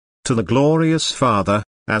to the glorious Father,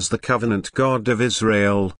 as the covenant God of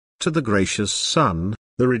Israel, to the gracious Son,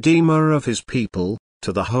 the Redeemer of his people,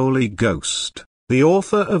 to the Holy Ghost, the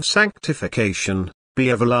author of sanctification, be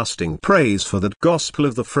everlasting praise for that gospel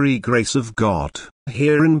of the free grace of God,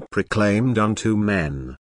 herein proclaimed unto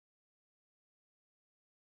men.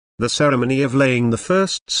 The ceremony of laying the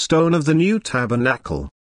first stone of the new tabernacle.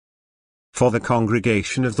 For the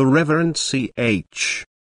congregation of the Reverend C.H.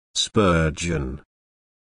 Spurgeon.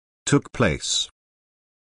 Took place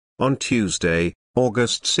on Tuesday,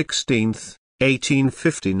 August 16,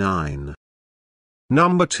 1859.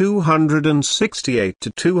 Number 268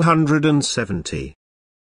 to 270.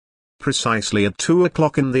 Precisely at 2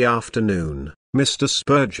 o'clock in the afternoon, Mr.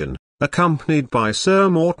 Spurgeon, accompanied by Sir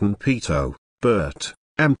Morton Peto, Burt,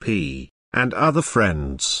 MP, and other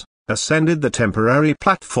friends, ascended the temporary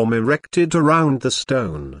platform erected around the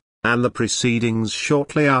stone, and the proceedings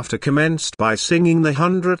shortly after commenced by singing the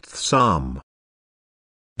 100th Psalm.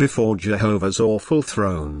 Before Jehovah's awful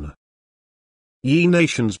throne, ye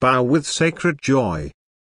nations bow with sacred joy.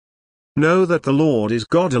 Know that the Lord is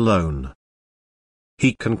God alone.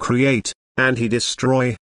 He can create, and he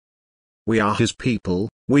destroy. We are his people,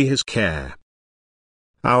 we his care.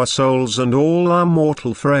 Our souls and all our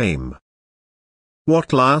mortal frame.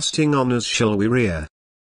 What lasting honors shall we rear?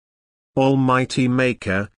 Almighty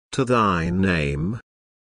Maker, to thy name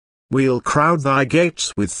we'll crowd thy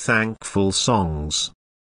gates with thankful songs.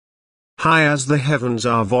 High as the heavens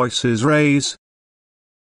our voices raise,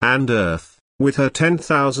 and earth, with her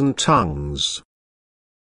 10,000 tongues,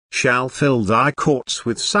 shall fill thy courts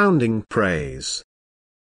with sounding praise.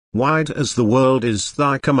 Wide as the world is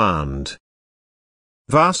thy command,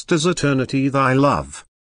 vast as eternity thy love,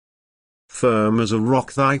 firm as a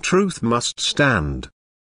rock thy truth must stand,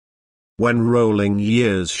 when rolling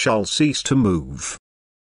years shall cease to move.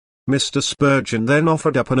 Mr. Spurgeon then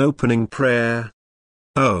offered up an opening prayer.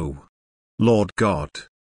 O Lord God,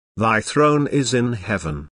 thy throne is in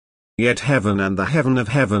heaven. Yet heaven and the heaven of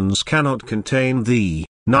heavens cannot contain thee,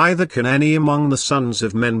 neither can any among the sons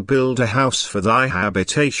of men build a house for thy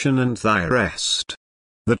habitation and thy rest.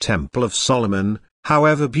 The temple of Solomon,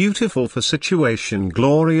 however beautiful for situation,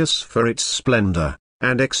 glorious for its splendor,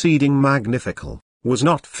 and exceeding magnifical, was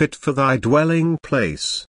not fit for thy dwelling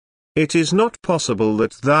place. It is not possible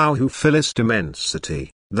that thou who fillest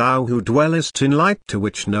immensity, thou who dwellest in light to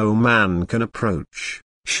which no man can approach,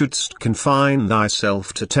 shouldst confine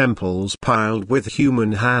thyself to temples piled with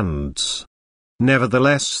human hands.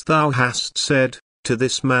 Nevertheless thou hast said, to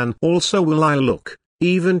this man also will I look,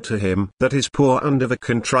 even to him that is poor and of a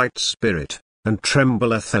contrite spirit, and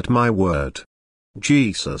trembleth at my word.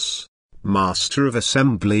 Jesus, Master of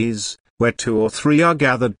assemblies, where 2 or 3 are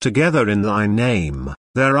gathered together in thy name,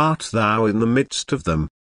 there art thou in the midst of them.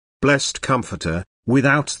 Blessed Comforter,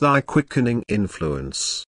 without thy quickening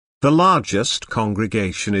influence, the largest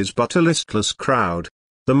congregation is but a listless crowd,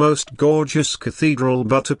 the most gorgeous cathedral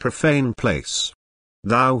but a profane place.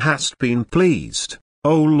 Thou hast been pleased,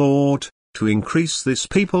 O Lord, to increase this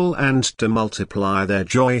people and to multiply their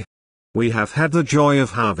joy. We have had the joy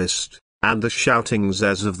of harvest, and the shoutings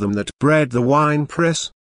as of them that bred the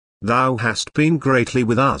winepress. Thou hast been greatly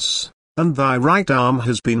with us, and thy right arm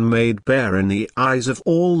has been made bare in the eyes of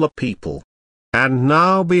all the people. And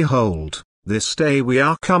now behold, this day we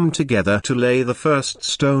are come together to lay the first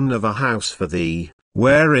stone of a house for thee,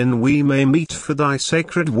 wherein we may meet for thy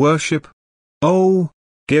sacred worship. Oh,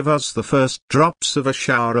 give us the first drops of a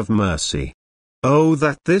shower of mercy. Oh,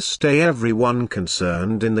 that this day every one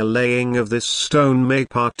concerned in the laying of this stone may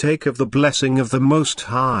partake of the blessing of the Most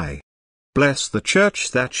High. Bless the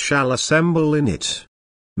church that shall assemble in it.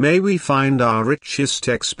 May we find our richest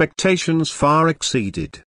expectations far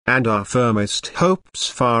exceeded, and our firmest hopes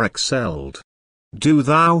far excelled. Do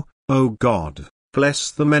thou, O God, bless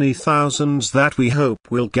the many thousands that we hope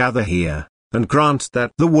will gather here, and grant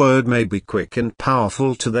that the word may be quick and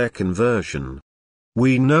powerful to their conversion.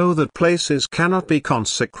 We know that places cannot be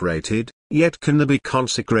consecrated, yet can there be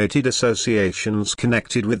consecrated associations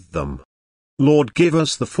connected with them. Lord, give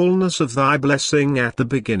us the fullness of thy blessing at the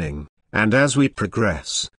beginning, and as we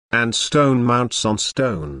progress, and stone mounts on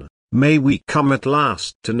stone, may we come at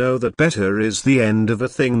last to know that better is the end of a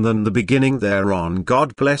thing than the beginning thereon.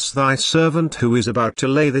 God bless thy servant who is about to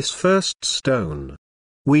lay this first stone.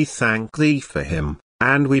 We thank thee for him,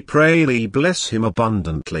 and we pray thee bless him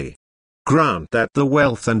abundantly. Grant that the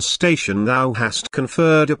wealth and station thou hast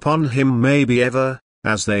conferred upon him may be ever,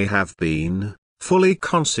 as they have been, fully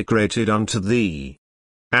consecrated unto thee.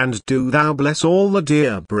 And do thou bless all the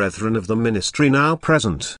dear brethren of the ministry now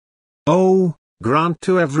present. O, grant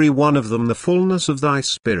to every one of them the fullness of thy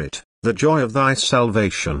Spirit, the joy of thy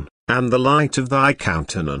salvation, and the light of thy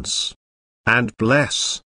countenance. And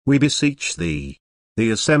bless, we beseech thee,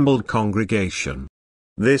 the assembled congregation.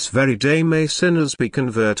 This very day may sinners be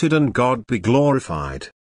converted and God be glorified.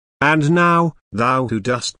 And now, thou who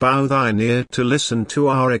dost bow thine ear to listen to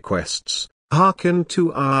our requests, hearken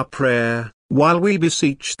to our prayer, while we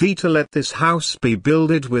beseech thee to let this house be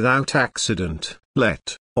builded without accident,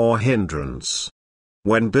 let, or hindrance.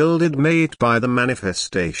 When builded, may it by the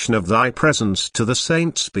manifestation of thy presence to the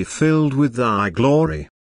saints be filled with thy glory.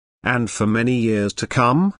 And for many years to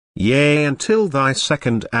come, yea until thy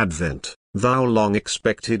second advent, thou long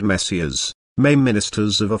expected Messias, may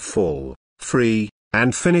ministers of a full, free,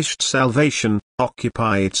 and finished salvation,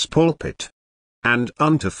 occupy its pulpit. And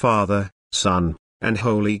unto Father, Son, and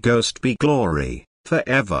Holy Ghost be glory, for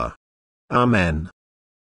ever. Amen.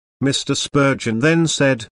 Mr. Spurgeon then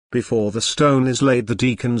said, before the stone is laid, the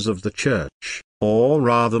deacons of the church, or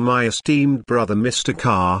rather my esteemed brother Mr.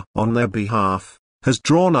 Carr, on their behalf, has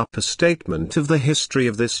drawn up a statement of the history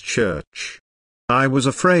of this church. I was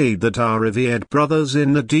afraid that our revered brothers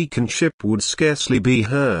in the deaconship would scarcely be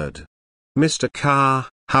heard. Mr. Carr,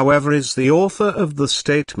 however, is the author of the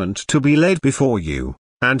statement to be laid before you,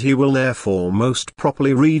 and he will therefore most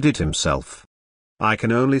properly read it himself. I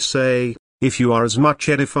can only say, if you are as much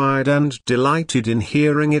edified and delighted in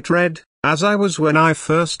hearing it read, as I was when I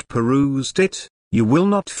first perused it, you will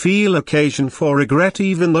not feel occasion for regret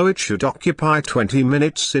even though it should occupy 20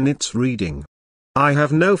 minutes in its reading. I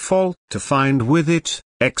have no fault to find with it,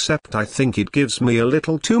 except I think it gives me a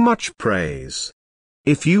little too much praise.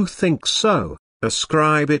 If you think so,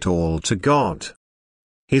 ascribe it all to God.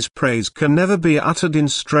 His praise can never be uttered in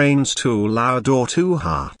strains too loud or too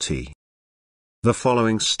hearty. The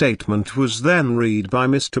following statement was then read by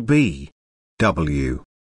Mr. B. W.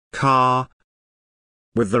 Carr.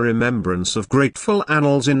 With the remembrance of grateful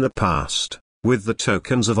annals in the past, with the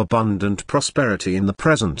tokens of abundant prosperity in the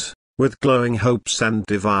present, with glowing hopes and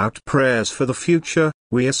devout prayers for the future,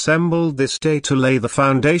 we assembled this day to lay the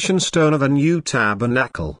foundation stone of a new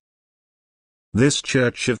tabernacle. This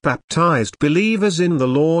church of baptized believers in the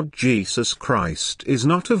Lord Jesus Christ is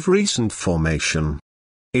not of recent formation.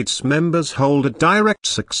 Its members hold a direct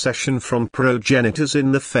succession from progenitors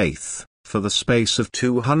in the faith, for the space of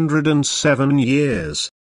 207 years.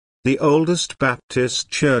 The oldest Baptist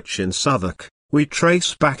church in Southwark, we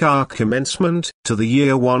trace back our commencement to the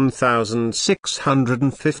year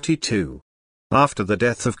 1652. After the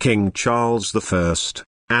death of King Charles I,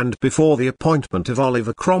 and before the appointment of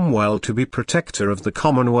Oliver Cromwell to be Protector of the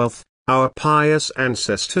Commonwealth, our pious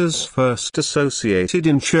ancestors first associated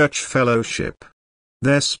in church fellowship.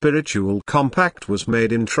 Their spiritual compact was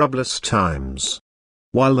made in troublous times.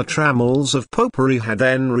 While the trammels of popery had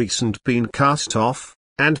then recent been cast off,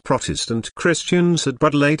 and Protestant Christians had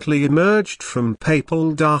but lately emerged from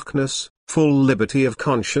papal darkness, full liberty of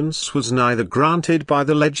conscience was neither granted by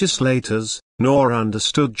the legislators, nor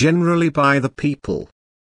understood generally by the people.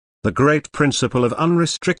 The great principle of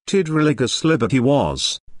unrestricted religious liberty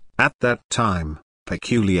was, at that time,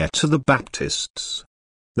 peculiar to the Baptists.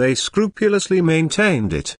 They scrupulously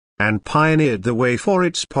maintained it, and pioneered the way for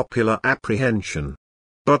its popular apprehension.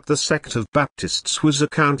 But the sect of Baptists was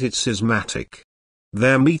accounted schismatic.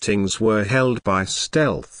 Their meetings were held by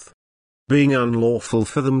stealth. Being unlawful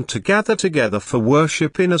for them to gather together for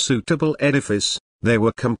worship in a suitable edifice, they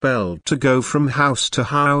were compelled to go from house to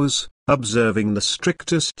house, observing the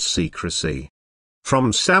strictest secrecy.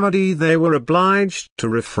 From psalmody they were obliged to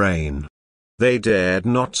refrain. They dared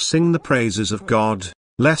not sing the praises of God,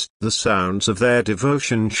 lest the sounds of their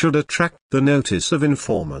devotion should attract the notice of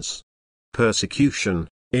informers. Persecution,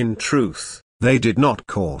 in truth, they did not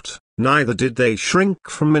court, neither did they shrink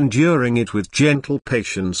from enduring it with gentle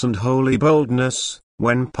patience and holy boldness,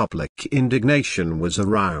 when public indignation was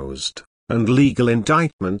aroused, and legal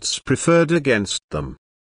indictments preferred against them.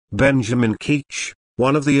 Benjamin Keach,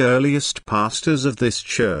 one of the earliest pastors of this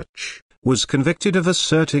church, was convicted of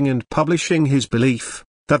asserting and publishing his belief,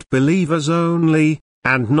 that believers only,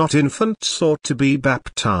 and not infants, ought to be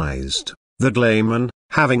baptized, that laymen,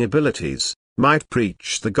 having abilities, might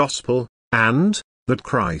preach the gospel, and that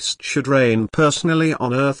Christ should reign personally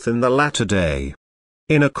on earth in the latter day.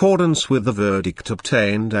 In accordance with the verdict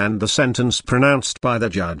obtained and the sentence pronounced by the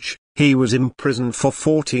judge, he was imprisoned for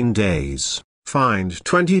 14 days, fined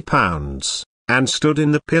 £20, and stood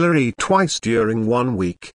in the pillory twice during 1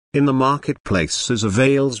 week, in the marketplaces of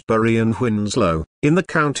Aylesbury and Winslow, in the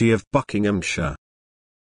county of Buckinghamshire.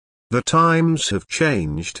 The times have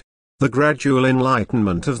changed. The gradual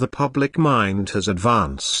enlightenment of the public mind has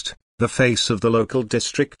advanced. The face of the local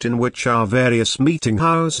district in which our various meeting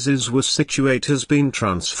houses were situate has been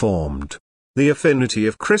transformed. the affinity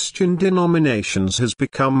of Christian denominations has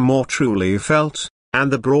become more truly felt,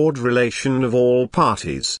 and the broad relation of all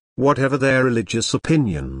parties, whatever their religious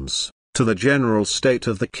opinions, to the general state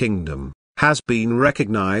of the kingdom, has been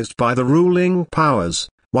recognized by the ruling powers,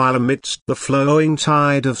 while amidst the flowing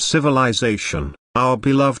tide of civilization, our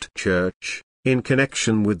beloved Church, in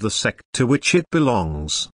connection with the sect to which it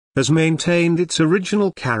belongs, has maintained its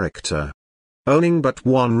original character. Owning but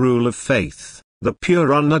one rule of faith, the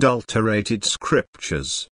pure unadulterated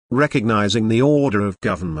Scriptures, recognizing the order of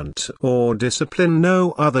government or discipline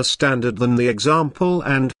no other standard than the example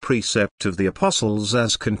and precept of the Apostles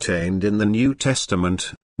as contained in the New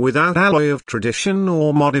Testament, without alloy of tradition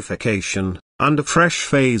or modification, under fresh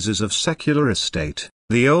phases of secular estate,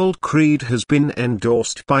 the old creed has been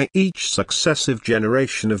endorsed by each successive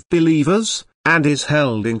generation of believers, and is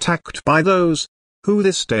held intact by those who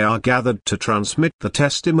this day are gathered to transmit the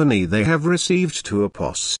testimony they have received to a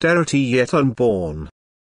posterity yet unborn.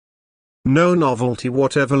 No novelty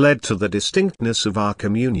whatever led to the distinctness of our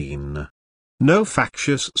communion. No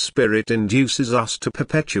factious spirit induces us to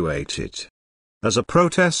perpetuate it. As a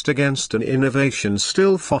protest against an innovation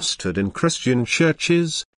still fostered in Christian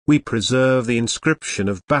churches, we preserve the inscription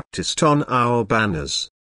of Baptist on our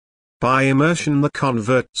banners. By immersion the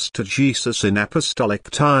converts to Jesus in apostolic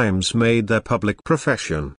times made their public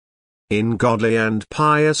profession. In godly and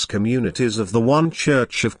pious communities of the one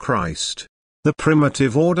Church of Christ, the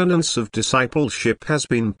primitive ordinance of discipleship has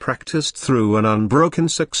been practiced through an unbroken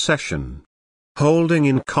succession. Holding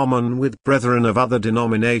in common with brethren of other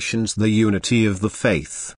denominations the unity of the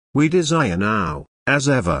faith, we desire now, as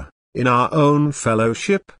ever, in our own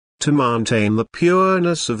fellowship, to maintain the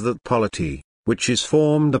pureness of that polity, which is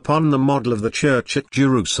formed upon the model of the Church at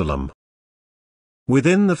Jerusalem.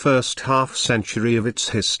 Within the first half-century of its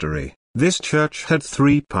history, this church had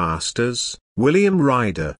three pastors, William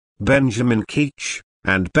Ryder, Benjamin Keach,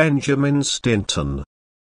 and Benjamin Stinton.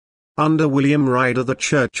 Under William Ryder the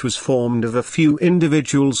church was formed of a few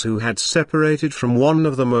individuals who had separated from one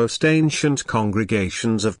of the most ancient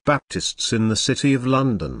congregations of Baptists in the city of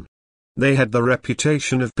London. They had the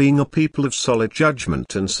reputation of being a people of solid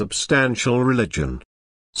judgment and substantial religion.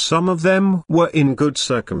 Some of them were in good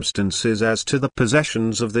circumstances as to the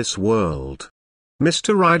possessions of this world.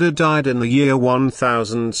 Mr. Ryder died in the year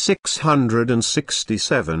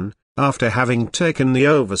 1667, after having taken the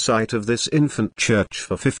oversight of this infant church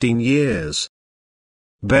for 15 years.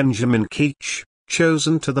 Benjamin Keach,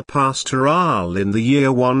 chosen to the pastoral in the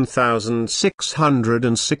year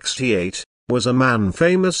 1668, was a man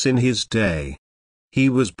famous in his day. He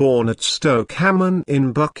was born at Stoke Hammon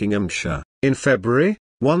in Buckinghamshire, in February,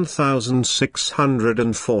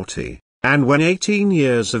 1640, and when 18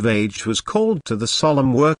 years of age was called to the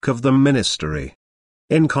solemn work of the ministry.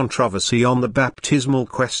 In controversy on the baptismal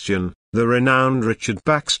question, the renowned Richard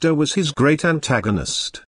Baxter was his great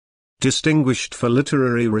antagonist. Distinguished for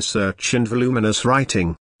literary research and voluminous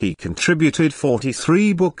writing, he contributed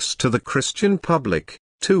 43 books to the Christian public,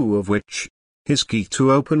 2 of which, his Key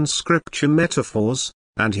to Open Scripture Metaphors,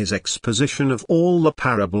 and his exposition of all the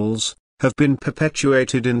parables, have been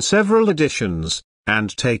perpetuated in several editions,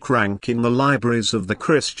 and take rank in the libraries of the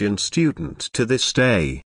Christian student to this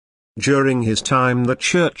day. During his time the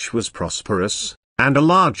church was prosperous, and a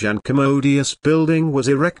large and commodious building was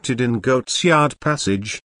erected in Goat's Yard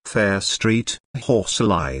Passage, Fair Street,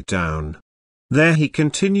 Horsley Down. There he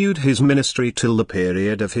continued his ministry till the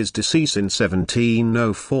period of his decease in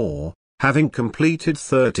 1704, having completed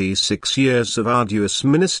 36 years of arduous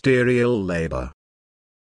ministerial labor.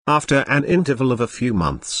 After an interval of a few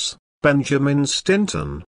months, Benjamin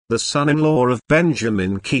Stinton, the son-in-law of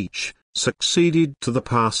Benjamin Keach, succeeded to the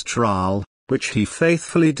pastoral, which he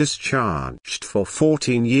faithfully discharged for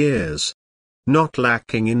 14 years. Not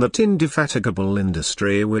lacking in that indefatigable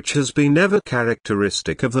industry which has been ever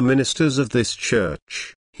characteristic of the ministers of this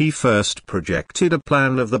church, he first projected a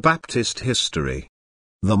plan of the Baptist history.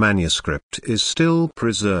 The manuscript is still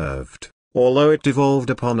preserved, although it devolved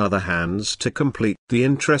upon other hands to complete the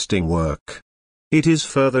interesting work. It is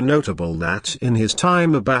further notable that in his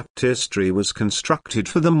time a baptistry was constructed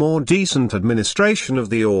for the more decent administration of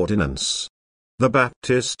the ordinance. The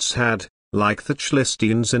Baptists had, like the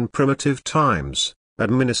Chlistians in primitive times,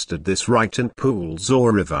 administered this rite in pools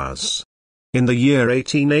or rivers. In the year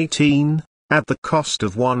 1818, at the cost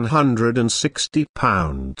of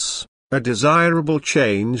 £160, a desirable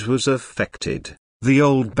change was effected, the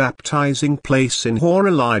old baptizing place in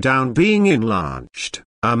Horsley Down being enlarged,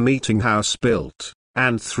 a meeting house built,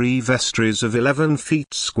 and 3 vestries of 11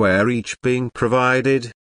 feet square each being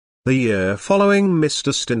provided. The year following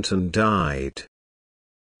Mr. Stinton died.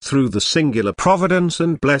 Through the singular providence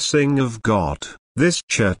and blessing of God, this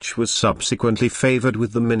church was subsequently favored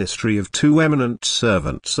with the ministry of two eminent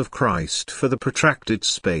servants of Christ for the protracted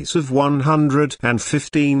space of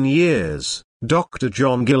 115 years, Dr.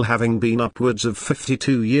 John Gill having been upwards of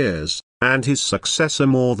 52 years, and his successor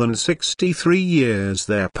more than 63 years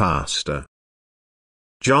their pastor.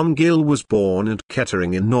 John Gill was born at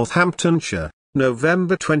Kettering in Northamptonshire,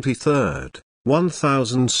 November 23,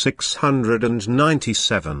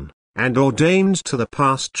 1697, and ordained to the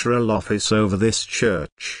pastoral office over this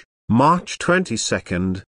church, March 22,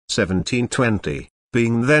 1720,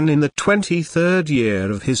 being then in the 23rd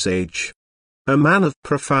year of his age. A man of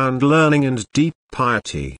profound learning and deep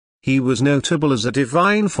piety, he was notable as a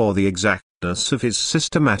divine for the exactness of his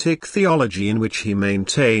systematic theology, in which he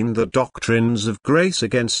maintained the doctrines of grace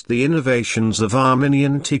against the innovations of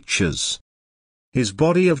Arminian teachers. His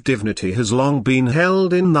body of divinity has long been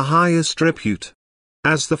held in the highest repute.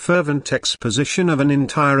 As the fervent exposition of an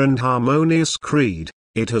entire and harmonious creed,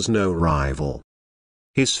 it has no rival.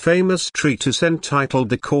 His famous treatise entitled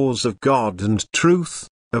The Cause of God and Truth,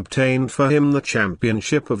 obtained for him the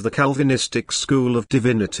championship of the Calvinistic school of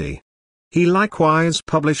divinity. He likewise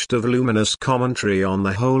published a voluminous commentary on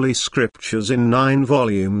the Holy Scriptures in 9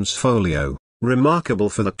 volumes folio, remarkable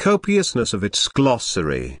for the copiousness of its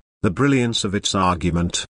glossary, the brilliance of its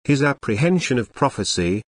argument, his apprehension of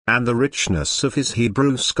prophecy, and the richness of his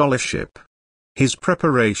Hebrew scholarship. His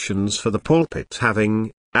preparations for the pulpit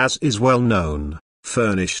having, as is well known,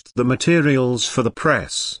 furnished the materials for the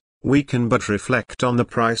press, we can but reflect on the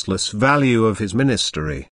priceless value of his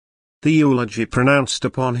ministry. The eulogy pronounced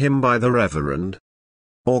upon him by the Reverend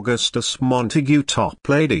Augustus Montague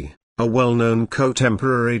Toplady, a well-known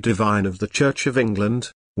contemporary divine of the Church of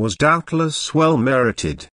England, was doubtless well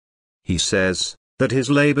merited. He says, that his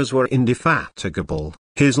labors were indefatigable,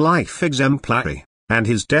 his life exemplary, and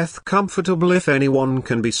his death comfortable. If anyone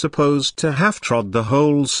can be supposed to have trod the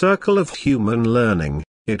whole circle of human learning,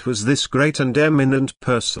 it was this great and eminent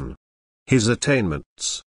person. His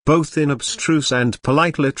attainments, both in abstruse and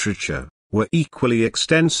polite literature, were equally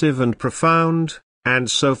extensive and profound, and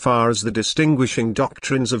so far as the distinguishing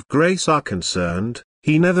doctrines of grace are concerned,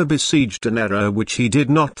 he never besieged an error which he did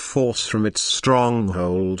not force from its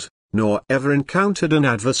stronghold, nor ever encountered an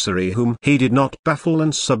adversary whom he did not baffle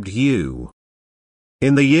and subdue.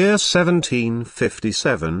 In the year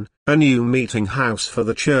 1757, a new meeting house for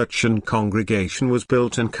the church and congregation was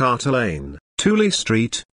built in Carter Lane, Tooley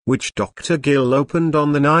Street, which Dr. Gill opened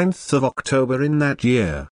on the 9th of October in that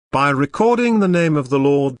year, by recording the name of the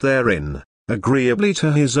Lord therein, agreeably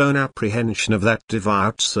to his own apprehension of that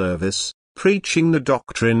devout service, preaching the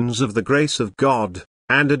doctrines of the grace of God,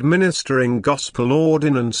 and administering gospel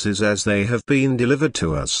ordinances as they have been delivered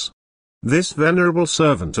to us. This venerable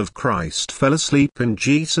servant of Christ fell asleep in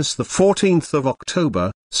Jesus the 14th of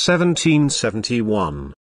October,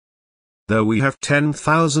 1771. Though we have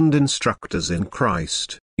 10,000 instructors in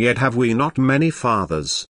Christ, yet have we not many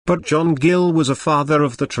fathers, but John Gill was a father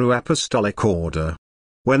of the true apostolic order.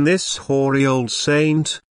 When this hoary old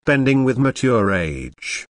saint, bending with mature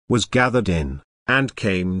age, was gathered in, and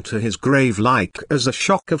came to his grave like as a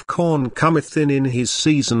shock of corn cometh in his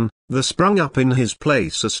season, there sprung up in his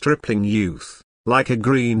place a stripling youth, like a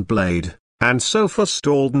green blade, and so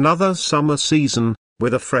forestalled another summer season,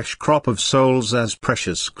 with a fresh crop of souls as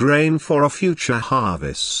precious grain for a future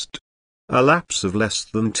harvest. A lapse of less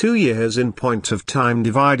than 2 years in point of time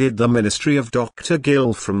divided the ministry of Dr.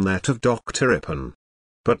 Gill from that of Dr. Ripon.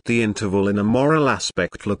 But the interval in a moral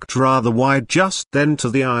aspect looked rather wide just then to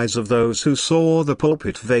the eyes of those who saw the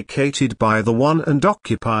pulpit vacated by the one and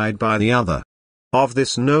occupied by the other. Of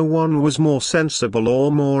this no one was more sensible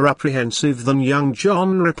or more apprehensive than young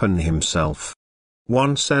John Ripon himself.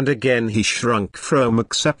 Once and again he shrunk from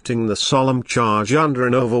accepting the solemn charge under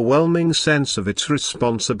an overwhelming sense of its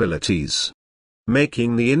responsibilities.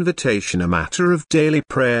 Making the invitation a matter of daily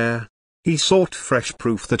prayer, he sought fresh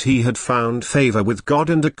proof that he had found favor with God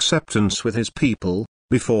and acceptance with his people,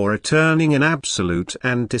 before returning an absolute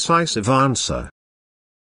and decisive answer.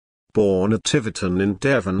 Born at Tiverton in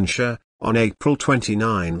Devonshire, on April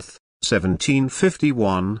 29,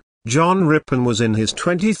 1751, John Ripon was in his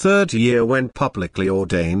 23rd year when publicly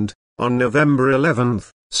ordained, on November 11,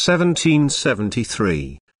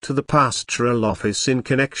 1773, to the pastoral office in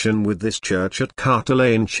connection with this church at Carter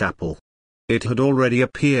Lane Chapel. It had already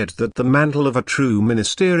appeared that the mantle of a true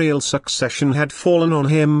ministerial succession had fallen on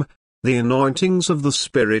him. The anointings of the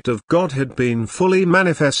Spirit of God had been fully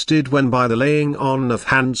manifested when by the laying on of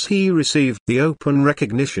hands he received the open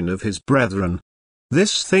recognition of his brethren.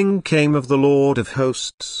 This thing came of the Lord of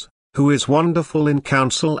hosts, who is wonderful in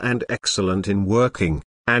counsel and excellent in working,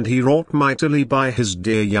 and he wrought mightily by his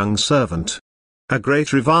dear young servant. A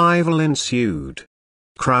great revival ensued.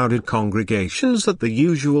 Crowded congregations at the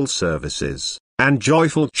usual services, and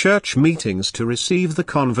joyful church meetings to receive the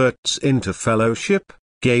converts into fellowship,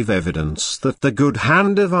 gave evidence that the good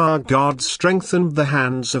hand of our God strengthened the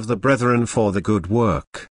hands of the brethren for the good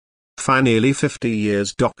work. For nearly 50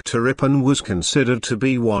 years Dr. Ripon was considered to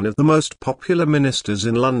be one of the most popular ministers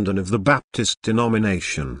in London of the Baptist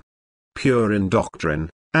denomination. Pure in doctrine,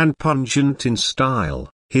 and pungent in style,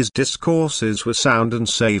 his discourses were sound and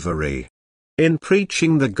savoury. In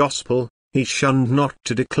preaching the gospel, he shunned not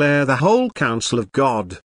to declare the whole counsel of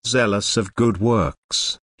God, zealous of good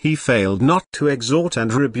works. He failed not to exhort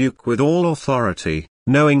and rebuke with all authority,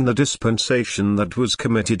 knowing the dispensation that was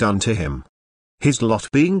committed unto him. His lot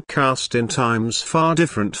being cast in times far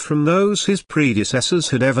different from those his predecessors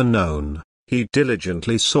had ever known, he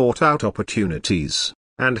diligently sought out opportunities,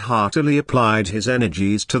 and heartily applied his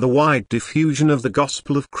energies to the wide diffusion of the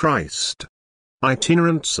gospel of Christ.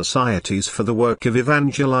 Itinerant societies for the work of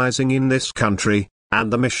evangelizing in this country,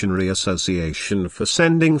 and the Missionary Association for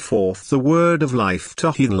sending forth the word of life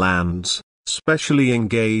to heathen lands, specially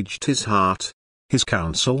engaged his heart, his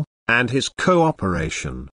counsel, and his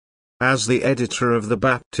co-operation. As the editor of the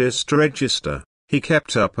Baptist Register, he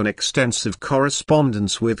kept up an extensive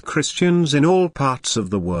correspondence with Christians in all parts of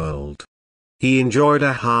the world. He enjoyed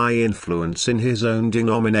a high influence in his own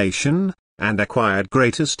denomination, and acquired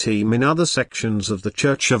great esteem in other sections of the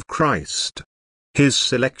Church of Christ. His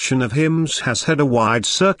selection of hymns has had a wide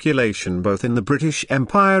circulation both in the British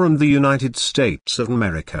Empire and the United States of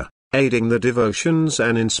America, aiding the devotions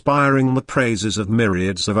and inspiring the praises of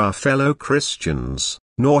myriads of our fellow Christians,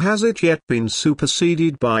 nor has it yet been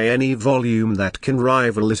superseded by any volume that can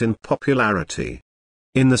rival it in popularity.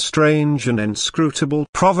 In the strange and inscrutable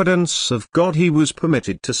providence of God he was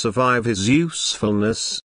permitted to survive his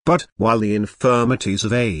usefulness, but while the infirmities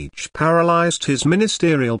of age paralyzed his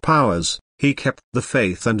ministerial powers, he kept the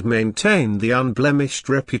faith and maintained the unblemished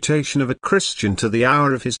reputation of a Christian to the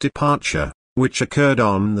hour of his departure, which occurred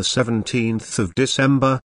on the 17th of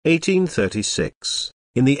December, 1836,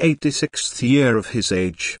 in the 86th year of his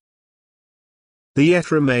age. There yet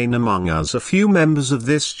remain among us a few members of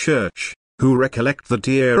this church, who recollect the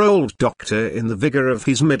dear old doctor in the vigour of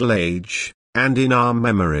his middle age, and in our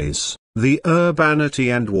memories, the urbanity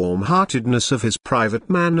and warm-heartedness of his private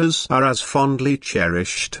manners are as fondly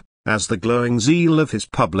cherished, as the glowing zeal of his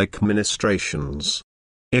public ministrations.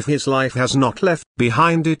 If his life has not left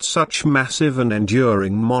behind it such massive and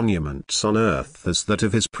enduring monuments on earth as that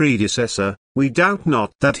of his predecessor, we doubt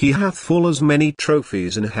not that he hath full as many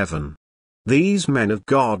trophies in heaven. These men of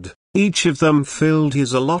God, each of them filled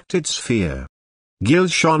his allotted sphere. Gill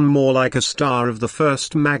shone more like a star of the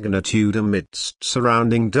first magnitude amidst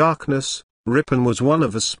surrounding darkness. Ripon was one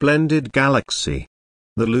of a splendid galaxy.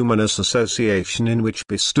 The luminous association in which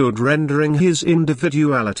he stood rendering his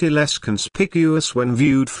individuality less conspicuous when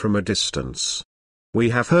viewed from a distance. We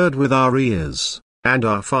have heard with our ears, and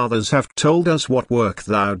our fathers have told us what work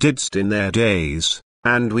thou didst in their days,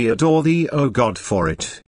 and we adore thee, O God, for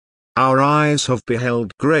it. Our eyes have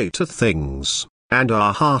beheld greater things, and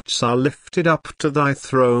our hearts are lifted up to thy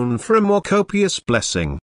throne for a more copious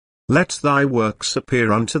blessing. Let thy works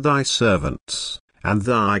appear unto thy servants, and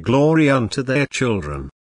thy glory unto their children.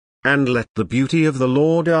 And let the beauty of the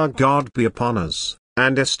Lord our God be upon us,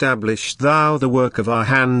 and establish thou the work of our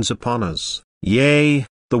hands upon us, yea,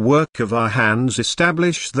 the work of our hands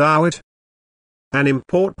establish thou it. An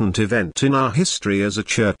important event in our history as a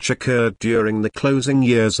church occurred during the closing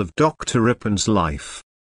years of Dr. Ripon's life.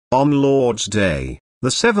 On Lord's Day, the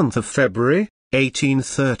 7th of February,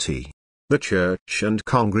 1830, the church and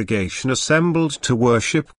congregation assembled to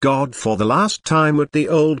worship God for the last time at the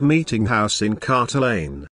old meeting house in Carter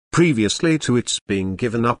Lane, previously to its being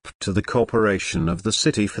given up to the corporation of the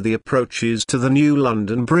city for the approaches to the new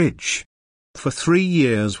London Bridge. For 3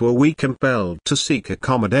 years were we compelled to seek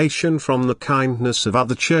accommodation from the kindness of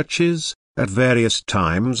other churches, at various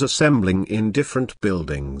times assembling in different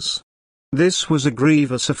buildings. This was a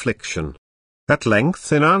grievous affliction. At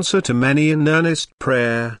length, in answer to many an earnest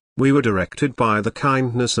prayer, we were directed by the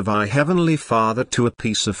kindness of our Heavenly Father to a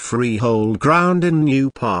piece of freehold ground in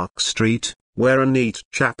New Park Street, where a neat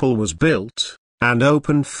chapel was built, and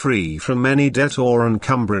opened free from any debt or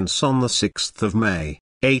encumbrance on the 6th of May,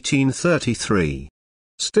 1833.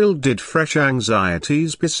 Still did fresh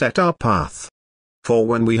anxieties beset our path. For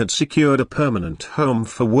when we had secured a permanent home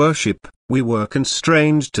for worship, we were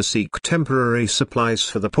constrained to seek temporary supplies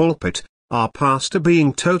for the pulpit, our pastor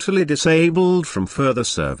being totally disabled from further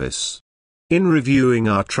service. In reviewing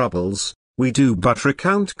our troubles, we do but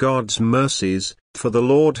recount God's mercies, for the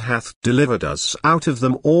Lord hath delivered us out of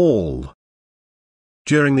them all.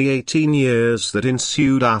 During the 18 years that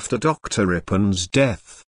ensued after Dr. Ripon's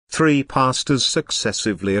death, 3 pastors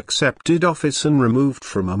successively accepted office and removed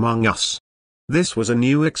from among us. This was a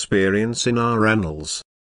new experience in our annals.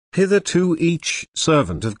 Hitherto each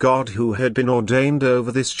servant of God who had been ordained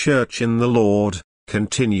over this church in the Lord,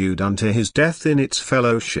 continued unto his death in its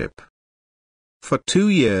fellowship. For 2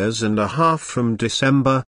 years and a half, from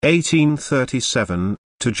December, 1837,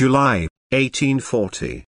 to July,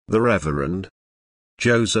 1840, the Reverend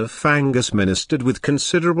Joseph Angus ministered with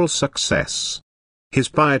considerable success. His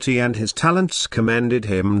piety and his talents commended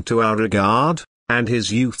him to our regard, and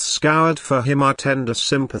his youth scoured for him our tender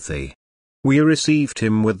sympathy. We received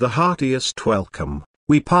him with the heartiest welcome,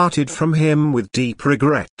 we parted from him with deep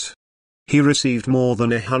regret. He received more than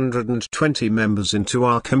 120 members into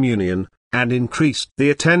our communion, and increased the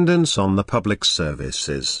attendance on the public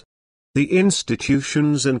services. The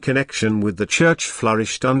institutions in connection with the church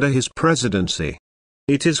flourished under his presidency.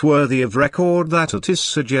 It is worthy of record that at his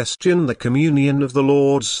suggestion the communion of the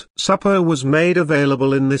Lord's Supper was made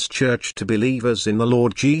available in this church to believers in the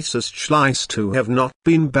Lord Jesus Christ who have not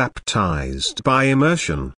been baptized by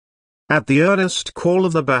immersion. At the earnest call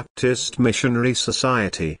of the Baptist Missionary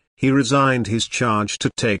Society, he resigned his charge to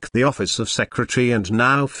take the office of secretary and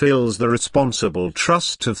now fills the responsible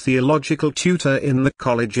trust of theological tutor in the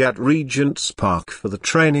college at Regent's Park for the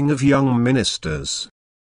training of young ministers.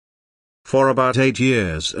 For about 8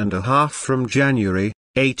 years and a half, from January,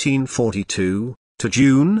 1842, to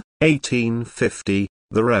June, 1850,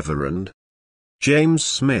 the Reverend James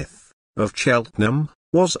Smith, of Cheltenham,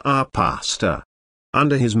 was our pastor.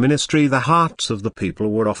 Under his ministry the hearts of the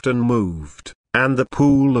people were often moved, and the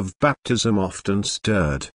pool of baptism often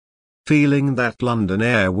stirred. Feeling that London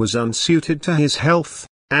air was unsuited to his health,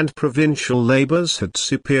 and provincial labours had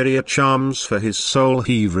superior charms for his soul,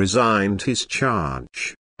 he resigned his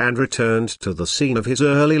charge, and returned to the scene of his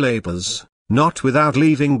early labours, not without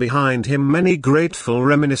leaving behind him many grateful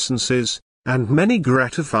reminiscences, and many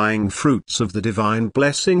gratifying fruits of the divine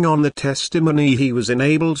blessing on the testimony he was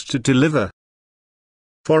enabled to deliver.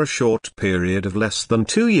 For a short period of less than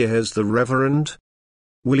 2 years the Reverend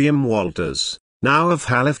William Walters, now of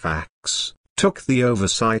Halifax, took the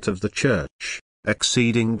oversight of the church,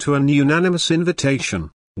 acceding to an unanimous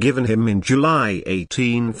invitation, given him in July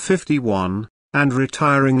 1851, and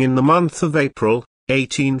retiring in the month of April,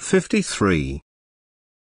 1853.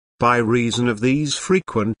 By reason of these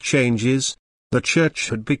frequent changes, the church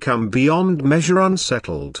had become beyond measure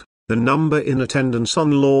unsettled, the number in attendance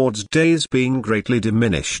on Lord's days being greatly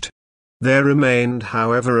diminished. There remained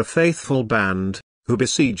however a faithful band, who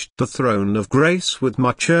besieged the throne of grace with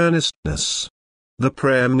much earnestness. The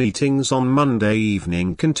prayer meetings on Monday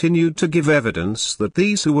evening continued to give evidence that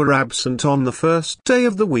these who were absent on the first day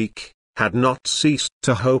of the week had not ceased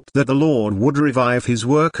to hope that the Lord would revive his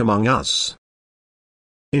work among us.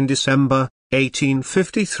 In December,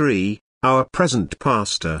 1853, our present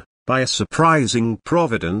pastor, by a surprising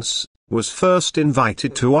providence, was first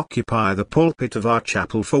invited to occupy the pulpit of our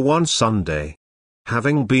chapel for one Sunday.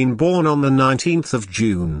 Having been born on the 19th of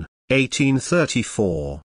June,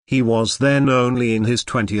 1834, he was then only in his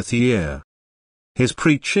 20th year. His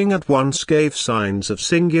preaching at once gave signs of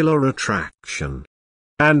singular attraction.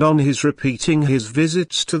 And on his repeating his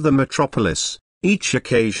visits to the metropolis, each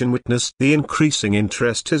occasion witnessed the increasing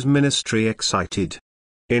interest his ministry excited.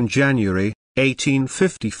 In January,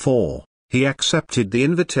 1854, he accepted the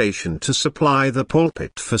invitation to supply the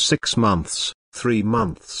pulpit for 6 months, 3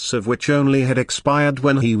 months of which only had expired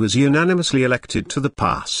when he was unanimously elected to the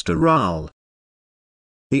pastoral.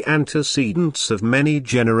 The antecedents of many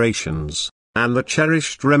generations, and the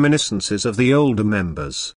cherished reminiscences of the older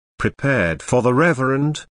members, prepared for the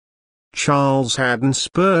Reverend Charles Haddon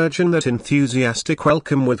Spurgeon that enthusiastic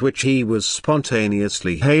welcome with which he was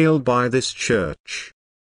spontaneously hailed by this church.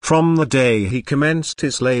 From the day he commenced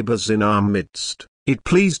his labours in our midst, it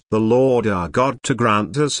pleased the Lord our God to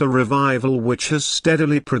grant us a revival which has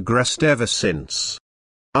steadily progressed ever since.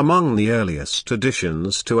 Among the earliest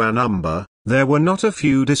additions to our number, there were not a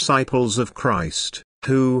few disciples of Christ,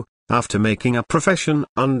 who, after making a profession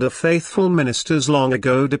under faithful ministers long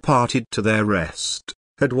ago departed to their rest,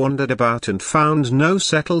 had wandered about and found no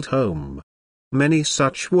settled home. Many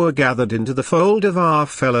such were gathered into the fold of our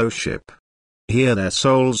fellowship. Here their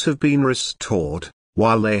souls have been restored,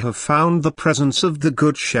 while they have found the presence of the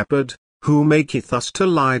Good Shepherd, who maketh us to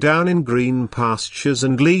lie down in green pastures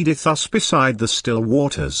and leadeth us beside the still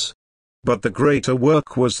waters. But the greater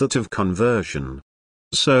work was that of conversion.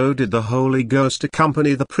 So did the Holy Ghost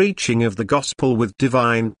accompany the preaching of the gospel with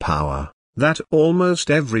divine power. that almost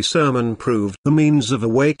every sermon proved the means of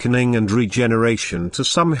awakening and regeneration to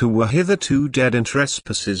some who were hitherto dead in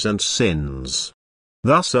trespasses and sins.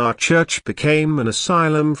 Thus our church became an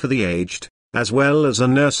asylum for the aged, as well as a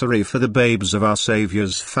nursery for the babes of our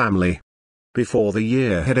Saviour's family. Before the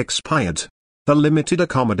year had expired, the limited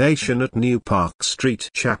accommodation at New Park Street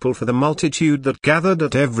Chapel for the multitude that gathered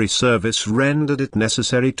at every service rendered it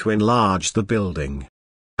necessary to enlarge the building.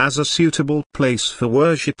 As a suitable place for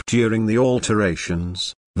worship during the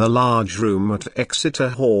alterations, the large room at Exeter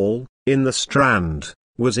Hall, in the Strand,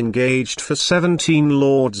 was engaged for 17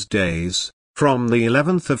 Lord's Days, from the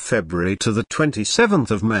 11th of February to the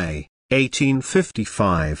 27th of May,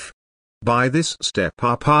 1855. By this step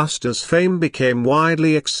our pastor's fame became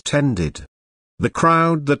widely extended. The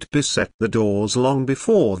crowd that beset the doors long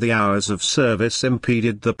before the hours of service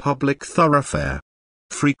impeded the public thoroughfare.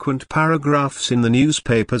 Frequent paragraphs in the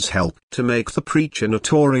newspapers helped to make the preacher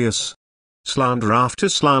notorious. Slander after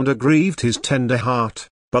slander grieved his tender heart,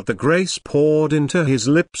 but the grace poured into his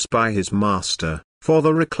lips by his master, for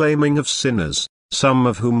the reclaiming of sinners, some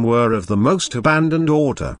of whom were of the most abandoned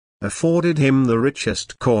order, afforded him the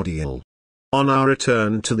richest cordial. On our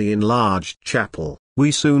return to the enlarged chapel,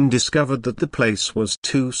 we soon discovered that the place was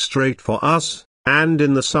too strait for us, and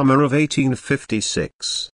in the summer of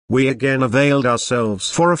 1856, we again availed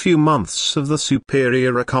ourselves for a few months of the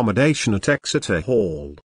superior accommodation at Exeter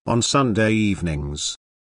Hall, on Sunday evenings.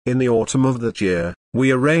 In the autumn of that year,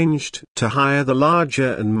 we arranged to hire the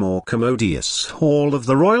larger and more commodious hall of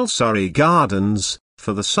the Royal Surrey Gardens,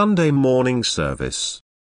 for the Sunday morning service.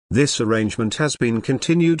 This arrangement has been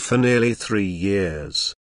continued for nearly 3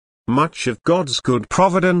 years. Much of God's good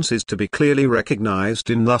providence is to be clearly recognized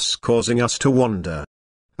in thus causing us to wander.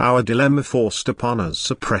 Our dilemma forced upon us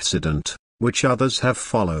a precedent, which others have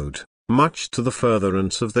followed, much to the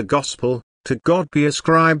furtherance of the gospel. To God be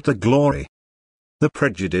ascribed the glory. The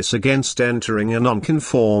prejudice against entering a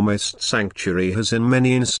nonconformist sanctuary has in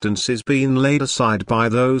many instances been laid aside by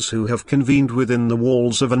those who have convened within the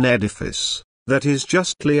walls of an edifice that is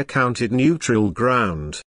justly accounted neutral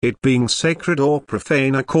ground, it being sacred or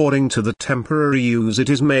profane according to the temporary use it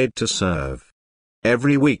is made to serve.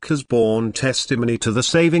 Every week has borne testimony to the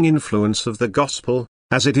saving influence of the gospel,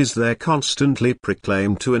 as it is there constantly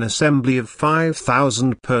proclaimed to an assembly of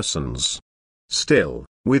 5,000 persons. Still,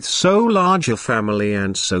 with so large a family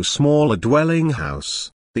and so small a dwelling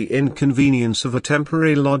house, the inconvenience of a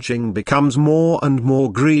temporary lodging becomes more and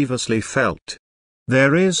more grievously felt.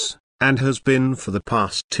 There is, and has been for the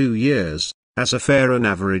past 2 years, as a fair an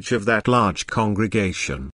average of that large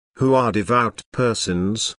congregation, who are devout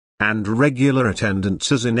persons, and regular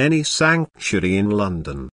attendants as in any sanctuary in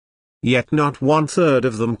London. Yet not 1/3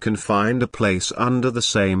 of them can find a place under the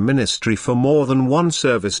same ministry for more than one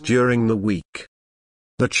service during the week.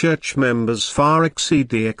 The church members far exceed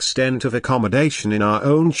the extent of accommodation in our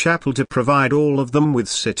own chapel to provide all of them with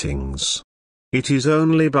sittings. It is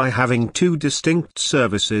only by having 2 distinct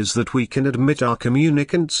services that we can admit our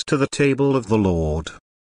communicants to the table of the Lord.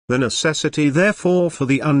 The necessity therefore for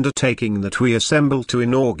the undertaking that we assemble to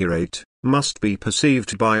inaugurate, must be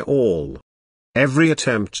perceived by all. Every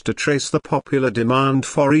attempt to trace the popular demand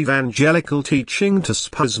for evangelical teaching to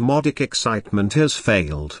spasmodic excitement has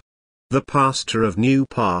failed. The pastor of New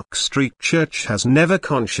Park Street Church has never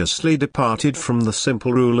consciously departed from the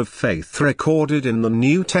simple rule of faith recorded in the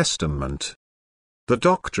New Testament. The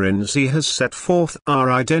doctrines he has set forth are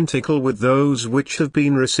identical with those which have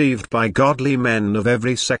been received by godly men of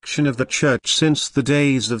every section of the church since the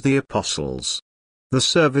days of the apostles. The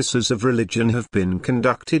services of religion have been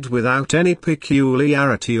conducted without any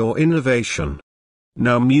peculiarity or innovation.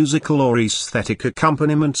 No musical or aesthetic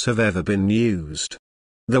accompaniments have ever been used.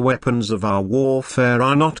 The weapons of our warfare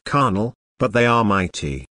are not carnal, but they are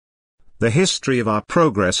mighty. The history of our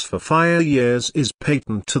progress for 5 years is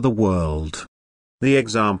patent to the world. The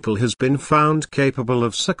example has been found capable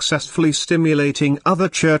of successfully stimulating other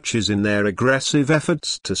churches in their aggressive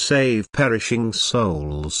efforts to save perishing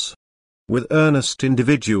souls. With earnest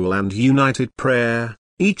individual and united prayer,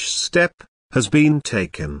 each step has been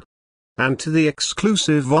taken. And to the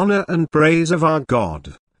exclusive honor and praise of our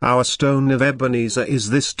God, our stone of Ebenezer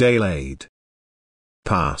is this day laid.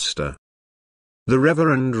 Pastor. The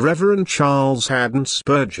Reverend Charles Haddon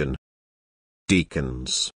Spurgeon.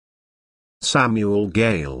 Deacons. Samuel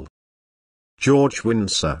Gale, George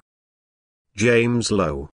Windsor, James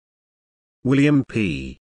Lowe, William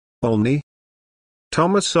P. Olney,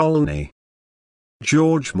 Thomas Olney,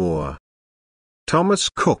 George Moore, Thomas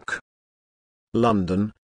Cook.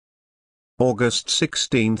 London, August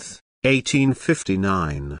 16,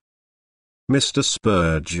 1859. Mr.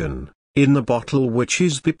 Spurgeon. in the bottle which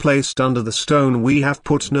is be placed under the stone we have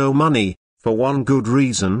put no money, for one good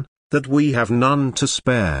reason, that we have none to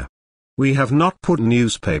spare. We have not put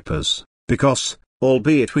newspapers, because,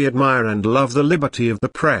 albeit we admire and love the liberty of the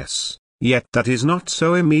press, yet that is not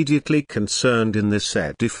so immediately concerned in this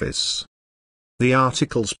edifice. The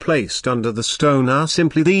articles placed under the stone are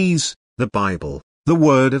simply these: the Bible, the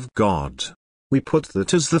Word of God. We put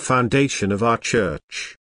that as the foundation of our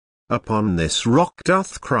church. Upon this rock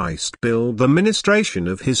doth Christ build the ministration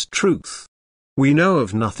of his truth. We know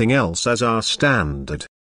of nothing else as our standard.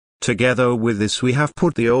 Together with this we have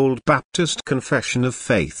put the old Baptist Confession of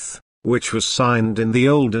Faith, which was signed in the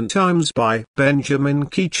olden times by Benjamin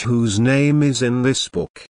Keach, whose name is in this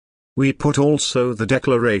book. We put also the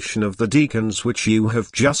Declaration of the Deacons, which you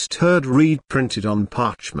have just heard read printed on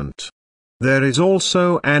parchment. There is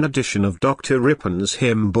also an edition of Dr. Ripon's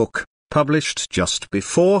hymn book, published just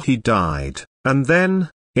before he died, and then,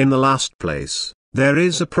 in the last place, there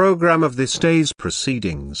is a program of this day's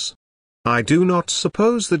proceedings. I do not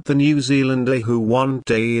suppose that the New Zealander who one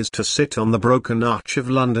day is to sit on the broken arch of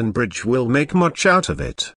London Bridge will make much out of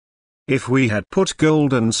it. If we had put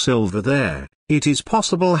gold and silver there, it is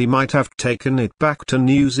possible he might have taken it back to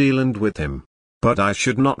New Zealand with him. But I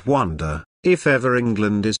should not wonder, if ever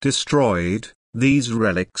England is destroyed, these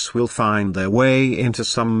relics will find their way into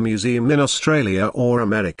some museum in Australia or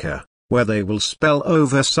America, where they will spell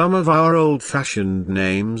over some of our old-fashioned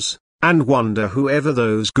names, and wonder who ever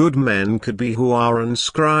those good men could be who are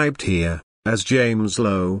inscribed here, as James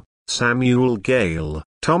Lowe, Samuel Gale,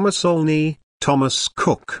 Thomas Olney, Thomas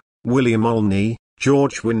Cook, William Olney,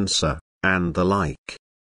 George Windsor, and the like.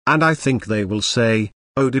 And I think they will say,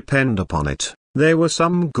 "Oh, depend upon it, there were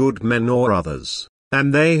some good men or others,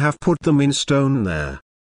 and they have put them in stone there.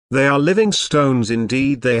 They are living stones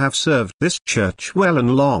indeed, they have served this church well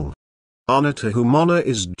and long. Honor to whom honor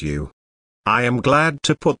is due. I am glad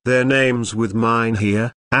to put their names with mine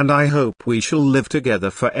here, and I hope we shall live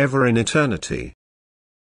together forever in eternity."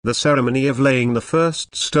 The ceremony of laying the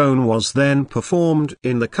first stone was then performed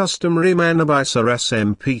in the customary manner by Sir S.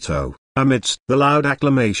 M. Peto, amidst the loud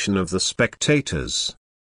acclamation of the spectators.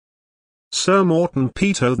 Sir Morton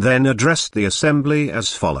Peto then addressed the assembly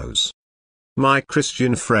as follows. "My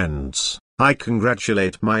Christian friends, I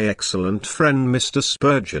congratulate my excellent friend Mr.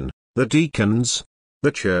 Spurgeon, the deacons,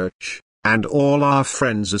 the church, and all our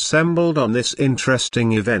friends assembled on this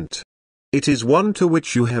interesting event. It is one to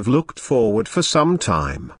which you have looked forward for some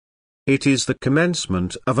time. It is the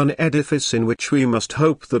commencement of an edifice in which we must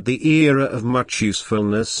hope that the era of much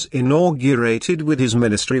usefulness inaugurated with his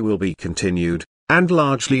ministry will be continued, and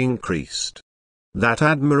largely increased. That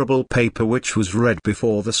admirable paper which was read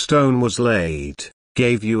before the stone was laid,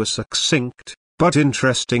 gave you a succinct, but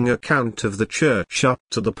interesting account of the church up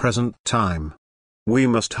to the present time. We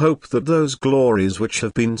must hope that those glories which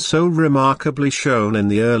have been so remarkably shown in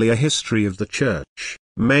the earlier history of the church,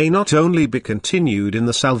 may not only be continued in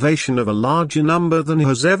the salvation of a larger number than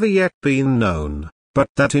has ever yet been known, but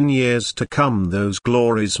that in years to come those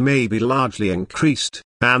glories may be largely increased,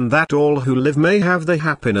 and that all who live may have the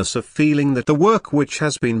happiness of feeling that the work which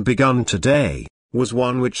has been begun today, was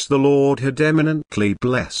one which the Lord had eminently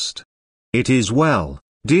blessed. It is well,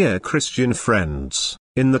 dear Christian friends,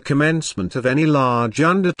 in the commencement of any large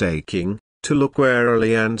undertaking, to look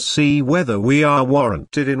warily and see whether we are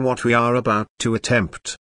warranted in what we are about to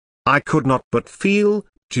attempt. I could not but feel,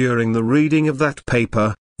 during the reading of that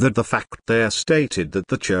paper, that the fact there stated that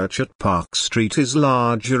the church at Park Street is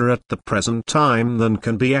larger at the present time than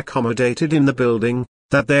can be accommodated in the building,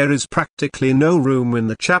 that there is practically no room in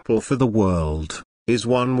the chapel for the world, is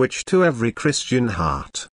one which to every Christian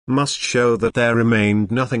heart must show that there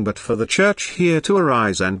remained nothing but for the church here to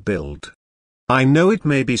arise and build. I know it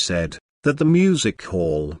may be said, that the music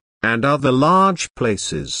hall, and other large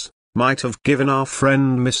places, might have given our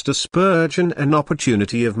friend Mr. Spurgeon an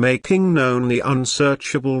opportunity of making known the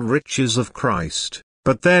unsearchable riches of Christ,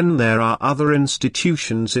 but then there are other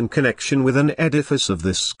institutions in connection with an edifice of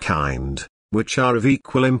this kind, which are of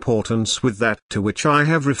equal importance with that to which I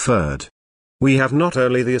have referred. We have not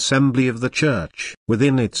only the assembly of the church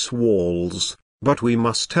within its walls, but we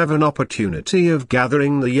must have an opportunity of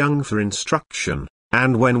gathering the young for instruction.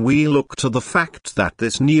 And when we look to the fact that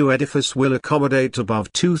this new edifice will accommodate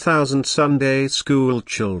above 2,000 Sunday school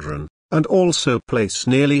children, and also place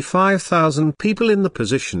nearly 5,000 people in the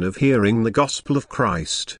position of hearing the gospel of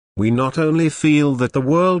Christ, we not only feel that the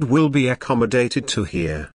world will be accommodated to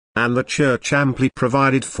hear, and the church amply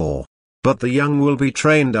provided for, but the young will be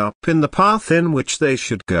trained up in the path in which they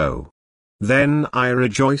should go. Then I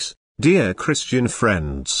rejoice, dear Christian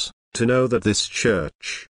friends, to know that this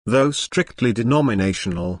church, though strictly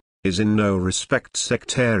denominational, is in no respect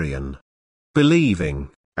sectarian. Believing,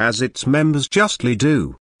 as its members justly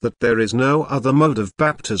do, that there is no other mode of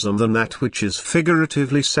baptism than that which is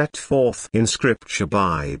figuratively set forth in Scripture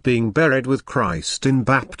by being buried with Christ in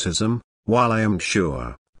baptism, while I am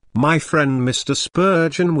sure my friend Mr.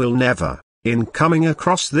 Spurgeon will never, in coming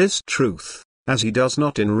across this truth, as he does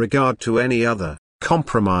not in regard to any other,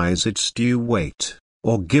 compromise its due weight,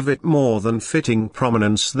 or give it more than fitting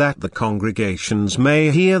prominence that the congregations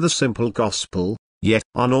may hear the simple gospel, yet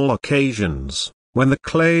on all occasions, when the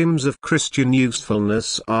claims of Christian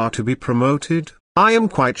usefulness are to be promoted, I am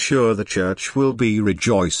quite sure the Church will be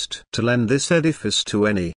rejoiced to lend this edifice to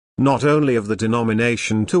any, not only of the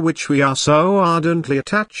denomination to which we are so ardently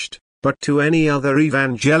attached, but to any other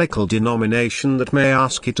evangelical denomination that may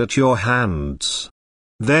ask it at your hands.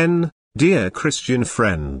 Then, dear Christian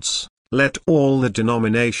friends, let all the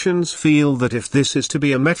denominations feel that if this is to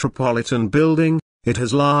be a metropolitan building, it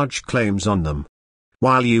has large claims on them.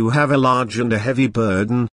 While you have a large and a heavy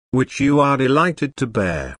burden, which you are delighted to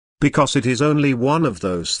bear, because it is only one of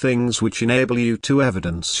those things which enable you to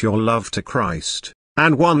evidence your love to Christ,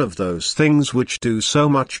 and one of those things which do so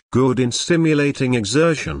much good in stimulating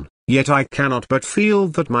exertion, yet I cannot but feel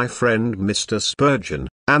that my friend Mr. Spurgeon,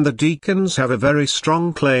 and the deacons have a very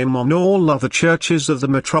strong claim on all other churches of the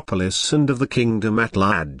metropolis and of the kingdom at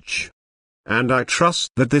large. And I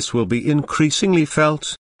trust that this will be increasingly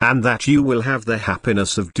felt, and that you will have the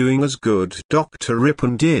happiness of doing as good Dr.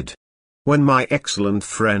 Ripon did. When my excellent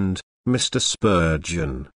friend, Mr.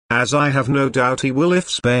 Spurgeon, as I have no doubt he will if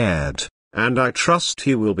spared, and I trust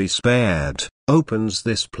he will be spared, opens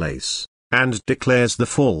this place, and declares the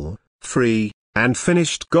full, free, and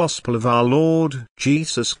finished gospel of our Lord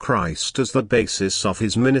Jesus Christ as the basis of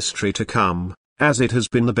his ministry to come, as it has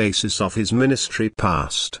been the basis of his ministry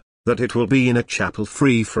past, that it will be in a chapel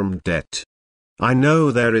free from debt. I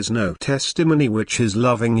know there is no testimony which his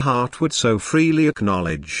loving heart would so freely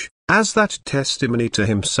acknowledge, as that testimony to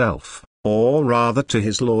himself, or rather to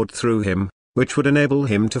his Lord through him, which would enable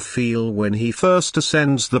him to feel when he first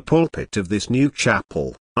ascends the pulpit of this new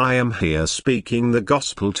chapel, I am here speaking the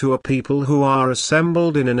gospel to a people who are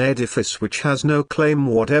assembled in an edifice which has no claim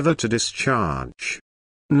whatever to discharge.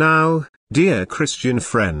 Now, dear Christian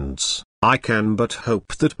friends, I can but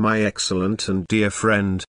hope that my excellent and dear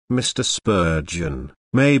friend, Mr. Spurgeon,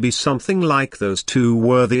 may be something like those two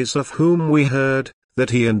worthies of whom we heard, that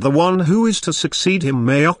he and the one who is to succeed him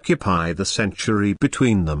may occupy the century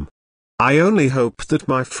between them. I only hope that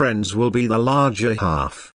my friends will be the larger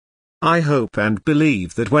half. I hope and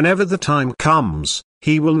believe that whenever the time comes,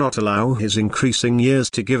 he will not allow his increasing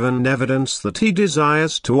years to give an evidence that he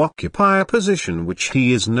desires to occupy a position which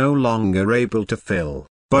he is no longer able to fill,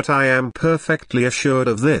 but I am perfectly assured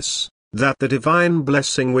of this, that the divine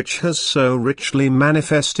blessing which has so richly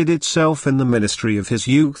manifested itself in the ministry of his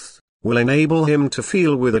youth, will enable him to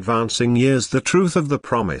feel with advancing years the truth of the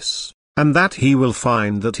promise, and that he will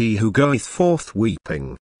find that he who goeth forth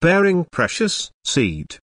weeping, bearing precious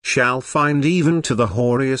seed, shall find even to the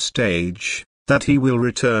hoariest age, that he will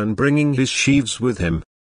return bringing his sheaves with him.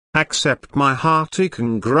 Accept my hearty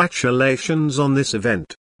congratulations on this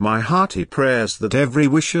event. My hearty prayers that every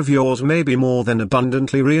wish of yours may be more than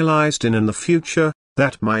abundantly realized in the future,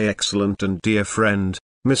 that my excellent and dear friend,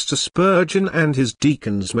 Mr. Spurgeon and his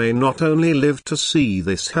deacons may not only live to see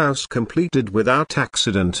this house completed without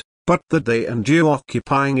accident, but that they and you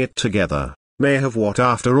occupying it together, may have what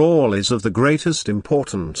after all is of the greatest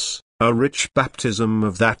importance, a rich baptism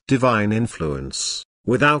of that divine influence,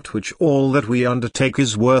 without which all that we undertake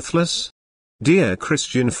is worthless. Dear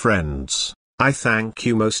Christian friends, I thank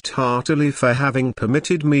you most heartily for having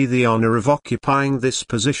permitted me the honor of occupying this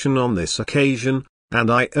position on this occasion,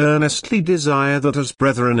 and I earnestly desire that as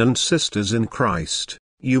brethren and sisters in Christ,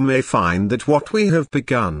 you may find that what we have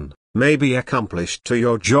begun, may be accomplished to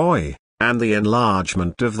your joy, and the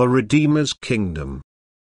enlargement of the Redeemer's kingdom.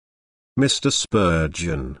 Mr.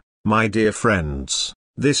 Spurgeon, my dear friends,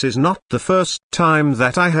 this is not the first time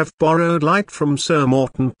that I have borrowed light from Sir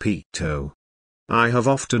Morton Peto. I have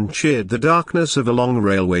often cheered the darkness of a long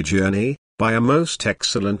railway journey, by a most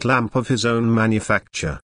excellent lamp of his own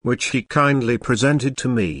manufacture, which he kindly presented to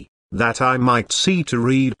me, that I might see to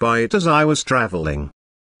read by it as I was travelling.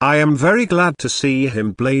 I am very glad to see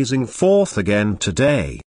him blazing forth again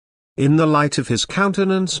today. In the light of his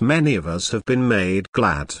countenance many of us have been made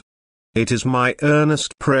glad. It is my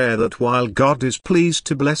earnest prayer that while God is pleased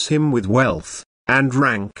to bless him with wealth, and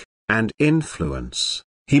rank, and influence,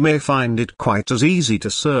 he may find it quite as easy to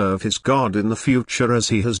serve his God in the future as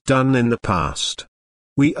he has done in the past.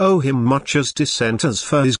 We owe him much as dissenters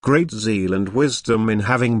for his great zeal and wisdom in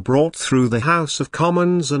having brought through the House of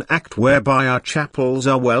Commons an act whereby our chapels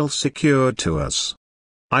are well secured to us.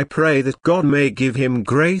 I pray that God may give him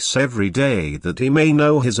grace every day, that he may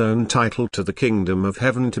know his own title to the kingdom of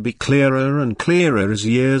heaven to be clearer and clearer as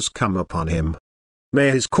years come upon him.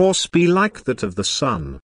 May his course be like that of the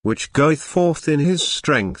sun, which goeth forth in his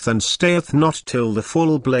strength and stayeth not till the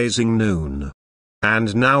full blazing noon.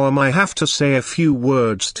 And now I have to say a few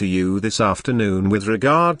words to you this afternoon with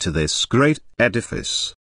regard to this great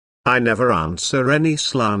edifice. I never answer any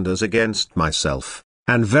slanders against myself,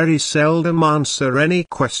 and very seldom answer any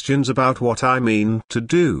questions about what I mean to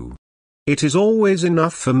do. It is always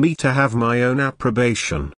enough for me to have my own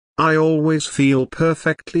approbation. I always feel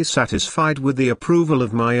perfectly satisfied with the approval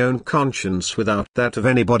of my own conscience without that of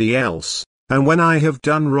anybody else. And when I have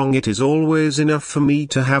done wrong, it is always enough for me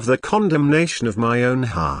to have the condemnation of my own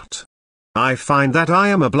heart. I find that I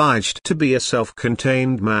am obliged to be a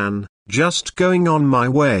self-contained man, just going on my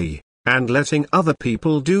way, and letting other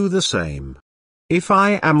people do the same. If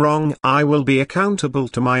I am wrong, I will be accountable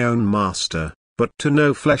to my own master, but to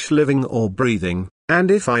no flesh living or breathing,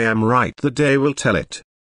 and if I am right, the day will tell it.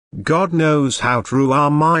 God knows how true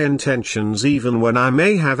are my intentions, even when I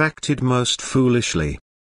may have acted most foolishly.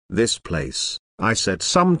 This place, I said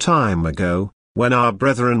some time ago, when our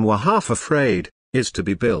brethren were half afraid, is to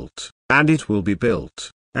be built, and it will be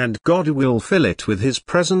built, and God will fill it with his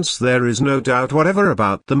presence. There is no doubt whatever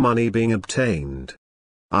about the money being obtained.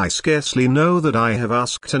 I scarcely know that I have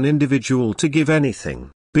asked an individual to give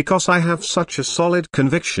anything, because I have such a solid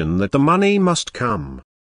conviction that the money must come.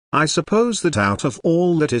 I suppose that out of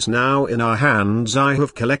all that is now in our hands I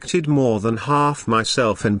have collected more than half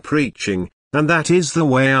myself in preaching, and that is the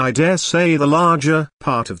way. I dare say the larger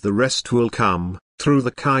part of the rest will come, through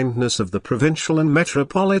the kindness of the provincial and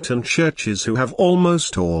metropolitan churches, who have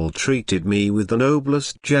almost all treated me with the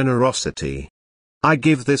noblest generosity. I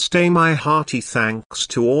give this day my hearty thanks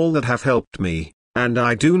to all that have helped me, and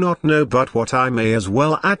I do not know but what I may as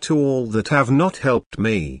well add to all that have not helped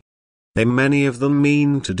me. They many of them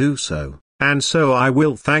mean to do so, and so I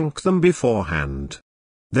will thank them beforehand.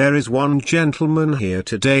 There is one gentleman here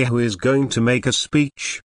today who is going to make a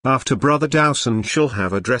speech, after Brother Dowson shall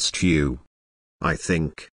have addressed you. I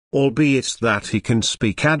think, albeit that he can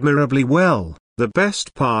speak admirably well, the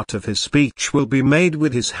best part of his speech will be made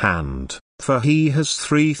with his hand, for he has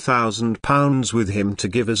 £3,000 with him to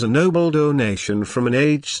give as a noble donation from an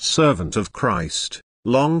aged servant of Christ,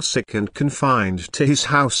 long sick and confined to his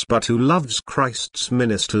house, but who loves Christ's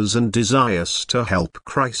ministers and desires to help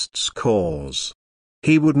Christ's cause.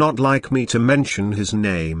 He would not like me to mention his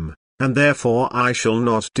name, and therefore I shall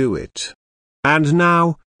not do it. And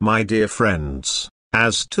now, my dear friends,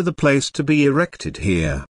 as to the place to be erected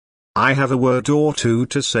here, I have a word or two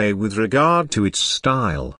to say with regard to its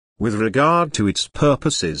style, with regard to its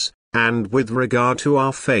purposes, and with regard to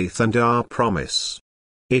our faith and our promise.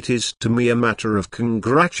 It is to me a matter of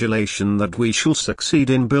congratulation that we shall succeed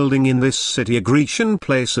in building in this city a Grecian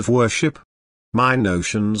place of worship. My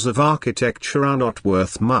notions of architecture are not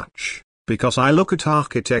worth much, because I look at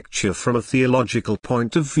architecture from a theological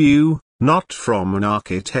point of view, not from an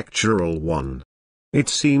architectural one. It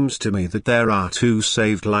seems to me that there are two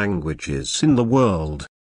saved languages in the world.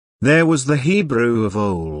 There was the Hebrew of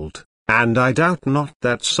old, and I doubt not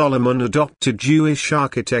that Solomon adopted Jewish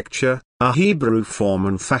architecture, a Hebrew form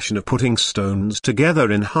and fashion of putting stones together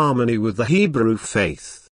in harmony with the Hebrew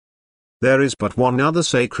faith. There is but one other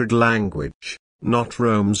sacred language, not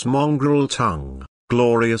Rome's mongrel tongue,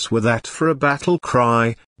 glorious with that for a battle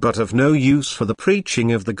cry, but of no use for the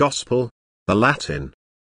preaching of the gospel, the Latin.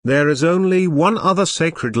 There is only one other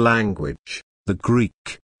sacred language, the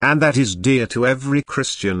Greek, and that is dear to every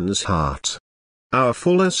Christian's heart. Our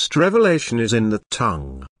fullest revelation is in that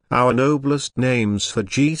tongue, our noblest names for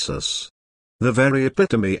Jesus. The very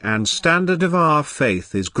epitome and standard of our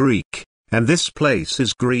faith is Greek, and this place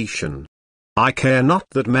is Grecian. I care not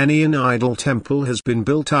that many an idol temple has been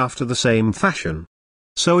built after the same fashion.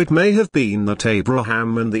 So it may have been that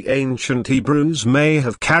Abraham and the ancient Hebrews may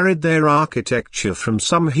have carried their architecture from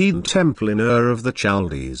some heathen temple in Ur of the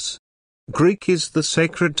Chaldees. Greek is the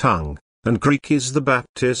sacred tongue, and Greek is the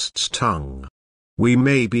Baptist's tongue. We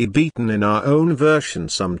may be beaten in our own version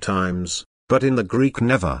sometimes, but in the Greek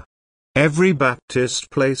never. Every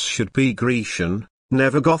Baptist place should be Grecian,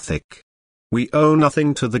 never Gothic. We owe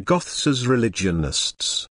nothing to the Goths as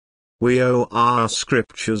religionists. We owe our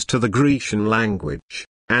scriptures to the Grecian language,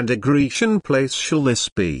 and a Grecian place shall this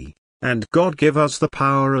be, and God give us the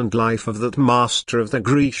power and life of that master of the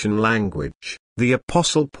Grecian language, the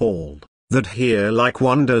Apostle Paul, that here like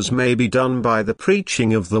wonders may be done by the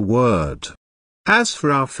preaching of the word. As for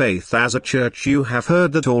our faith as a church, you have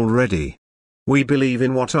heard that already. We believe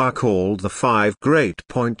in what are called the 5 great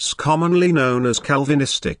points, commonly known as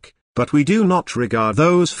Calvinistic, but we do not regard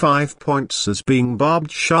those 5 points as being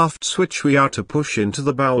barbed shafts which we are to push into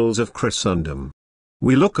the bowels of Christendom.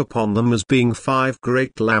 We look upon them as being 5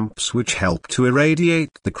 great lamps which help to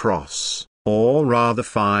irradiate the cross, or rather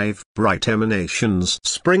 5 bright emanations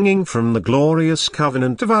springing from the glorious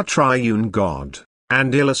covenant of our triune God,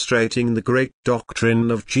 and illustrating the great doctrine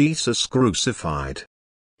of Jesus crucified.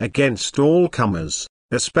 Against all comers,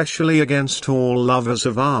 especially against all lovers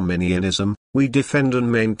of Arminianism, we defend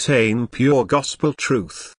and maintain pure gospel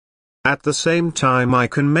truth. At the same time I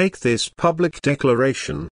can make this public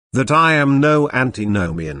declaration, that I am no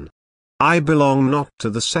antinomian. I belong not to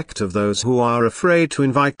the sect of those who are afraid to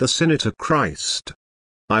invite the sinner to Christ.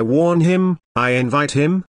 I warn him, I invite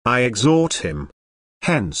him, I exhort him.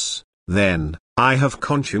 Hence, then, I have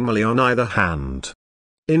contumely on either hand.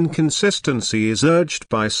 Inconsistency is urged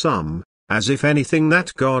by some, as if anything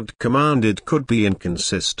that God commanded could be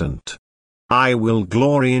inconsistent. I will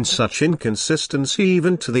glory in such inconsistency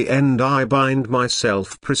even to the end I bind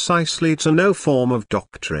myself precisely to no form of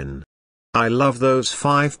doctrine. I love those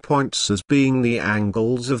 5 points as being the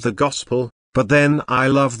angles of the gospel, but then I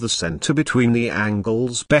love the center between the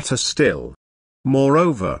angles better still.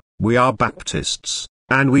 Moreover, we are Baptists,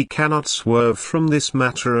 and we cannot swerve from this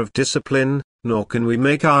matter of discipline, nor can we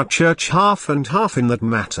make our church half and half in that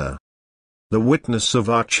matter. The witness of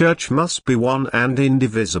our church must be one and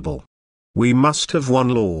indivisible. We must have one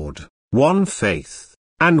Lord, one faith,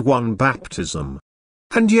 and one baptism.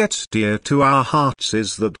 And yet dear to our hearts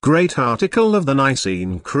is that great article of the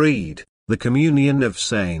Nicene Creed, the communion of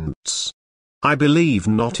saints. I believe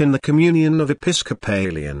not in the communion of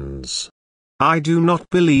Episcopalians. I do not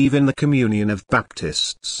believe in the communion of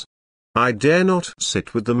Baptists. I dare not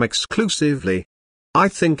sit with them exclusively. I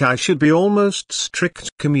think I should be almost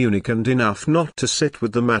strict communicant enough not to sit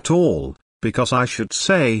with them at all, because I should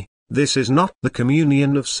say, this is not the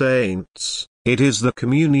communion of saints, it is the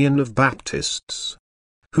communion of Baptists.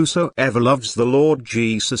 Whosoever loves the Lord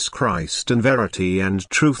Jesus Christ in verity and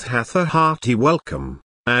truth hath a hearty welcome,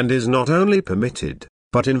 and is not only permitted,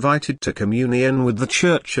 but invited to communion with the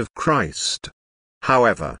Church of Christ.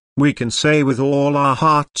 However, we can say with all our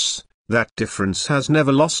hearts, that difference has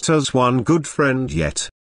never lost us one good friend yet.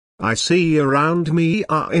 I see around me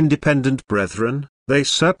our independent brethren, they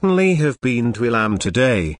certainly have been to Elam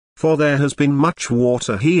today, for there has been much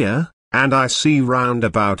water here, and I see round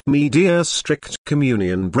about me dear strict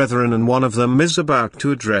communion brethren, and one of them is about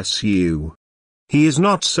to address you. He is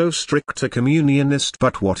not so strict a communionist,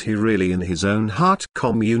 but what he really in his own heart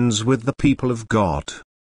communes with the people of God.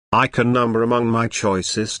 I can number among my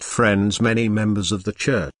choicest friends many members of the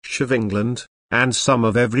Church of England, and some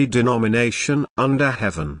of every denomination under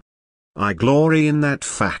heaven. I glory in that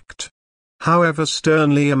fact. However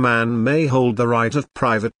sternly a man may hold the right of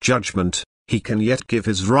private judgment, he can yet give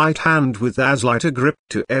his right hand with as light a grip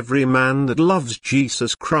to every man that loves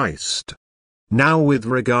Jesus Christ. Now with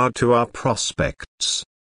regard to our prospects.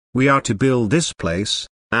 We are to build this place,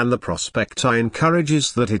 and the prospect I encourage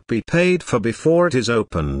is that it be paid for before it is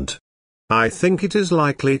opened. I think it is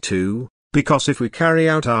likely to, because if we carry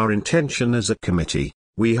out our intention as a committee,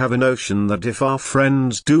 we have a notion that if our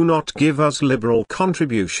friends do not give us liberal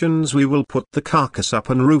contributions we will put the carcass up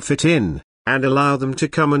and roof it in, and allow them to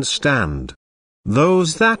come and stand.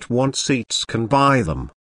 Those that want seats can buy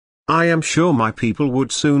them. I am sure my people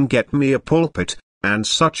would soon get me a pulpit, and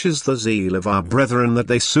such is the zeal of our brethren that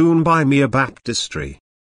they soon buy me a baptistry.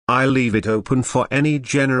 I leave it open for any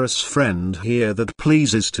generous friend here that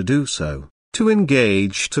pleases to do so, to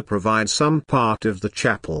engage to provide some part of the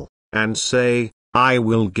chapel, and say, I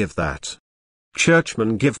will give that.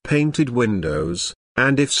 Churchmen give painted windows,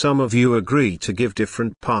 and if some of you agree to give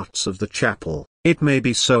different parts of the chapel, it may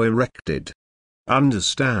be so erected.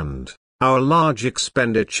 Understand, our large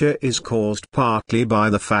expenditure is caused partly by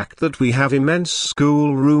the fact that we have immense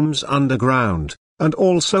school rooms underground, and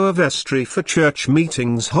also a vestry for church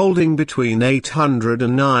meetings holding between 800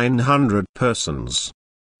 and 900 persons.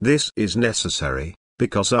 This is necessary,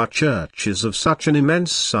 because our church is of such an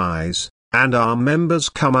immense size, and our members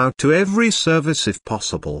come out to every service if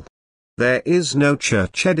possible. There is no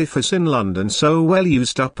church edifice in London so well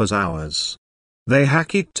used up as ours. They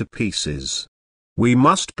hack it to pieces. We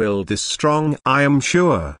must build this strong, I am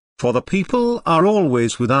sure, for the people are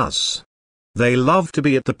always with us. They love to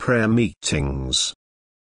be at the prayer meetings.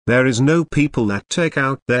 There is no people that take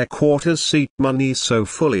out their quarters seat money so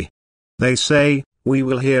fully. They say, we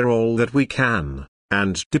will hear all that we can,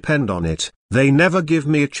 and depend on it, they never give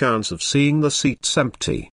me a chance of seeing the seats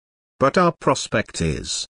empty. But our prospect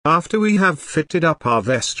is, after we have fitted up our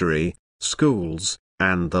vestry, schools,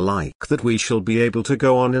 and the like, that we shall be able to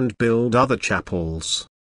go on and build other chapels.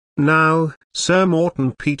 Now, Sir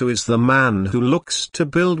Morton Peter is the man who looks to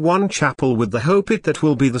build one chapel with the hope that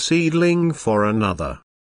will be the seedling for another.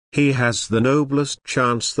 He has the noblest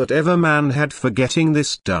chance that ever man had for getting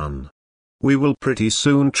this done. We will pretty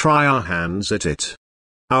soon try our hands at it.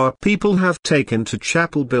 Our people have taken to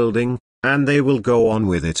chapel building, and they will go on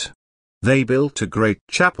with it. They built a great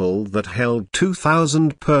chapel that held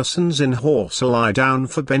 2,000 persons in Horsell Down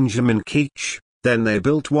for Benjamin Keach, then they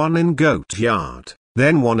built one in Goat Yard,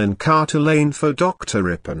 then one in Carter Lane for Dr.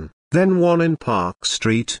 Ripon, then one in Park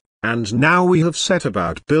Street, and now we have set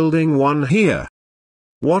about building one here.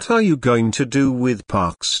 What are you going to do with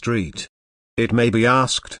Park Street? It may be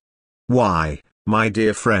asked. Why, my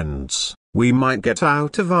dear friends, we might get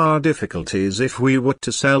out of our difficulties if we were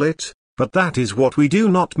to sell it, but that is what we do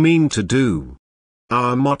not mean to do.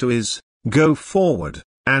 Our motto is, go forward,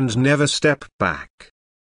 and never step back.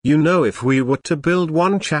 You know, if we were to build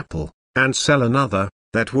one chapel, and sell another,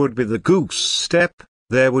 that would be the goose step,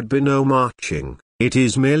 there would be no marching, it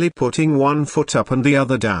is merely putting one foot up and the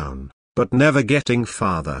other down, but never getting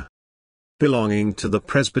farther. Belonging to the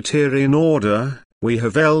Presbyterian order, we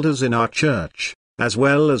have elders in our church, as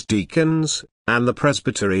well as deacons, and the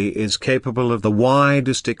presbytery is capable of the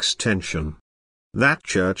widest extension. That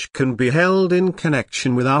church can be held in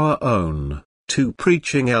connection with our own, 2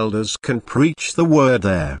 preaching elders can preach the word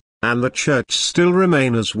there, and the church still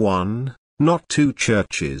remain as one, not 2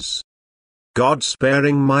 churches. God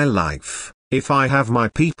sparing my life, if I have my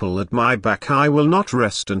people at my back, I will not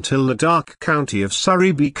rest until the dark county of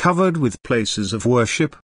Surrey be covered with places of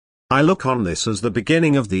worship. I look on this as the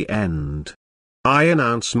beginning of the end. I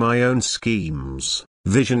announce my own schemes,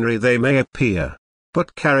 visionary they may appear,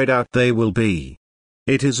 but carried out they will be.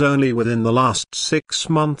 It is only within the last 6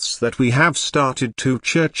 months that we have started 2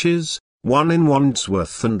 churches, one in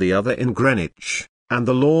Wandsworth and the other in Greenwich, and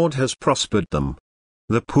the Lord has prospered them.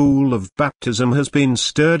 The pool of baptism has been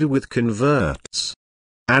stirred with converts.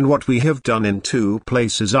 And what we have done in 2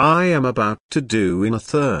 places I am about to do in a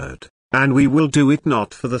 3rd, and we will do it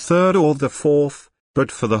not for the 3rd or the 4th,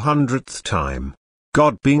 but for the 100th time,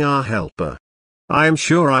 God being our helper. I am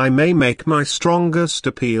sure I may make my strongest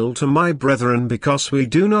appeal to my brethren, because we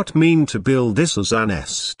do not mean to build this as a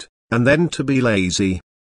nest, and then to be lazy.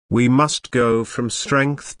 We must go from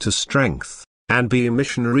strength to strength, and be a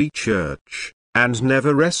missionary church, and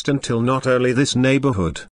never rest until not only this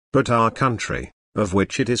neighborhood, but our country, of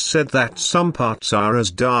which it is said that some parts are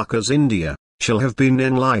as dark as India, shall have been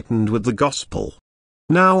enlightened with the gospel.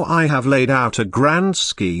 Now I have laid out a grand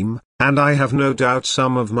scheme, and I have no doubt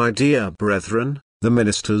some of my dear brethren, the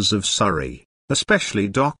ministers of Surrey, especially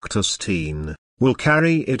Dr. Steen, will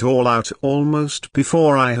carry it all out almost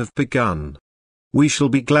before I have begun. We shall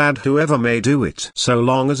be glad whoever may do it, so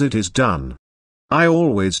long as it is done. I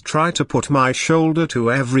always try to put my shoulder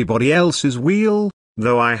to everybody else's wheel,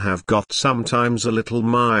 though I have got sometimes a little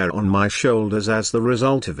mire on my shoulders as the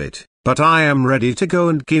result of it, but I am ready to go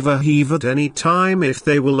and give a heave at any time if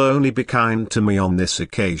they will only be kind to me on this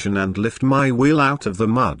occasion and lift my wheel out of the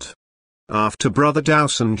mud. After Brother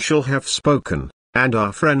Dowson shall have spoken, and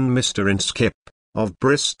our friend Mr. Inskip, of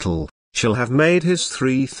Bristol, shall have made his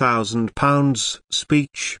 £3,000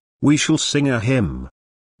 speech, we shall sing a hymn.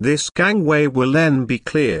 This gangway will then be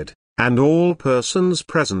cleared, and all persons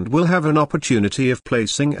present will have an opportunity of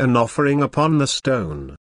placing an offering upon the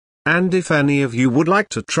stone. And if any of you would like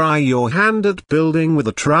to try your hand at building with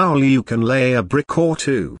a trowel, you can lay a brick or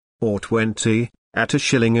 2, or 20, at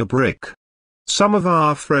 £1 a brick. Some of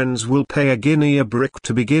our friends will pay £1 a brick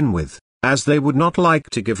to begin with, as they would not like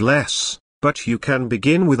to give less, but you can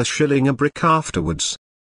begin with £1 a brick afterwards.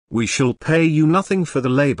 We shall pay you nothing for the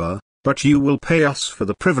labour, but you will pay us for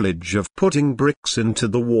the privilege of putting bricks into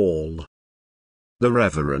the wall. The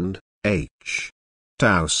Reverend H.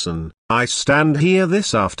 Dowson. I stand here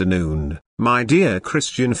this afternoon, my dear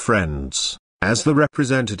Christian friends, as the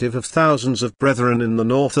representative of thousands of brethren in the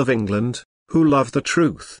north of England, who love the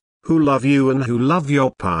truth, who love you and who love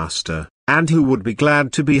your pastor, and who would be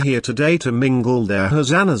glad to be here today to mingle their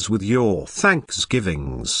hosannas with your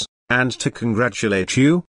thanksgivings, and to congratulate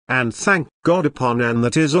you, and thank God upon an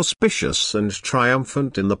that is auspicious and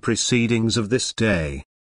triumphant in the proceedings of this day.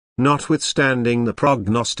 Notwithstanding the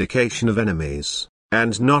prognostication of enemies,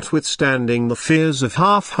 and notwithstanding the fears of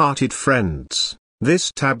half-hearted friends,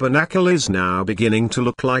 this tabernacle is now beginning to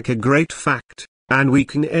look like a great fact, and we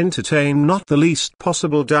can entertain not the least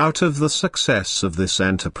possible doubt of the success of this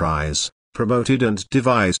enterprise, promoted and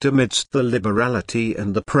devised amidst the liberality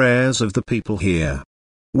and the prayers of the people here.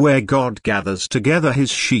 Where God gathers together his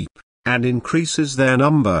sheep, and increases their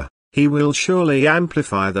number, he will surely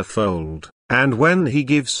amplify the fold, and when he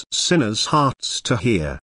gives sinners hearts to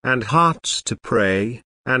hear, and hearts to pray,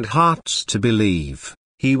 and hearts to believe,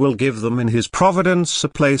 he will give them in his providence a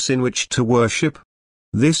place in which to worship.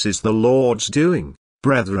 This is the Lord's doing,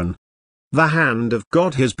 brethren. The hand of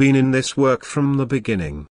God has been in this work from the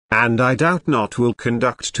beginning, and I doubt not will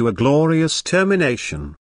conduct to a glorious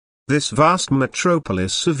termination. This vast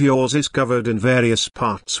metropolis of yours is covered in various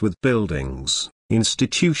parts with buildings,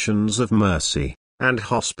 institutions of mercy, and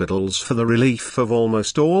hospitals for the relief of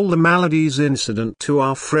almost all the maladies incident to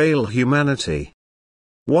our frail humanity.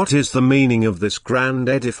 What is the meaning of this grand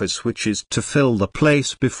edifice which is to fill the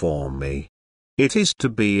place before me? It is to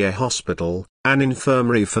be a hospital, an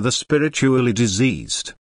infirmary for the spiritually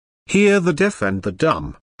diseased. Here the deaf and the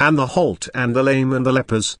dumb, and the halt and the lame and the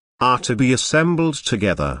lepers, are to be assembled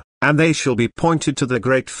together, and they shall be pointed to the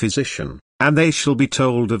great physician, and they shall be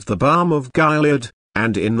told of the balm of Gilead,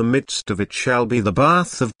 and in the midst of it shall be the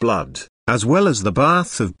bath of blood, as well as the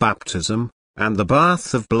bath of baptism, and the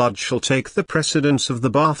bath of blood shall take the precedence of the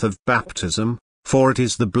bath of baptism, for it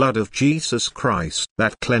is the blood of Jesus Christ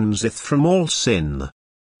that cleanseth from all sin.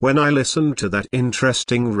 When I listened to that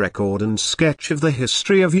interesting record and sketch of the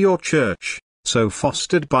history of your church, so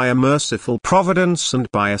fostered by a merciful providence and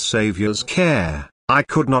by a Saviour's care, I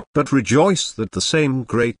could not but rejoice that the same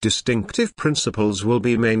great distinctive principles will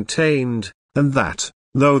be maintained, and that,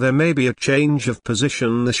 though there may be a change of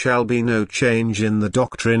position, there shall be no change in the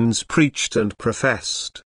doctrines preached and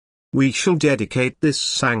professed. We shall dedicate this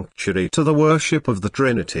sanctuary to the worship of the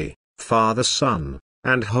Trinity, Father, Son,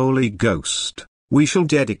 and Holy Ghost. We shall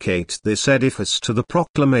dedicate this edifice to the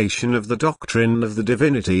proclamation of the doctrine of the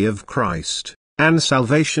divinity of Christ, and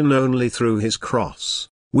salvation only through his cross.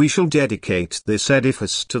 We shall dedicate this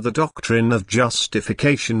edifice to the doctrine of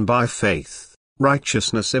justification by faith,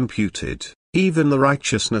 righteousness imputed, even the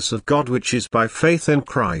righteousness of God which is by faith in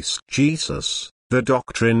Christ Jesus, the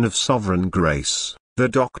doctrine of sovereign grace, the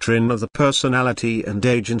doctrine of the personality and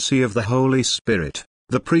agency of the Holy Spirit,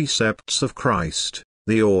 the precepts of Christ,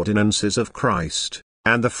 the ordinances of Christ,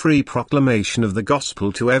 and the free proclamation of the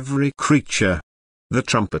gospel to every creature. The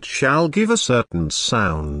trumpet shall give a certain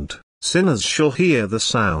sound, sinners shall hear the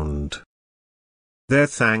sound. Their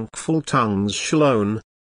thankful tongues shall own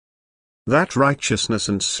that righteousness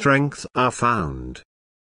and strength are found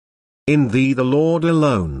in thee, the Lord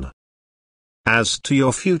alone. As to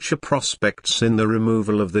your future prospects in the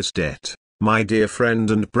removal of this debt, my dear friend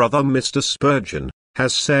and brother Mr. Spurgeon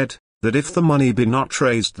has said, that if the money be not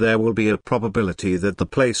raised there will be a probability that the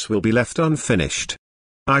place will be left unfinished.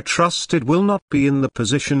 I trust it will not be in the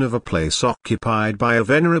position of a place occupied by a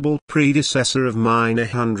venerable predecessor of mine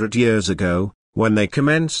 100 years ago, when they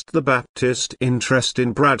commenced the Baptist interest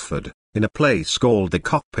in Bradford, in a place called the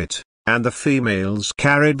Cockpit, and the females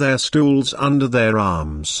carried their stools under their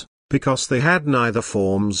arms, because they had neither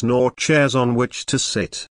forms nor chairs on which to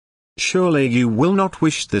sit. Surely you will not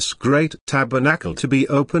wish this great tabernacle to be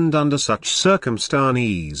opened under such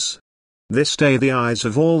circumstances. This day the eyes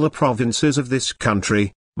of all the provinces of this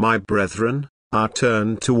country, my brethren, are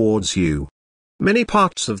turned towards you. Many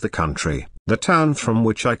parts of the country, the town from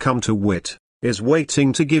which I come to wit, is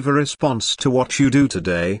waiting to give a response to what you do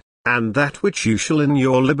today, and that which you shall in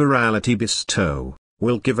your liberality bestow,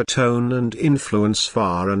 will give a tone and influence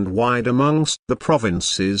far and wide amongst the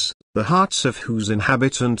provinces, the hearts of whose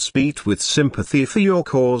inhabitants beat with sympathy for your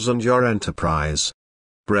cause and your enterprise.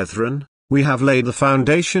 Brethren, we have laid the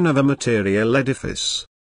foundation of a material edifice.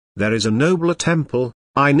 There is a nobler temple,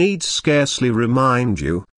 I need scarcely remind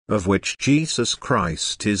you, of which Jesus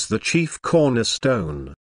Christ is the chief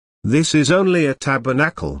cornerstone. This is only a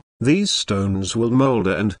tabernacle, these stones will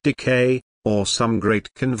moulder and decay, or some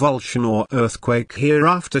great convulsion or earthquake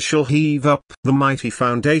hereafter shall heave up the mighty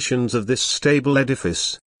foundations of this stable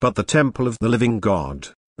edifice, but the temple of the living God,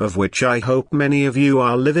 of which I hope many of you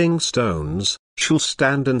are living stones, shall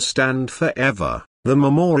stand and stand forever, the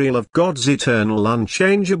memorial of God's eternal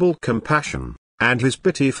unchangeable compassion, and his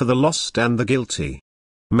pity for the lost and the guilty.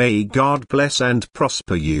 May God bless and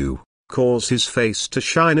prosper you, cause his face to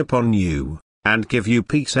shine upon you, and give you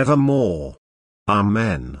peace evermore.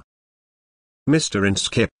 Amen. Mr.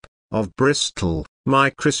 Inskip, of Bristol,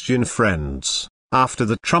 my Christian friends, after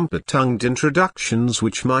the trumpet-tongued introductions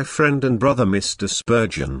which my friend and brother Mr.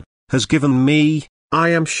 Spurgeon has given me, I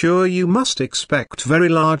am sure you must expect very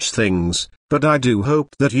large things, but I do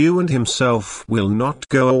hope that you and himself will not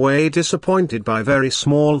go away disappointed by very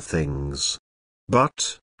small things.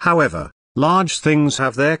 But, however, Large things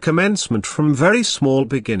have their commencement from very small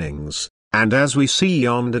beginnings, and as we see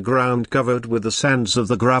yonder ground covered with the sands of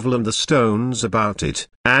the gravel and the stones about it,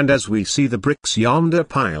 and as we see the bricks yonder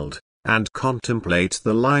piled, and contemplate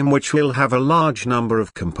the lime which will have a large number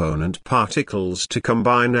of component particles to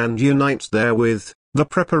combine and unite therewith, the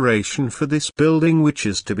preparation for this building which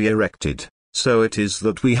is to be erected, so it is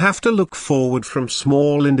that we have to look forward from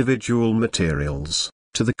small individual materials,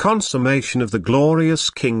 to the consummation of the glorious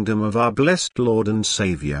kingdom of our blessed Lord and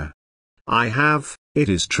Saviour. I have, it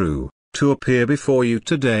is true, to appear before you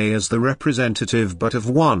today as the representative but of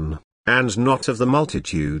one, and not of the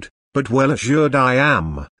multitude, but well assured I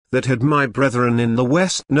am, that had my brethren in the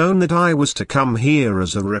West known that I was to come here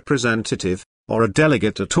as a representative, or a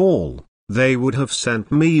delegate at all, they would have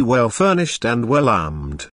sent me well furnished and well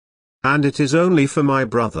armed. And it is only for my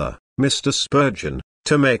brother, Mr. Spurgeon,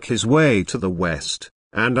 to make his way to the West,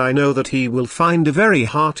 and I know that he will find a very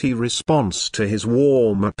hearty response to his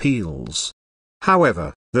warm appeals.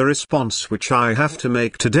 However, the response which I have to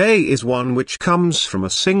make today is one which comes from a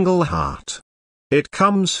single heart. It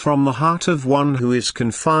comes from the heart of one who is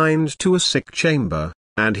confined to a sick chamber,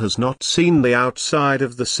 and has not seen the outside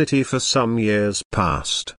of the city for some years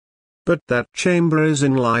past. But that chamber is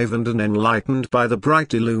enlivened and enlightened by the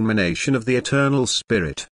bright illumination of the eternal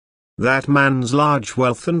Spirit. That man's large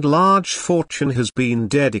wealth and large fortune has been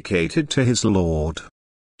dedicated to his Lord.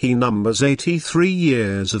 He numbers 83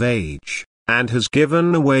 years of age, and has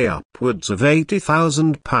given away upwards of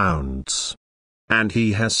 £80,000. And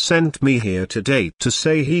he has sent me here today to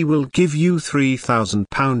say he will give you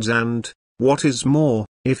 £3,000 and, what is more,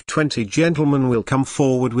 if 20 gentlemen will come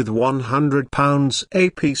forward with £100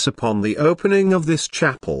 apiece upon the opening of this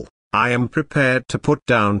chapel, I am prepared to put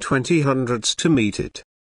down 20 hundreds to meet it.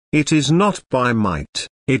 It is not by might,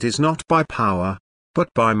 it is not by power, but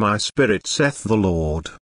by my Spirit saith the Lord.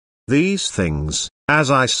 These things,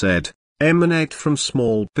 as I said, emanate from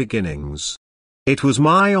small beginnings. It was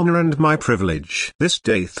my honor and my privilege this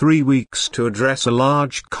day 3 weeks to address a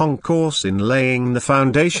large concourse in laying the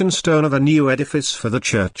foundation stone of a new edifice for the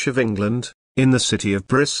Church of England, in the city of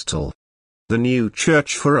Bristol. The new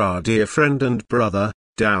church for our dear friend and brother,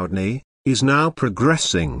 Dowdney, is now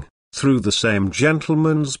progressing, through the same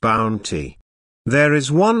gentleman's bounty. There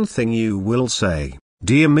is one thing you will say,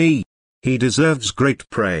 dear me, he deserves great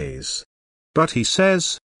praise. But he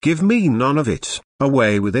says, give me none of it,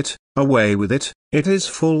 away with it, it is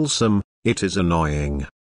fulsome, it is annoying.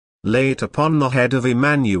 Lay it upon the head of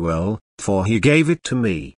Emmanuel, for he gave it to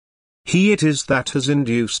me. He it is that has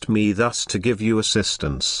induced me thus to give you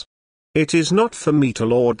assistance. It is not for me to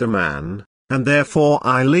laud a man, and therefore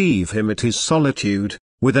I leave him at his solitude,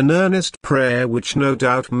 with an earnest prayer which no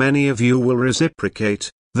doubt many of you will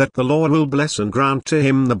reciprocate, that the Lord will bless and grant to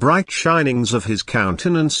him the bright shinings of his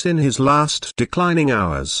countenance in his last declining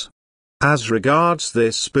hours. As regards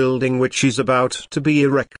this building which is about to be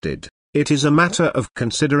erected, it is a matter of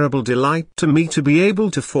considerable delight to me to be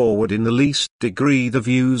able to forward in the least degree the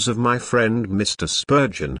views of my friend Mr.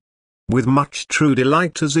 Spurgeon. With much true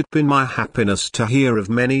delight has it been my happiness to hear of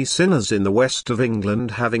many sinners in the west of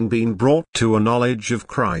England having been brought to a knowledge of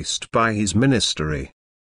Christ by his ministry.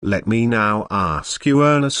 Let me now ask you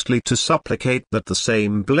earnestly to supplicate that the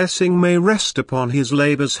same blessing may rest upon his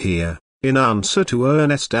labors here, in answer to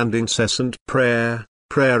earnest and incessant prayer,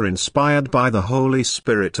 prayer inspired by the Holy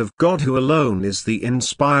Spirit of God who alone is the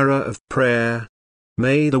inspirer of prayer.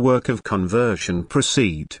 May the work of conversion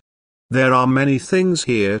proceed. There are many things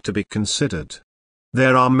here to be considered.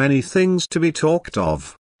 There are many things to be talked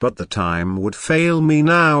of, but the time would fail me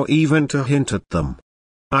now even to hint at them.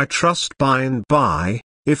 I trust by and by,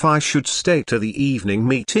 if I should stay to the evening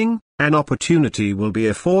meeting, an opportunity will be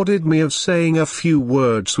afforded me of saying a few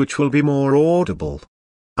words which will be more audible.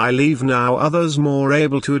 I leave now others more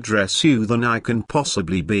able to address you than I can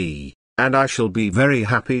possibly be, and I shall be very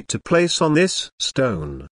happy to place on this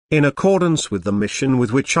stone, in accordance with the mission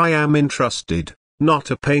with which I am entrusted,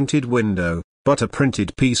 not a painted window, but a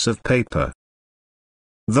printed piece of paper.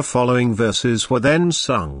 The following verses were then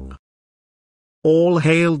sung. All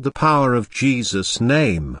hailed the power of Jesus'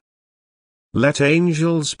 name. Let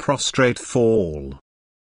angels prostrate fall.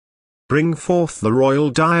 Bring forth the royal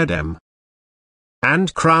diadem,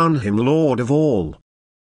 and crown him Lord of all.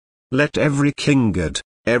 Let every kindred,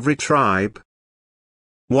 every tribe,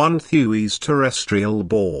 one Thewey's terrestrial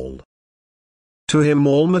ball, to him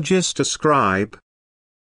all homage ascribe,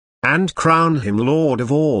 and crown him Lord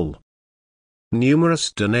of all.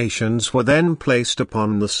 Numerous donations were then placed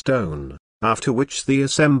upon the stone, after which the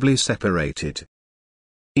assembly separated.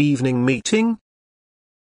 Evening meeting.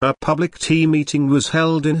 A public tea meeting was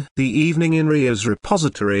held in the evening in Ria's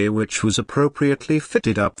repository, which was appropriately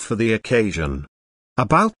fitted up for the occasion.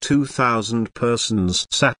 About 2,000 persons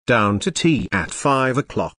sat down to tea at 5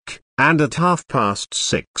 o'clock, and at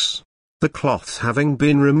 6:30, the cloth having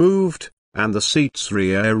been removed, and the seats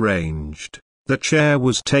rearranged, the chair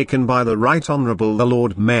was taken by the Right Honourable the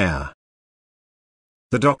Lord Mayor.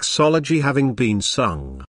 The doxology having been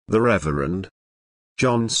sung, the Reverend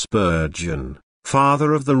John Spurgeon,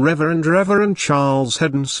 father of the Reverend Charles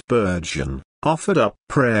Haddon Spurgeon, offered up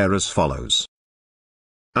prayer as follows.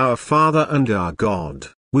 Our Father and our God,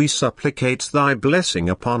 we supplicate thy blessing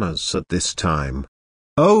upon us at this time.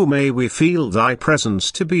 Oh, may we feel thy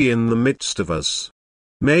presence to be in the midst of us.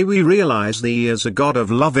 May we realize thee as a God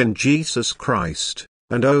of love in Jesus Christ,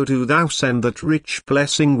 and oh, do thou send that rich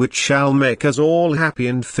blessing which shall make us all happy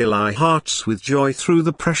and fill our hearts with joy through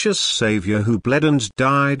the precious Saviour who bled and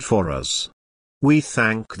died for us. We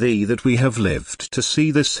thank thee that we have lived to see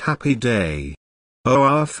this happy day. O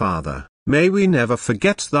our Father, may we never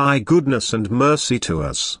forget thy goodness and mercy to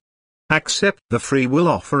us. Accept the free will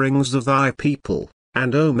offerings of thy people,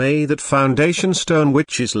 and O may that foundation stone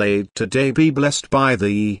which is laid today be blessed by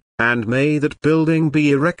thee, and may that building be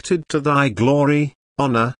erected to thy glory,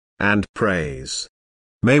 honor, and praise.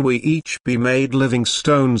 May we each be made living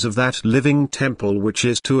stones of that living temple which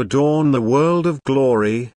is to adorn the world of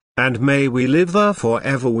glory, and may we live there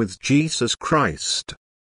forever with Jesus Christ.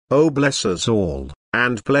 O bless us all,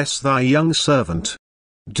 and bless thy young servant.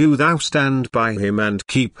 Do thou stand by him and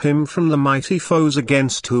keep him from the mighty foes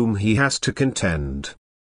against whom he has to contend.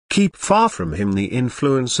 Keep far from him the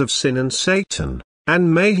influence of sin and Satan,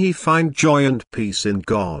 and may he find joy and peace in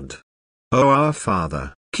God. O our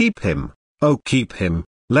Father, keep him, O keep him,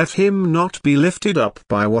 let him not be lifted up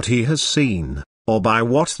by what he has seen, or by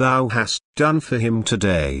what thou hast done for him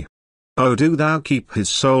today. O do thou keep his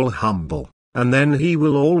soul humble, and then he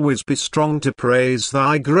will always be strong to praise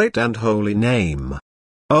thy great and holy name.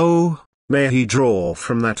 O, may he draw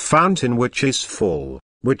from that fountain which is full,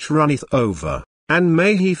 which runneth over, and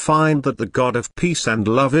may he find that the God of peace and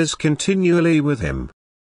love is continually with him.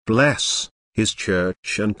 Bless his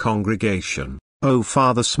church and congregation, O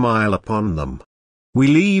Father, smile upon them. We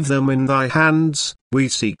leave them in thy hands, we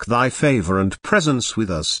seek thy favor and presence with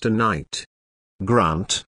us tonight.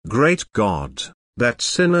 Grant, great God, that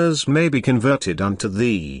sinners may be converted unto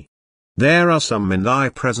thee. There are some in thy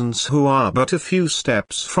presence who are but a few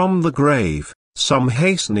steps from the grave, some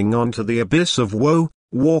hastening on to the abyss of woe,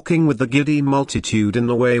 walking with the giddy multitude in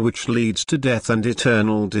the way which leads to death and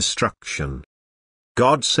eternal destruction.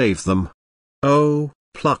 God save them. Oh,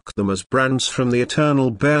 pluck them as brands from the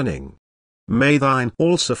eternal burning. May thine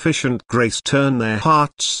all-sufficient grace turn their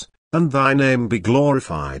hearts, and thy name be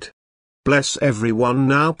glorified. Bless everyone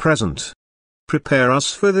now present. Prepare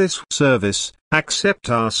us for this service, accept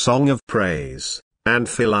our song of praise, and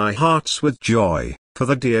fill our hearts with joy, for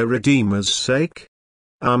the dear Redeemer's sake.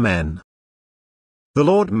 Amen. The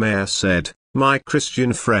Lord Mayor said, My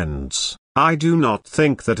Christian friends, I do not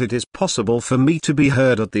think that it is possible for me to be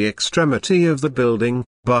heard at the extremity of the building,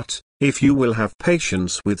 but, if you will have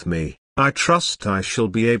patience with me, I trust I shall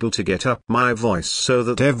be able to get up my voice so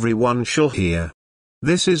that everyone shall hear.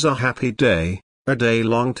 This is a happy day, a day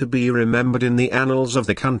long to be remembered in the annals of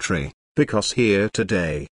the country, because here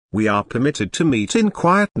today, we are permitted to meet in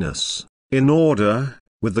quietness, in order,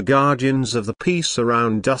 with the guardians of the peace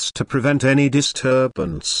around us to prevent any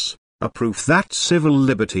disturbance, a proof that civil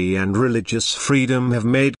liberty and religious freedom have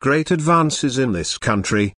made great advances in this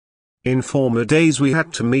country. In former days we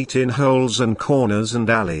had to meet in holes and corners and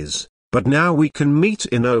alleys, but now we can meet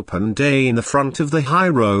in open day in the front of the high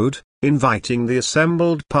road, inviting the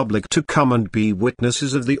assembled public to come and be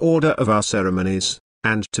witnesses of the order of our ceremonies,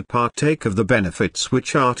 and to partake of the benefits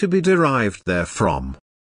which are to be derived therefrom.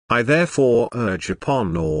 I therefore urge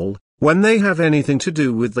upon all, when they have anything to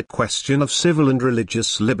do with the question of civil and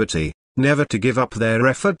religious liberty, never to give up their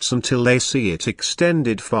efforts until they see it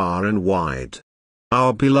extended far and wide.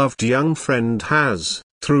 Our beloved young friend has,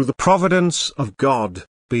 through the providence of God,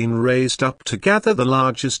 been raised up to gather the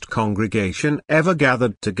largest congregation ever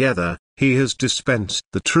gathered together. He has dispensed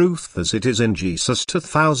the truth as it is in Jesus to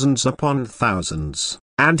thousands upon thousands,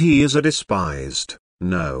 and he is a despised,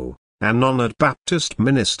 no, an honored Baptist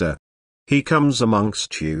minister. He comes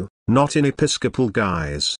amongst you, not in episcopal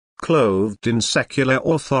guise, clothed in secular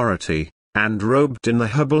authority, and robed in the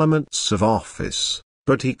habiliments of office,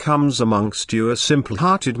 but he comes amongst you a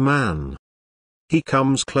simple-hearted man. He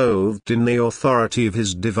comes clothed in the authority of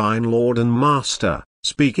his divine Lord and Master,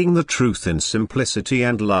 speaking the truth in simplicity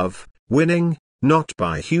and love, winning, not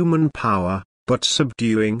by human power, but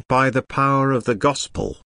subduing by the power of the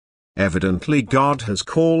gospel, Evidently God has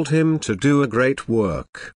called him to do a great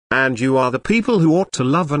work, and you are the people who ought to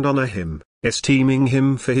love and honor him, esteeming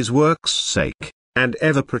him for his work's sake, and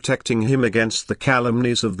ever protecting him against the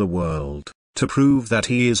calumnies of the world, to prove that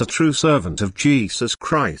he is a true servant of Jesus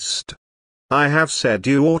Christ. I have said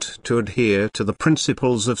you ought to adhere to the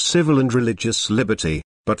principles of civil and religious liberty,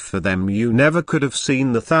 but for them you never could have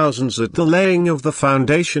seen the thousands at the laying of the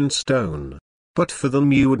foundation stone. But for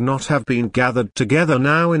them you would not have been gathered together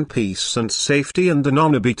now in peace and safety, and an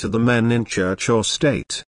honor be to the men in church or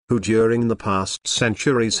state, who during the past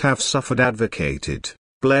centuries have suffered, advocated,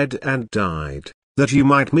 bled and died, that you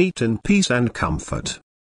might meet in peace and comfort.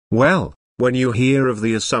 Well, when you hear of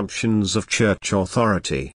the assumptions of church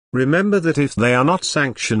authority, remember that if they are not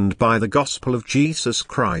sanctioned by the gospel of Jesus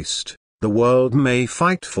Christ, the world may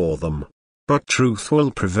fight for them. But truth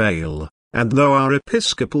will prevail, and though our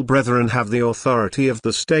episcopal brethren have the authority of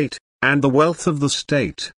the state, and the wealth of the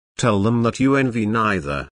state, tell them that you envy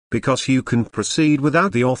neither, because you can proceed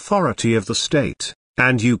without the authority of the state,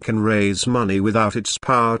 and you can raise money without its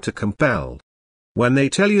power to compel. When they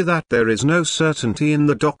tell you that there is no certainty in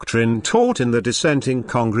the doctrine taught in the dissenting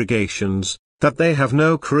congregations, that they have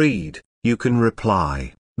no creed, you can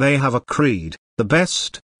reply, they have a creed, the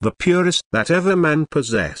best, the purest that ever man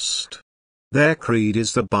possessed. Their creed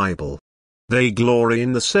is the Bible. They glory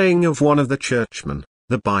in the saying of one of the churchmen,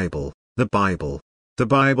 the Bible, the Bible. The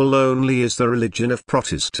Bible only is the religion of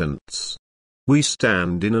Protestants. We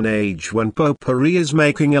stand in an age when popery is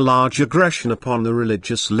making a large aggression upon the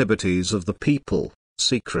religious liberties of the people,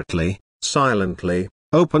 secretly, silently,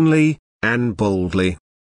 openly, and boldly.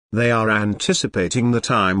 They are anticipating the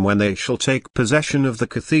time when they shall take possession of the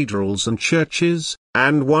cathedrals and churches,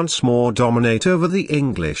 and once more dominate over the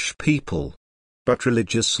English people. But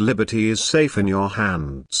religious liberty is safe in your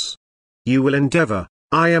hands. You will endeavor,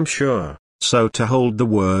 I am sure, so to hold the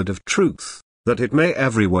word of truth, that it may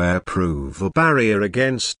everywhere prove a barrier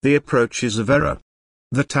against the approaches of error.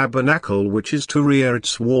 The tabernacle which is to rear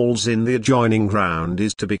its walls in the adjoining ground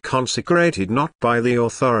is to be consecrated not by the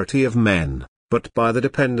authority of men, but by the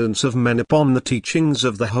dependence of men upon the teachings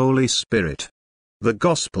of the Holy Spirit. The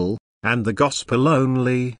gospel, and the gospel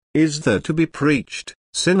only, is there to be preached,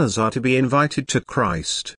 sinners are to be invited to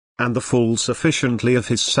Christ, and the full sufficiency of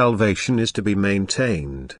his salvation is to be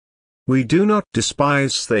maintained. We do not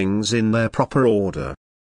despise things in their proper order.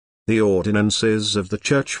 The ordinances of the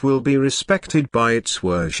Church will be respected by its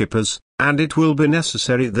worshippers, and it will be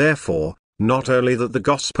necessary therefore, not only that the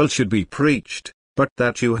gospel should be preached, but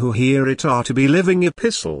that you who hear it are to be living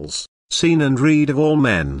epistles, seen and read of all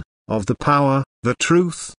men, of the power, the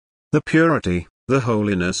truth, the purity, the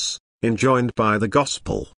holiness, enjoined by the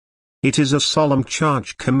gospel. It is a solemn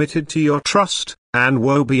charge committed to your trust, and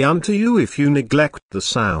woe be unto you if you neglect the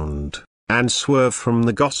sound, and swerve from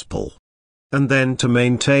the gospel. And then to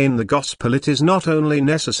maintain the gospel it is not only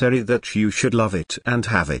necessary that you should love it and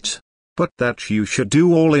have it, but that you should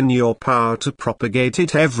do all in your power to propagate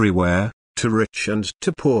it everywhere, to rich and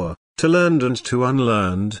to poor, to learned and to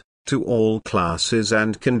unlearned, to all classes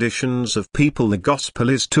and conditions of people the gospel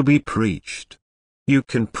is to be preached. You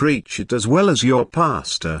can preach it as well as your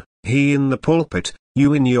pastor, he in the pulpit,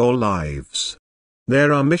 you in your lives.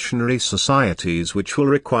 There are missionary societies which will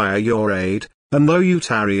require your aid, and though you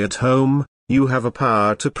tarry at home, you have a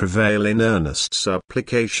power to prevail in earnest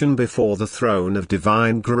supplication before the throne of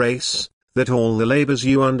divine grace, that all the labors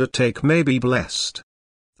you undertake may be blessed.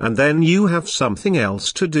 And then you have something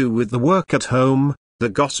else to do with the work at home. The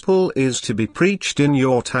gospel is to be preached in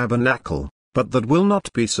your tabernacle, but that will not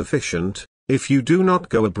be sufficient, if you do not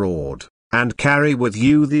go abroad, and carry with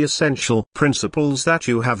you the essential principles that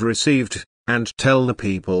you have received, and tell the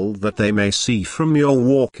people that they may see from your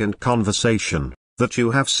walk and conversation, that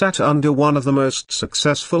you have sat under one of the most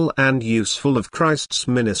successful and useful of Christ's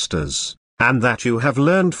ministers, and that you have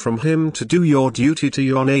learned from him to do your duty to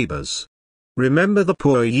your neighbors. Remember the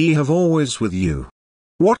poor ye have always with you.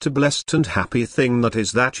 What a blessed and happy thing that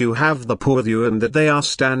is that you have the poor with you, and that they are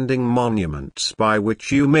standing monuments by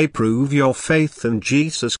which you may prove your faith in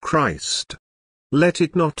Jesus Christ. Let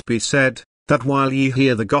it not be said, that while ye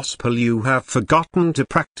hear the gospel you have forgotten to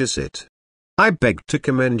practice it. I beg to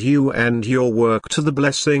commend you and your work to the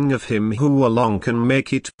blessing of him who alone can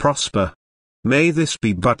make it prosper. May this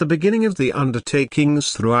be but the beginning of the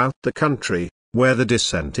undertakings throughout the country, where the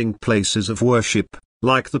dissenting places of worship,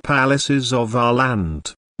 like the palaces of our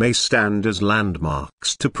land, may stand as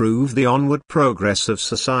landmarks to prove the onward progress of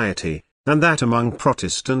society, and that among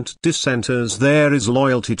Protestant dissenters there is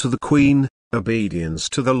loyalty to the Queen, obedience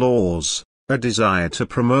to the laws, a desire to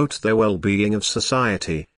promote the well-being of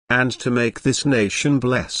society, and to make this nation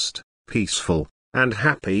blessed, peaceful, and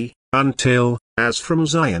happy, until, as from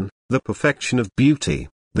Zion, the perfection of beauty,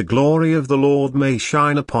 the glory of the Lord may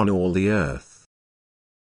shine upon all the earth.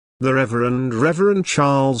 The Reverend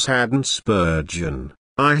Charles Haddon Spurgeon.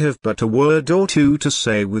 I have but a word or two to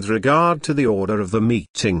say with regard to the order of the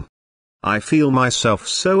meeting. I feel myself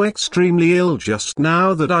so extremely ill just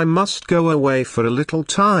now that I must go away for a little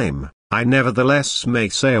time. I nevertheless may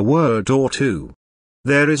say a word or two.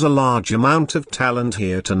 There is a large amount of talent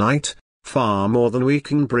here tonight, far more than we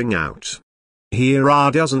can bring out. Here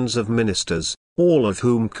are dozens of ministers, all of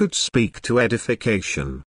whom could speak to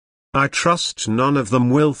edification. I trust none of them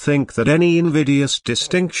will think that any invidious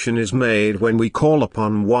distinction is made when we call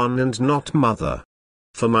upon one and not Mother.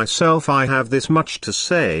 For myself I have this much to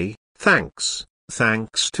say, thanks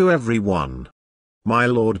to everyone. My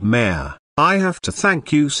Lord Mayor, I have to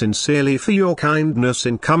thank you sincerely for your kindness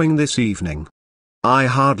in coming this evening. I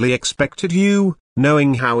hardly expected you,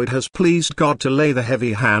 knowing how it has pleased God to lay the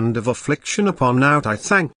heavy hand of affliction upon out. I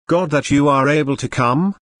thank God that you are able to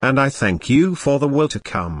come, and I thank you for the will to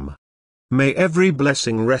come. May every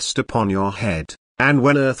blessing rest upon your head, and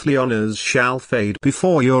when earthly honors shall fade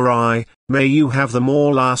before your eye, may you have the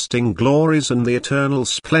more lasting glories and the eternal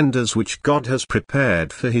splendors which God has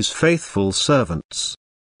prepared for his faithful servants.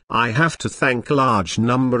 I have to thank a large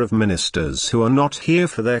number of ministers who are not here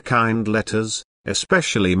for their kind letters.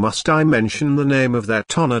 Especially must I mention the name of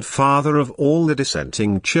that honored father of all the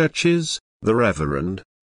dissenting churches, the Reverend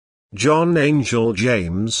John Angel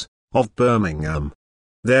James, of Birmingham.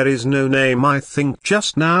 There is no name I think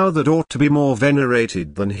just now that ought to be more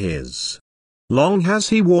venerated than his. Long has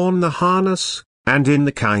he worn the harness, and in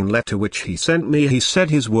the kind letter which he sent me he said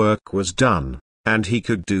his work was done, and he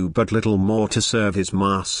could do but little more to serve his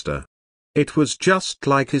master. It was just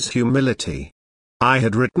like his humility. I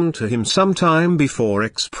had written to him some time before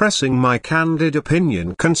expressing my candid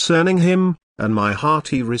opinion concerning him, and my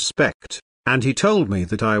hearty respect, and he told me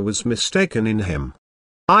that I was mistaken in him.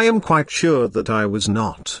 I am quite sure that I was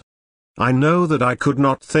not. I know that I could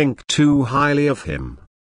not think too highly of him.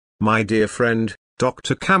 My dear friend,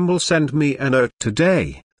 Dr. Campbell sent me a note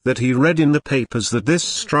today, that he read in the papers that this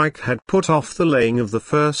strike had put off the laying of the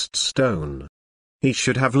first stone. He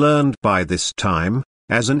should have learned by this time,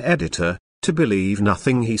 as an editor, to believe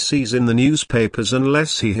nothing he sees in the newspapers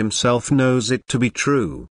unless he himself knows it to be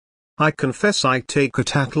true. I confess I take a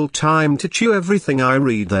tattle time to chew everything I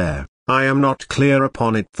read there. I am not clear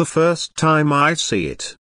upon it the first time I see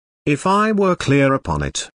it. If I were clear upon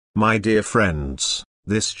it, my dear friends,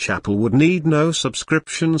 this chapel would need no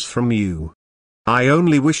subscriptions from you. I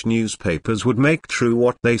only wish newspapers would make true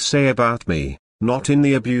what they say about me, not in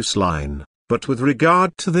the abuse line, but with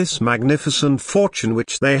regard to this magnificent fortune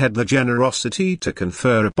which they had the generosity to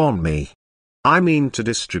confer upon me. I mean to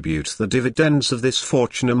distribute the dividends of this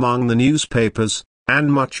fortune among the newspapers,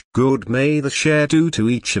 and much good may the share do to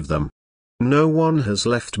each of them. No one has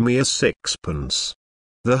left me a sixpence.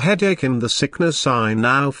 The headache and the sickness I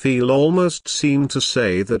now feel almost seem to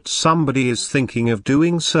say that somebody is thinking of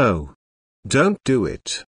doing so. Don't do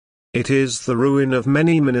it. It is the ruin of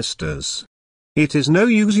many ministers. It is no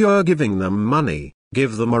use your giving them money.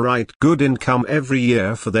 Give them a right good income every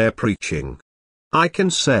year for their preaching. I can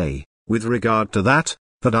say, with regard to that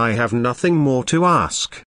I have nothing more to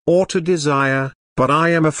ask, or to desire, but I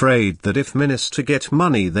am afraid that if ministers get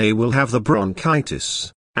money they will have the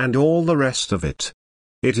bronchitis, and all the rest of it.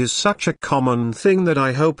 It is such a common thing that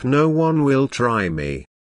I hope no one will try me.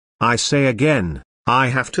 I say again, I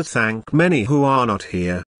have to thank many who are not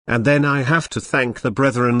here, and then I have to thank the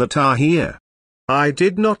brethren that are here. I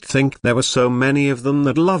did not think there were so many of them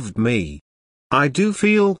that loved me. I do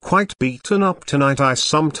feel quite beaten up tonight. I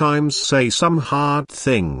sometimes say some hard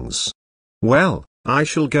things. Well, I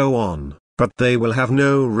shall go on, but they will have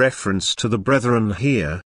no reference to the brethren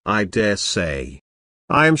here, I dare say.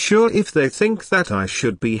 I am sure if they think that I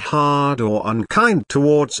should be hard or unkind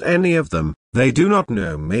towards any of them, they do not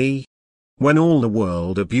know me. When all the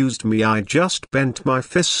world abused me I just bent my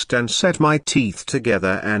fist and set my teeth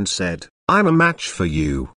together and said, I'm a match for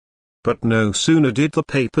you. But no sooner did the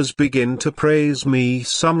papers begin to praise me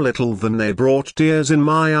some little than they brought tears in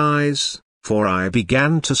my eyes, for I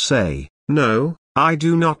began to say, no, I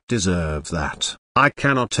do not deserve that, I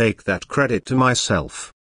cannot take that credit to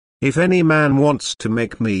myself. If any man wants to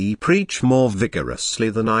make me preach more vigorously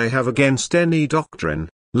than I have against any doctrine,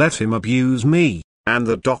 let him abuse me, and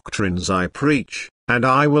the doctrines I preach, and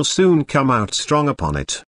I will soon come out strong upon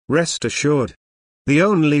it, rest assured. The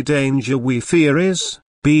only danger we fear is,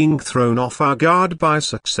 being thrown off our guard by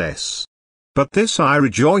success. But this I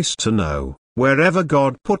rejoice to know, wherever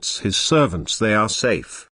God puts his servants they are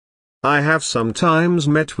safe. I have sometimes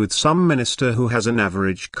met with some minister who has an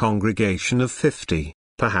average congregation of 50,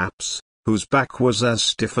 perhaps, whose back was as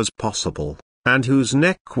stiff as possible, and whose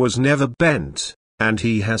neck was never bent, and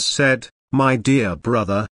he has said, "My dear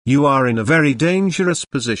brother, you are in a very dangerous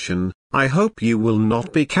position, I hope you will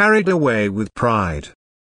not be carried away with pride."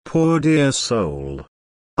 Poor dear soul!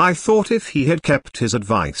 I thought if he had kept his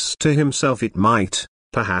advice to himself it might,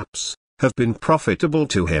 perhaps, have been profitable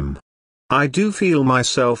to him. I do feel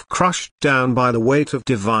myself crushed down by the weight of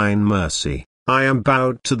divine mercy, I am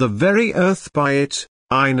bowed to the very earth by it.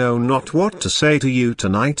 I know not what to say to you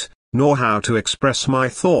tonight, nor how to express my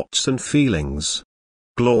thoughts and feelings.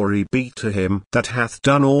 Glory be to him that hath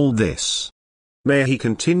done all this. May he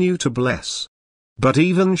continue to bless. But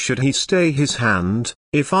even should he stay his hand,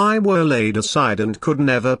 if I were laid aside and could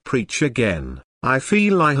never preach again, I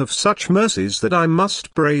feel I have such mercies that I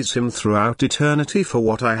must praise him throughout eternity for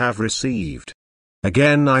what I have received.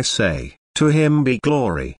 Again I say, to him be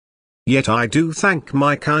glory. Yet I do thank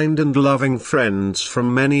my kind and loving friends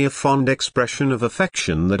from many a fond expression of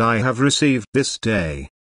affection that I have received this day.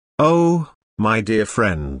 Oh, my dear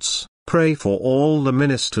friends, pray for all the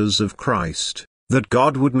ministers of Christ, that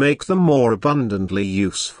God would make them more abundantly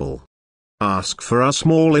useful. Ask for us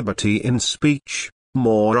more liberty in speech,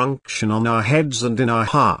 more unction on our heads and in our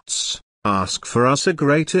hearts. Ask for us a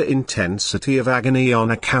greater intensity of agony on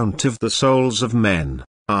account of the souls of men.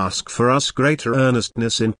 Ask for us greater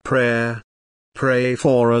earnestness in prayer. Pray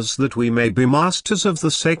for us that we may be masters of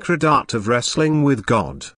the sacred art of wrestling with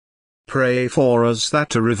God. Pray for us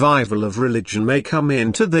that a revival of religion may come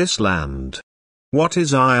into this land. What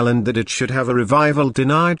is Ireland that it should have a revival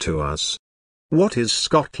denied to us? What is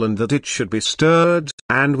Scotland that it should be stirred,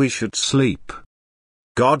 and we should sleep?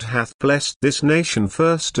 God hath blessed this nation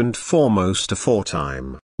first and foremost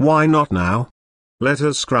aforetime, why not now? Let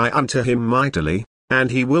us cry unto him mightily,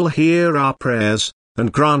 and he will hear our prayers,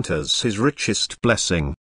 and grant us his richest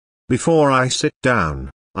blessing. Before I sit down,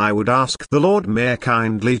 I would ask the Lord Mayor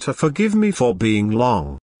kindly to forgive me for being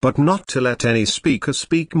long, but not to let any speaker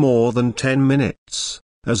speak more than 10 minutes,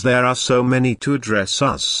 as there are so many to address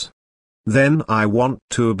us. Then I want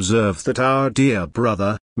to observe that our dear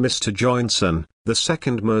brother, Mr. Joynson, the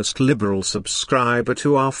second most liberal subscriber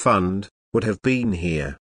to our fund, would have been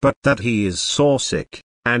here, but that he is sore sick,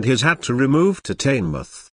 and has had to remove to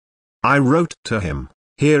Teignmouth. I wrote to him,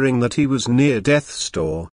 hearing that he was near death's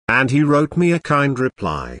door, and he wrote me a kind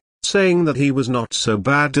reply, saying that he was not so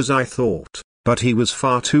bad as I thought, but he was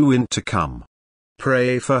far too ill to come.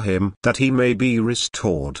 Pray for him that he may be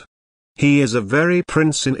restored. He is a very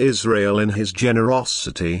prince in Israel in his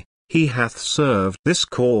generosity, he hath served this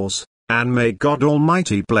cause, and may God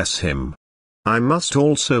Almighty bless him. I must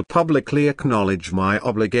also publicly acknowledge my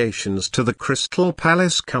obligations to the Crystal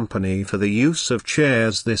Palace Company for the use of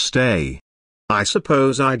chairs this day. I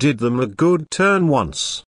suppose I did them a good turn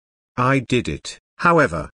once. I did it,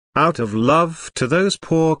 however, out of love to those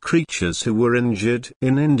poor creatures who were injured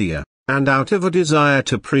in India, and out of a desire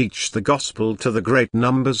to preach the gospel to the great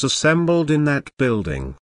numbers assembled in that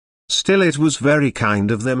building. Still it was very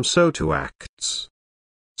kind of them so to act.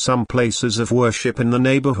 Some places of worship in the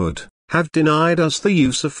neighborhood have denied us the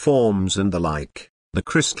use of forms and the like. The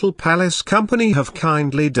Crystal Palace Company have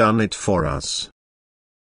kindly done it for us.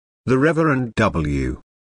 The Reverend W.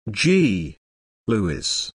 G.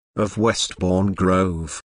 Lewis, of Westbourne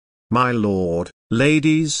Grove. My lord,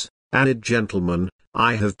 ladies, and gentlemen,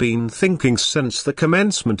 I have been thinking since the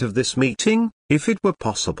commencement of this meeting, if it were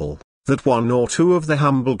possible, that one or two of the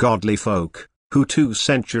humble godly folk, who 2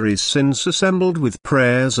 centuries since assembled with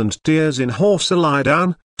prayers and tears in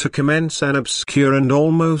Horse-a-lie-down, to commence an obscure and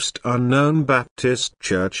almost unknown Baptist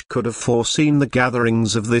church could have foreseen the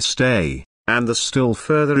gatherings of this day, and the still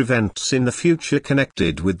further events in the future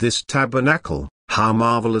connected with this tabernacle, how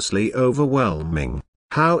marvelously overwhelming,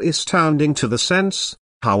 how astounding to the sense,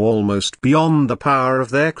 how almost beyond the power of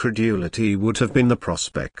their credulity would have been the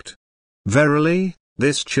prospect. Verily,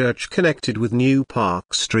 this church connected with New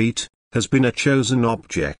Park Street, has been a chosen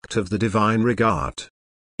object of the divine regard.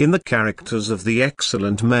 In the characters of the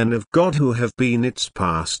excellent men of God who have been its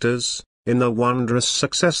pastors, in the wondrous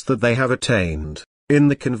success that they have attained, in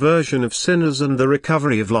the conversion of sinners and the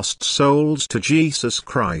recovery of lost souls to Jesus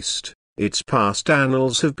Christ, its past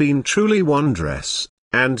annals have been truly wondrous,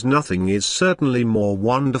 and nothing is certainly more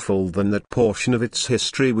wonderful than that portion of its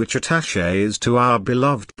history which attaches to our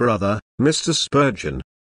beloved brother, Mr. Spurgeon.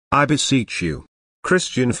 I beseech you,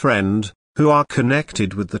 Christian friend, who are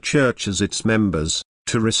connected with the church as its members,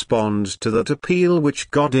 to respond to that appeal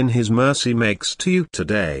which God in his mercy makes to you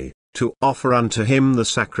today, to offer unto him the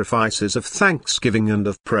sacrifices of thanksgiving and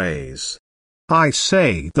of praise. I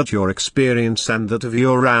say that your experience and that of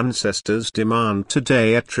your ancestors demand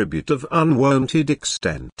today a tribute of unwonted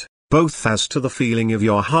extent, both as to the feeling of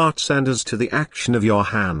your hearts and as to the action of your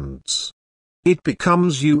hands. It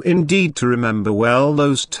becomes you indeed to remember well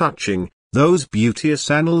those touching, those beauteous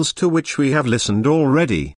annals to which we have listened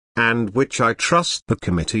already, and which I trust the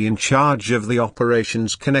committee in charge of the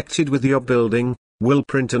operations connected with your building, will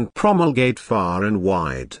print and promulgate far and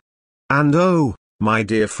wide. And oh, my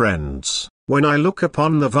dear friends, when I look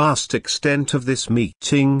upon the vast extent of this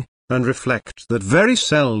meeting, and reflect that very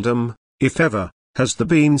seldom, if ever, has there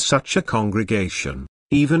been such a congregation,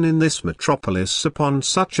 even in this metropolis upon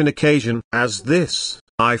such an occasion as this,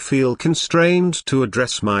 I feel constrained to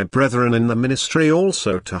address my brethren in the ministry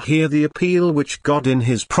also to hear the appeal which God in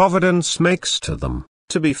His providence makes to them,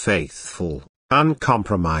 to be faithful,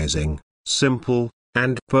 uncompromising, simple,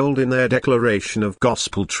 and bold in their declaration of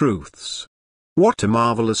gospel truths. What a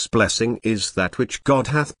marvelous blessing is that which God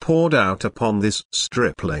hath poured out upon this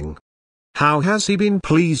stripling! How has He been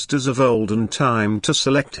pleased as of olden time to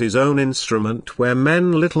select His own instrument where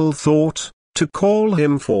men little thought, to call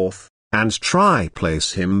him forth, and try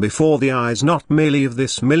place him before the eyes not merely of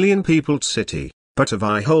this million-peopled city, but of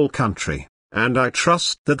our whole country, and I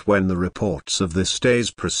trust that when the reports of this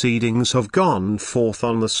day's proceedings have gone forth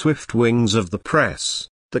on the swift wings of the press,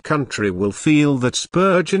 the country will feel that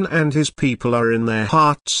Spurgeon and his people are in their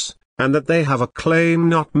hearts, and that they have a claim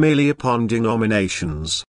not merely upon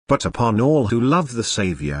denominations, but upon all who love the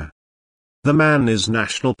Saviour. The man is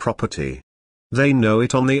national property. They know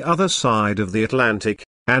it on the other side of the Atlantic,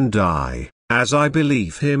 and as I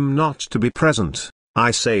believe him not to be present,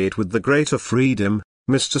 I say it with the greater freedom.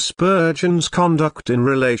 Mr. Spurgeon's conduct in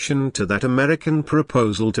relation to that American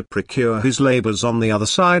proposal to procure his labours on the other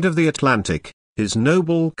side of the Atlantic, his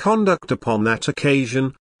noble conduct upon that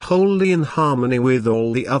occasion, wholly in harmony with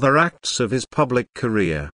all the other acts of his public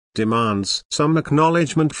career, demands some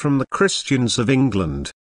acknowledgment from the Christians of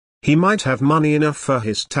England. He might have money enough for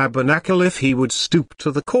his tabernacle if he would stoop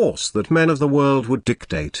to the course that men of the world would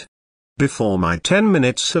dictate. Before my 10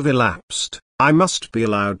 minutes have elapsed, I must be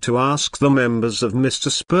allowed to ask the members of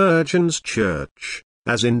Mr. Spurgeon's church,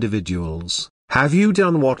 as individuals, have you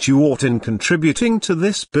done what you ought in contributing to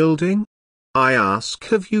this building? I ask,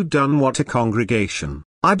 have you done what a congregation,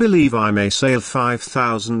 I believe I may say of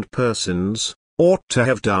 5,000 persons, ought to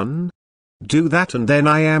have done? Do that, and then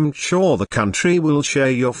I am sure the country will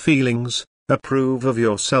share your feelings, approve of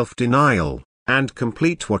your self-denial, and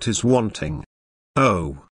complete what is wanting.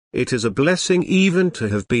 Oh, it is a blessing even to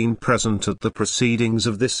have been present at the proceedings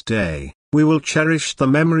of this day. We will cherish the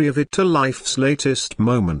memory of it to life's latest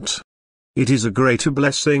moment. It is a greater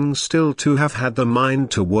blessing still to have had the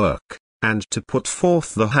mind to work, and to put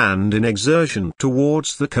forth the hand in exertion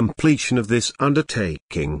towards the completion of this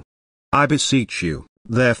undertaking. I beseech you,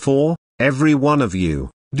 therefore, every one of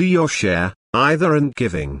you, do your share, either in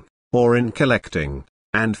giving, or in collecting,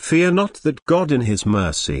 and fear not that God in His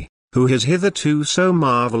mercy, who has hitherto so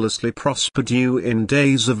marvellously prospered you in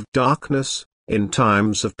days of darkness, in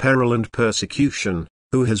times of peril and persecution,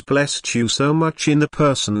 who has blessed you so much in the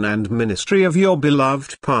person and ministry of your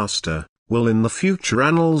beloved pastor, will in the future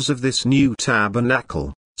annals of this new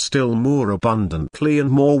tabernacle, still more abundantly and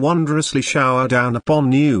more wondrously shower down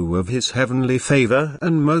upon you of His heavenly favour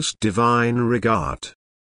and most divine regard.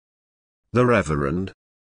 The Reverend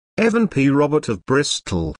Evan P. Robert of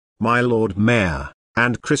Bristol, my Lord Mayor,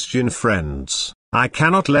 and Christian friends, I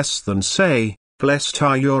cannot less than say, blessed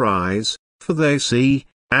are your eyes, for they see,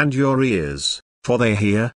 and your ears, for they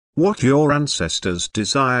hear, what your ancestors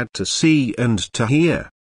desired to see and to hear.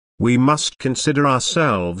 We must consider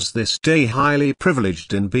ourselves this day highly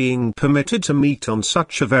privileged in being permitted to meet on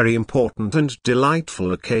such a very important and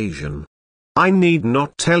delightful occasion. I need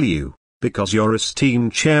not tell you, because your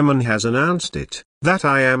esteemed chairman has announced it, that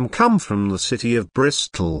I am come from the city of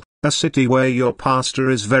Bristol, a city where your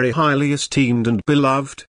pastor is very highly esteemed and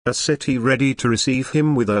beloved, a city ready to receive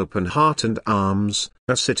him with open heart and arms,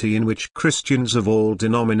 a city in which Christians of all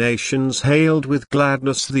denominations hailed with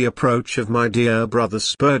gladness the approach of my dear brother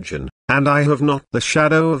Spurgeon, and I have not the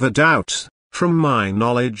shadow of a doubt, from my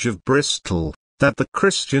knowledge of Bristol, that the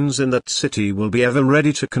Christians in that city will be ever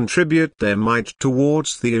ready to contribute their mite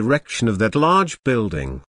towards the erection of that large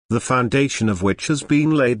building, the foundation of which has been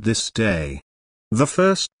laid this day. The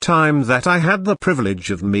first time that I had the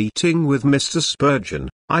privilege of meeting with Mr. Spurgeon,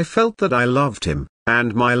 I felt that I loved him,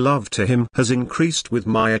 and my love to him has increased with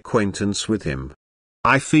my acquaintance with him.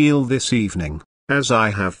 I feel this evening, as I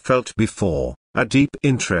have felt before, a deep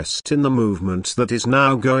interest in the movement that is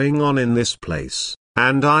now going on in this place,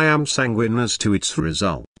 and I am sanguine as to its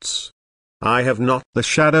results. I have not the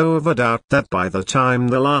shadow of a doubt that by the time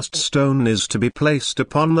the last stone is to be placed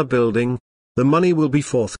upon the building, the money will be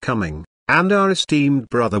forthcoming, and our esteemed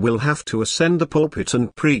brother will have to ascend the pulpit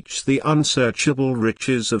and preach the unsearchable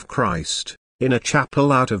riches of Christ, in a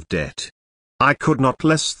chapel out of debt. I could not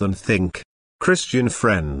less than think, Christian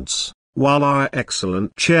friends, while our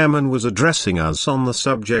excellent chairman was addressing us on the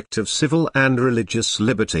subject of civil and religious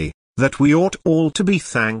liberty, that we ought all to be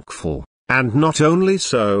thankful, and not only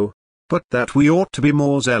so, but that we ought to be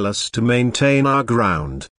more zealous to maintain our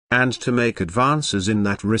ground, and to make advances in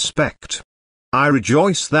that respect. I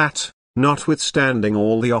rejoice that, notwithstanding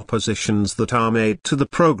all the oppositions that are made to the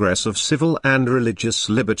progress of civil and religious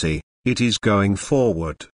liberty, it is going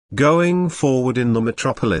forward in the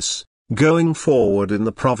metropolis, going forward in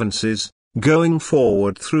the provinces, going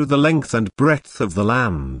forward through the length and breadth of the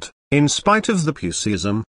land, in spite of the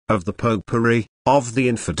Puseyism, of the popery, of the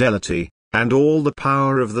infidelity, and all the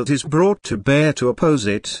power of that is brought to bear to oppose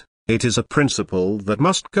it. It is a principle that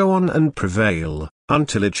must go on and prevail,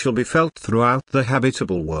 until it shall be felt throughout the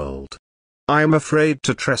habitable world. I am afraid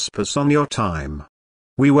to trespass on your time.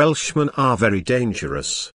 We Welshmen are very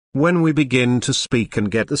dangerous. When we begin to speak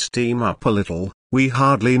and get the steam up a little, we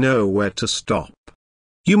hardly know where to stop.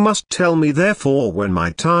 You must tell me therefore when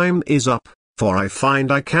my time is up, for I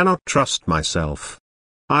find I cannot trust myself.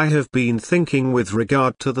 I have been thinking with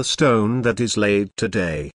regard to the stone that is laid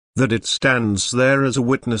today, that it stands there as a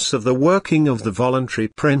witness of the working of the voluntary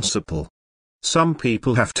principle. Some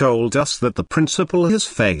people have told us that the principle has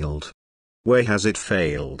failed. Where has it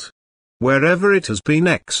failed? Wherever it has been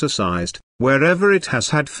exercised, wherever it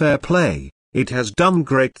has had fair play, it has done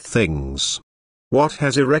great things. What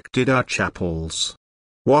has erected our chapels?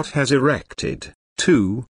 What has erected,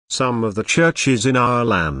 too, some of the churches in our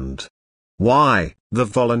land? Why, the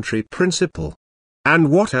voluntary principle.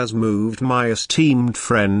 And what has moved my esteemed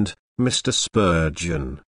friend, Mr.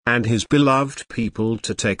 Spurgeon, and his beloved people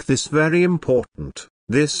to take this very important,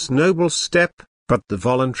 this noble step, but the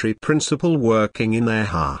voluntary principle working in their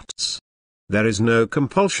hearts? There is no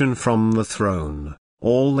compulsion from the throne,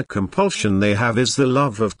 all the compulsion they have is the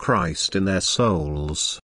love of Christ in their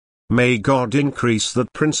souls. May God increase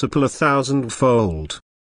that principle 1,000-fold.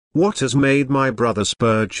 What has made my brother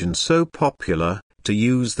Spurgeon so popular, to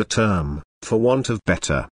use the term, for want of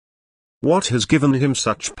better? What has given him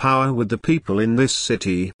such power with the people in this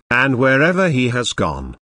city, and wherever he has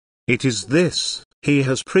gone? It is this: he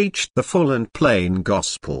has preached the full and plain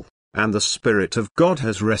gospel, and the Spirit of God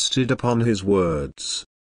has rested upon his words.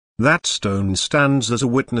 That stone stands as a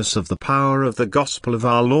witness of the power of the gospel of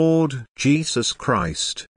our Lord Jesus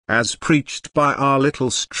Christ, as preached by our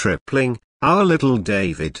little stripling, our little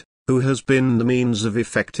David, who has been the means of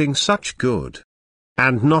effecting such good.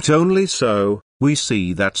 And not only so, we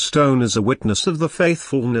see that stone as a witness of the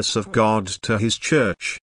faithfulness of God to his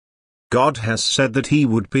church. God has said that he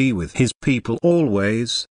would be with his people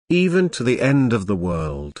always, even to the end of the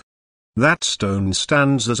world. That stone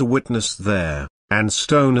stands as a witness there, and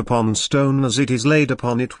stone upon stone as it is laid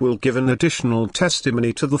upon it will give an additional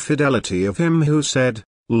testimony to the fidelity of him who said,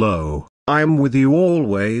 "Lo, I am with you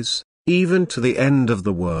always, even to the end of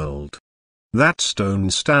the world." That stone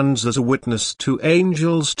stands as a witness to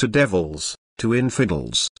angels, to devils, to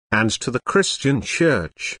infidels, and to the Christian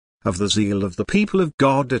church, of the zeal of the people of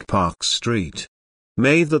God at Park Street.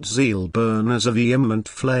 May that zeal burn as a vehement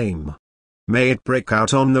flame. May it break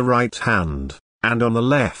out on the right hand, and on the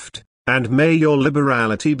left, and may your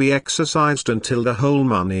liberality be exercised until the whole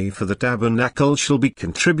money for the tabernacle shall be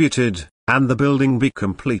contributed, and the building be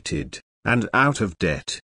completed, and out of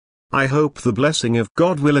debt. I hope the blessing of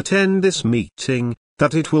God will attend this meeting,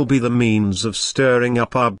 that it will be the means of stirring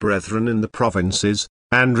up our brethren in the provinces,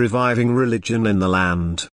 and reviving religion in the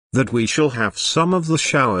land, that we shall have some of the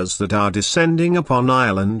showers that are descending upon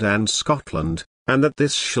Ireland and Scotland, and that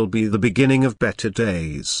this shall be the beginning of better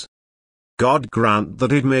days. God grant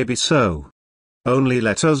that it may be so. Only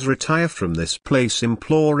let us retire from this place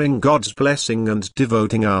imploring God's blessing and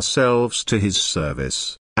devoting ourselves to his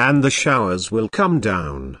service, and the showers will come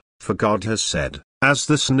down, for God has said, "As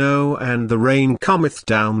the snow and the rain cometh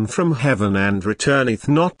down from heaven and returneth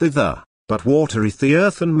not thither, but watereth the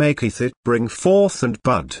earth and maketh it bring forth and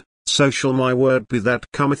bud, so shall my word be that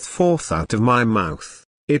cometh forth out of my mouth.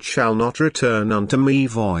 It shall not return unto me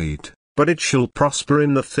void, but it shall prosper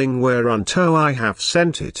in the thing whereunto I have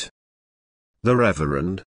sent it." The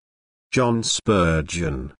Reverend John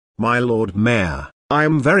Spurgeon, my Lord Mayor, I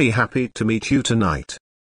am very happy to meet you tonight.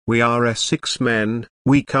 We are Essex men,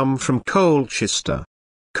 we come from Colchester.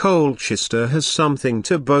 Colchester has something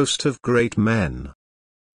to boast of great men.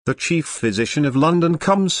 The chief physician of London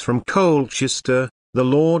comes from Colchester, The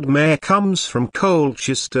Lord Mayor comes from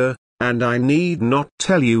Colchester, and I need not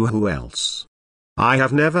tell you who else. I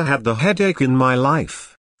have never had the headache in my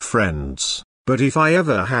life, friends, but if I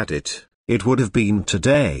ever had it, it would have been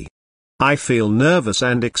today. I feel nervous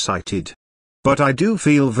and excited. But I do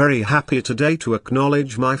feel very happy today to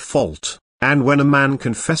acknowledge my fault, and when a man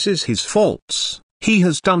confesses his faults, he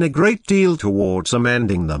has done a great deal towards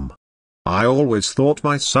amending them. I always thought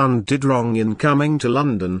my son did wrong in coming to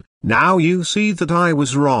London. Now you see that I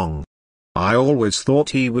was wrong. I always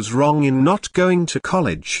thought he was wrong in not going to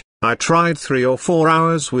college. I tried 3 or 4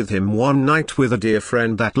 hours with him one night with a dear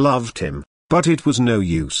friend that loved him, but it was no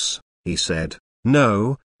use. He said,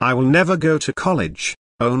 "No, I will never go to college,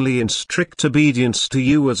 only in strict obedience to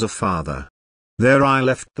you as a father." There I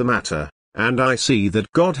left the matter, and I see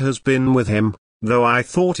that God has been with him, though I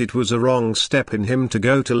thought it was a wrong step in him to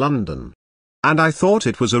go to London. And I thought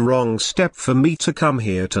it was a wrong step for me to come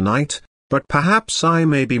here tonight, but perhaps I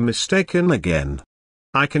may be mistaken again.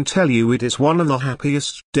 I can tell you it is one of the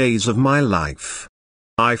happiest days of my life.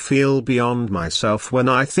 I feel beyond myself when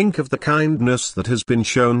I think of the kindness that has been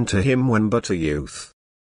shown to him when but a youth.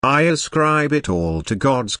 I ascribe it all to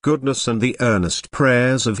God's goodness and the earnest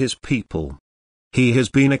prayers of his people. He has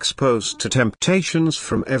been exposed to temptations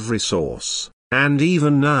from every source, and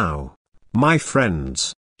even now, my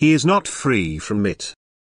friends, he is not free from it.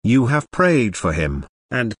 You have prayed for him,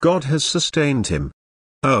 and God has sustained him.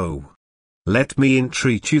 Oh, let me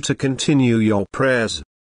entreat you to continue your prayers.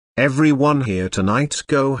 Everyone here tonight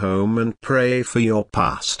go home and pray for your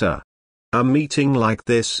pastor. A meeting like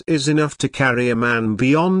this is enough to carry a man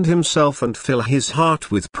beyond himself and fill his heart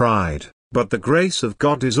with pride, but the grace of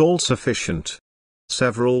God is all sufficient.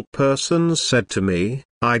 Several persons said to me,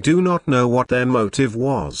 I do not know what their motive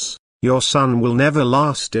was. Your son will never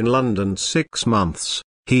last in London 6 months,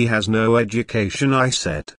 he has no education. I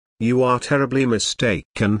said, you are terribly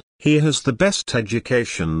mistaken, he has the best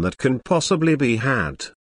education that can possibly be had.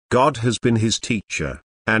 God has been his teacher,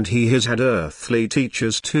 and he has had earthly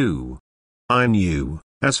teachers too. I knew,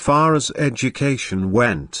 as far as education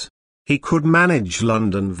went, he could manage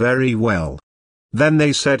London very well. Then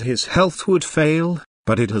they said his health would fail,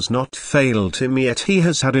 but it has not failed him yet. He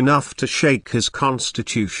has had enough to shake his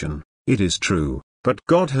constitution, it is true, but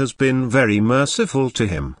God has been very merciful to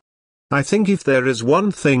him. I think if there is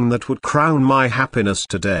one thing that would crown my happiness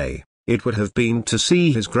today, it would have been to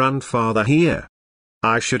see his grandfather here.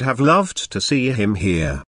 I should have loved to see him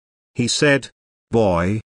here. He said,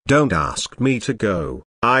 boy, don't ask me to go,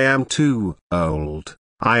 I am too old,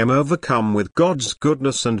 I am overcome with God's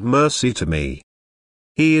goodness and mercy to me.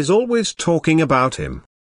 He is always talking about him.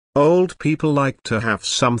 Old people like to have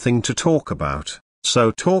something to talk about,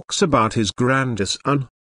 so talks about his grandson.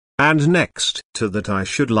 And next to that I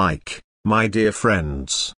should like, my dear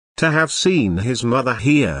friends, to have seen his mother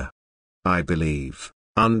here. I believe,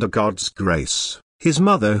 under God's grace, his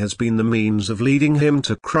mother has been the means of leading him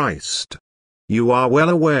to Christ. You are well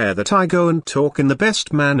aware that I go and talk in the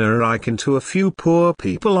best manner I can to a few poor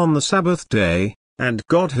people on the Sabbath day, and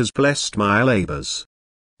God has blessed my labors.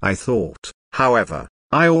 I thought, however,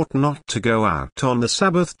 I ought not to go out on the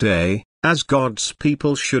Sabbath day, as God's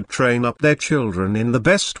people should train up their children in the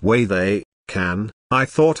best way they can. I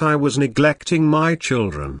thought I was neglecting my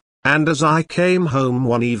children, and as I came home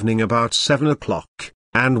one evening about 7 o'clock,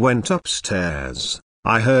 and went upstairs,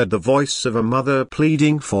 I heard the voice of a mother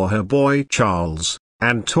pleading for her boy Charles,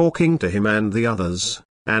 and talking to him and the others,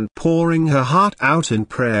 and pouring her heart out in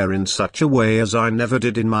prayer in such a way as I never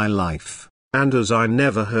did in my life, and as I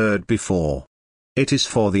never heard before. It is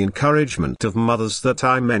for the encouragement of mothers that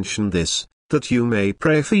I mention this, that you may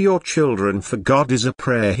pray for your children, for God is a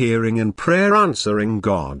prayer-hearing and prayer-answering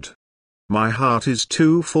God. My heart is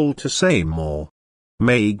too full to say more.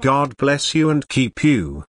 May God bless you and keep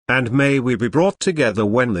you, and may we be brought together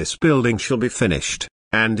when this building shall be finished,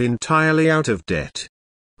 and entirely out of debt.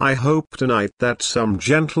 I hope tonight that some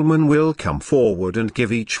gentleman will come forward and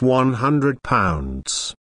give each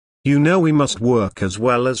 £100. You know we must work as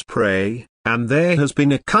well as pray, and there has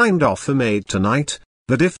been a kind offer made tonight,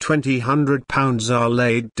 that if £200 are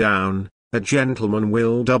laid down, a gentleman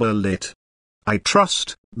will double it. I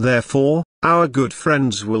trust, therefore, our good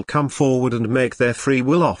friends will come forward and make their free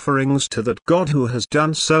will offerings to that God who has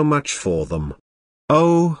done so much for them.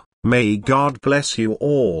 Oh, may God bless you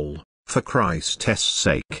all, for Christ's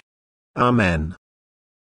sake. Amen.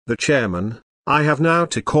 The Chairman, I have now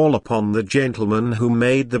to call upon the gentleman who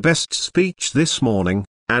made the best speech this morning,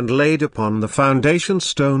 and laid upon the foundation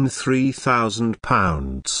stone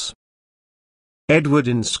 £3,000. Edward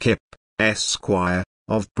Inskip, Esquire,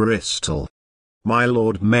 of Bristol. My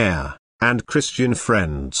Lord Mayor, and Christian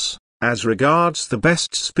friends, As regards the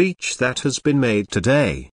best speech that has been made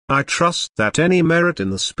today, I trust that any merit in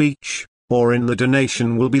the speech, or in the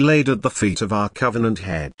donation, will be laid at the feet of our covenant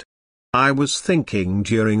head. I was thinking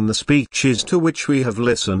during the speeches to which we have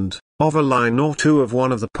listened, of a line or two of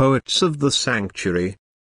one of the poets of the sanctuary.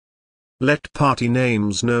 Let party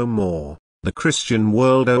names no more, the Christian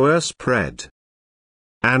world o'erspread.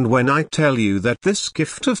 And when I tell you that this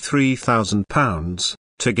gift of £3,000,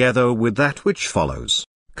 together with that which follows,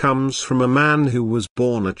 comes from a man who was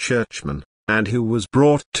born a churchman, and who was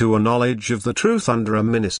brought to a knowledge of the truth under a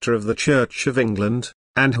minister of the Church of England,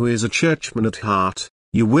 and who is a churchman at heart,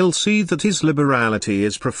 you will see that his liberality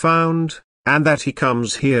is profound, and that he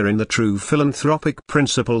comes here in the true philanthropic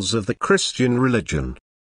principles of the Christian religion.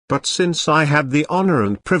 But since I had the honor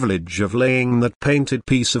and privilege of laying that painted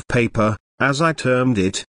piece of paper, as I termed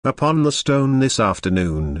it, upon the stone this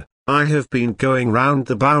afternoon, I have been going round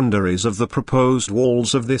the boundaries of the proposed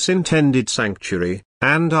walls of this intended sanctuary,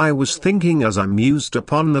 and I was thinking as I mused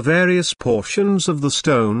upon the various portions of the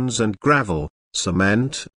stones and gravel,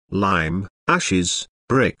 cement, lime, ashes,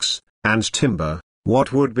 bricks, and timber,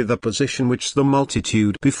 what would be the position which the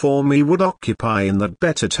multitude before me would occupy in that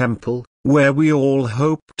better temple, where we all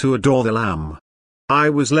hope to adore the Lamb.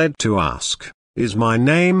 I was led to ask, is my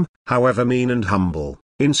name, however mean and humble,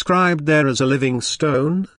 inscribed there as a living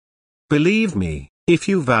stone? Believe me, if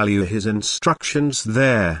you value his instructions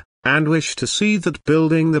there, and wish to see that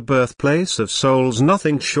building the birthplace of souls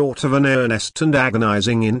nothing short of an earnest and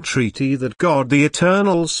agonizing entreaty that God the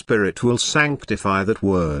Eternal Spirit will sanctify that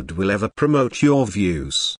word will ever promote your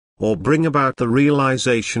views, or bring about the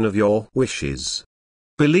realization of your wishes.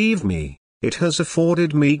 Believe me, it has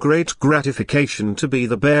afforded me great gratification to be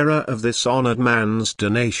the bearer of this honored man's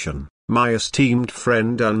donation, my esteemed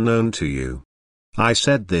friend unknown to you. I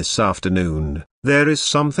said this afternoon, there is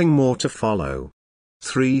something more to follow.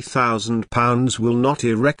 £3,000 will not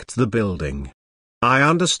erect the building. I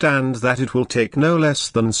understand that it will take no less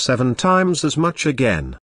than 7 times as much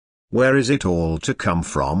again. Where is it all to come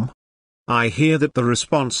from? I hear that the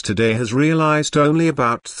response today has realized only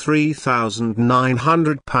about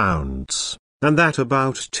 £3,900, and that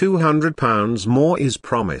about £200 more is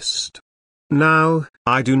promised. Now,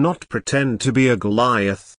 I do not pretend to be a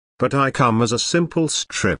Goliath, but I come as a simple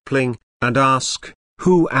stripling, and ask,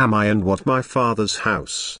 who am I and what my Father's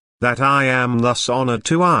house, that I am thus honored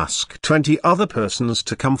to ask 20 other persons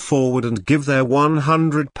to come forward and give their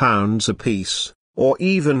 £100 apiece, or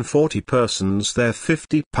even 40 persons their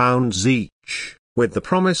 £50 each, with the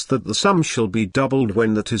promise that the sum shall be doubled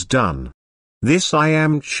when that is done. This I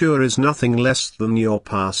am sure is nothing less than your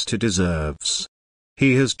pastor deserves.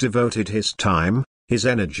 He has devoted his time, his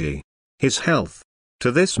energy, his health,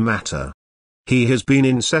 to this matter. He has been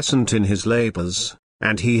incessant in his labors,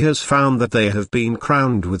 and he has found that they have been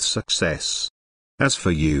crowned with success. As for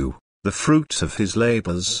you, the fruit of his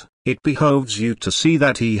labors, it behoves you to see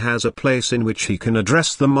that he has a place in which he can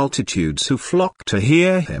address the multitudes who flock to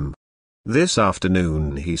hear him. This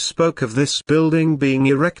afternoon he spoke of this building being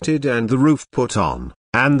erected and the roof put on,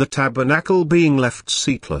 and the tabernacle being left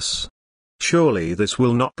seatless. Surely this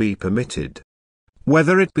will not be permitted.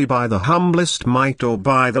 Whether it be by the humblest mite or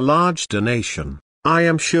by the large donation, I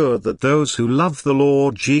am sure that those who love the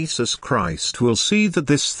Lord Jesus Christ will see that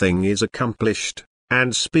this thing is accomplished,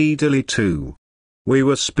 and speedily too. We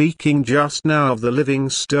were speaking just now of the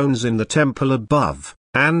living stones in the temple above,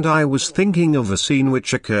 and I was thinking of a scene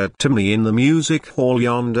which occurred to me in the music hall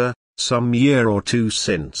yonder, some year or two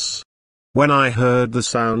since. When I heard the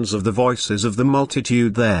sounds of the voices of the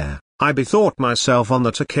multitude there, I bethought myself on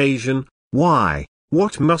that occasion, why,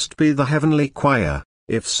 what must be the heavenly choir,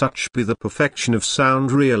 if such be the perfection of sound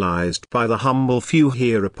realized by the humble few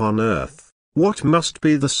here upon earth? What must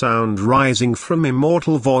be the sound rising from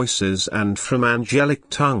immortal voices and from angelic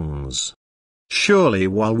tongues? Surely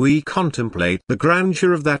while we contemplate the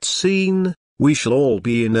grandeur of that scene, we shall all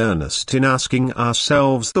be in earnest in asking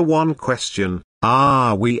ourselves the one question,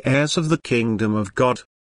 are we heirs of the kingdom of God?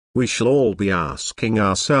 We shall all be asking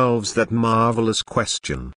ourselves that marvelous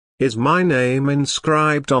question, is my name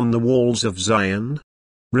inscribed on the walls of Zion?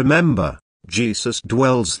 Remember, Jesus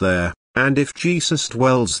dwells there, and if Jesus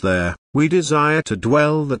dwells there, we desire to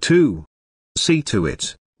dwell there too. See to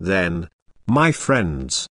it, then, my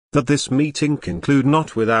friends, that this meeting conclude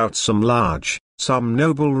not without some large, some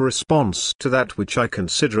noble response to that which I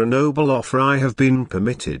consider a noble offer I have been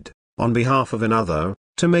permitted, on behalf of another,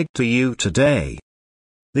 to make to you today.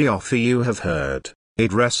 The offer you have heard,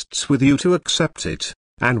 it rests with you to accept it,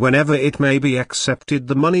 and whenever it may be accepted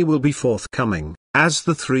the money will be forthcoming, as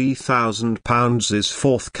the £3,000 is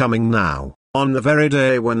forthcoming now, on the very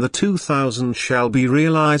day when the 2,000 shall be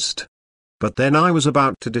realized, But then I was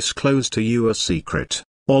about to disclose to you a secret,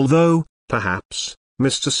 although, perhaps,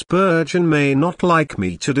 Mr. Spurgeon may not like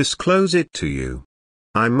me to disclose it to you.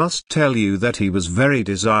 I must tell you that he was very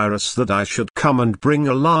desirous that I should come and bring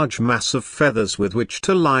a large mass of feathers with which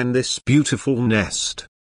to line this beautiful nest.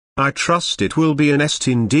 I trust it will be a nest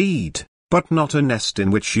indeed, but not a nest in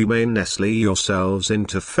which you may nestle yourselves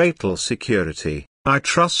into fatal security. I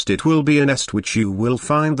trust it will be a nest which you will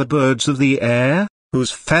find the birds of the air,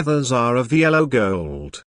 whose feathers are of yellow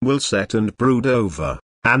gold, will set and brood over,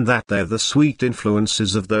 and that there the sweet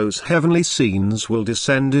influences of those heavenly scenes will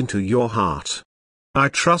descend into your heart. I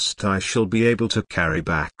trust I shall be able to carry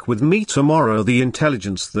back with me tomorrow the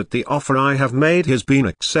intelligence that the offer I have made has been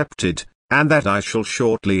accepted, and that I shall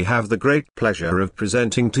shortly have the great pleasure of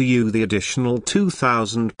presenting to you the additional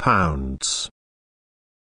 £2,000.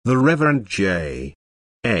 The Reverend J.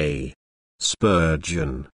 A.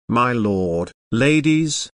 Spurgeon, my lord,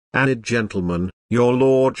 ladies, and gentlemen, your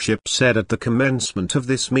lordship said at the commencement of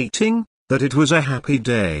this meeting, that it was a happy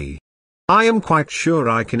day. I am quite sure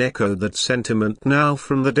I can echo that sentiment now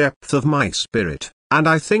from the depth of my spirit, and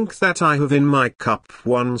I think that I have in my cup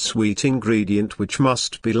one sweet ingredient which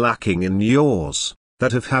must be lacking in yours,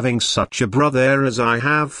 that of having such a brother as I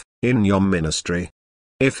have, in your ministry.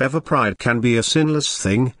 If ever pride can be a sinless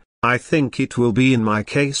thing, I think it will be in my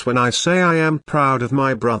case when I say I am proud of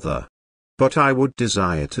my brother. But I would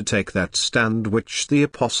desire to take that stand which the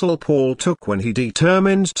Apostle Paul took when he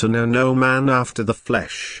determined to know no man after the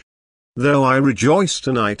flesh. Though I rejoice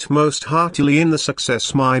tonight most heartily in the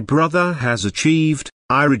success my brother has achieved,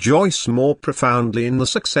 I rejoice more profoundly in the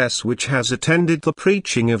success which has attended the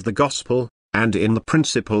preaching of the gospel, and in the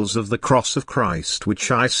principles of the cross of Christ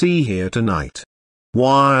which I see here tonight.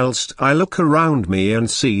 Whilst I look around me and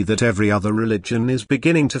see that every other religion is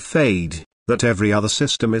beginning to fade, that every other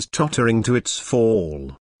system is tottering to its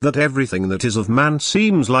fall, that everything that is of man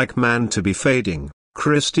seems like man to be fading,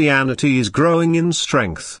 Christianity is growing in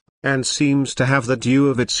strength, and seems to have the dew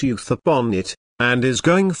of its youth upon it, and is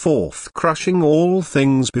going forth crushing all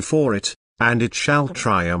things before it, and it shall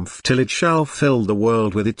triumph till it shall fill the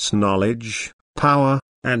world with its knowledge, power,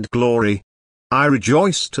 and glory. I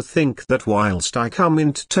rejoice to think that whilst I come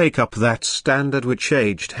in to take up that standard which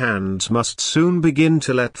aged hands must soon begin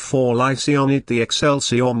to let fall, I see on it the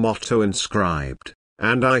Excelsior motto inscribed,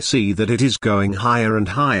 and I see that it is going higher and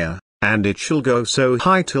higher, and it shall go so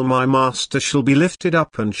high till my Master shall be lifted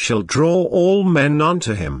up and shall draw all men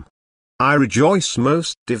unto him. I rejoice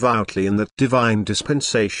most devoutly in that divine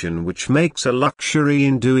dispensation which makes a luxury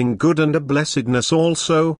in doing good and a blessedness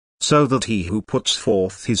also, so that he who puts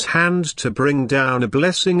forth his hand to bring down a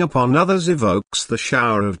blessing upon others evokes the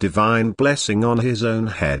shower of divine blessing on his own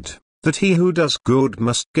head, that he who does good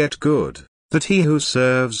must get good, that he who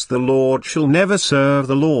serves the Lord shall never serve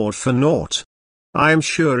the Lord for naught. I am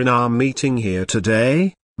sure in our meeting here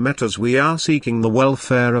today, met as we are seeking the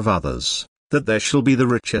welfare of others, that there shall be the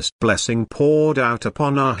richest blessing poured out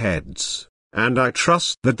upon our heads, and I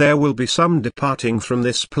trust that there will be some departing from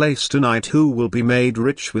this place tonight who will be made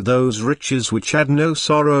rich with those riches which had no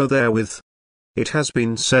sorrow therewith. It has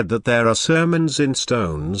been said that there are sermons in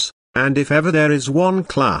stones, and if ever there is one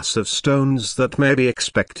class of stones that may be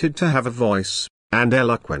expected to have a voice, and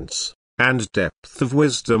eloquence, and depth of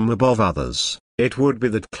wisdom above others, it would be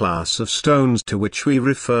that class of stones to which we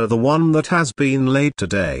refer the one that has been laid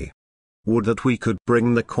today. Would that we could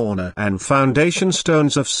bring the corner and foundation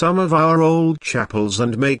stones of some of our old chapels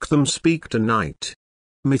and make them speak tonight.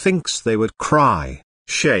 Methinks they would cry,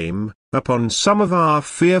 shame, upon some of our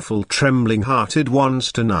fearful trembling-hearted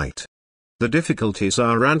ones tonight. The difficulties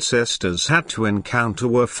our ancestors had to encounter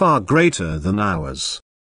were far greater than ours.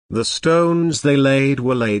 The stones they laid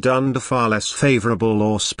were laid under far less favorable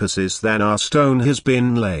auspices than our stone has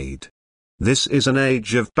been laid. This is an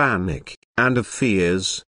age of panic, and of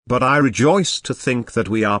fears, but I rejoice to think that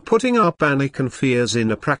we are putting our panic and fears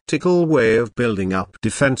in a practical way of building up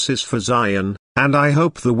defenses for Zion, and I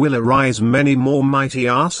hope there will arise many more mighty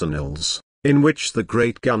arsenals, in which the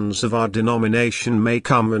great guns of our denomination may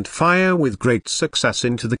come and fire with great success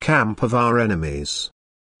into the camp of our enemies.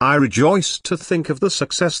 I rejoice to think of the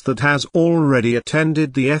success that has already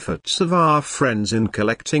attended the efforts of our friends in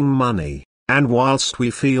collecting money, and whilst we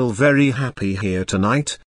feel very happy here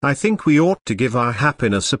tonight, I think we ought to give our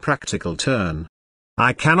happiness a practical turn.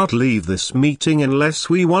 I cannot leave this meeting unless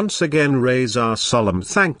we once again raise our solemn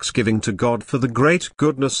thanksgiving to God for the great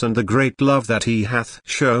goodness and the great love that He hath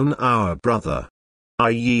shown our brother. I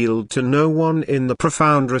yield to no one in the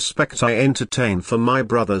profound respect I entertain for my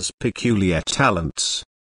brother's peculiar talents,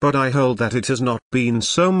 but I hold that it has not been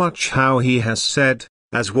so much how he has said,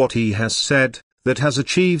 as what he has said, that has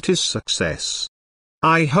achieved his success.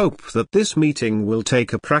 I hope that this meeting will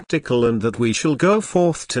take a practical and that we shall go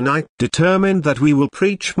forth tonight determined that we will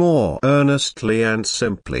preach more earnestly and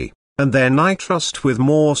simply, and then I trust with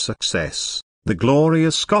more success, the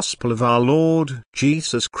glorious gospel of our Lord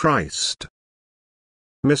Jesus Christ.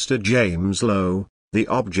 Mr. James Lowe, the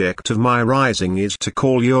object of my rising is to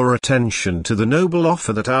call your attention to the noble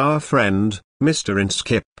offer that our friend, Mr.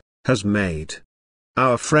 Inskip, has made.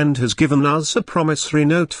 Our friend has given us a promissory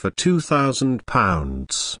note for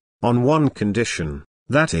 £2,000, on one condition,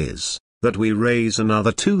 that is, that we raise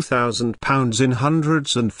another £2,000 in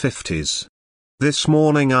hundreds and fifties. This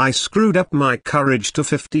morning I screwed up my courage to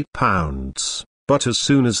 £50, but as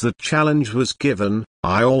soon as the challenge was given,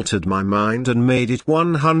 I altered my mind and made it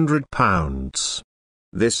 £100.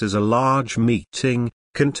 This is a large meeting,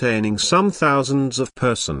 containing some thousands of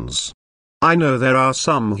persons. I know there are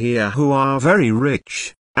some here who are very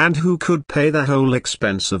rich, and who could pay the whole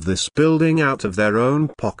expense of this building out of their own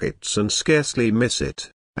pockets and scarcely miss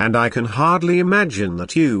it, and I can hardly imagine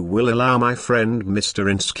that you will allow my friend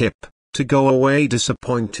Mr. Inskip to go away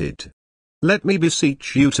disappointed. Let me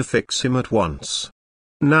beseech you to fix him at once.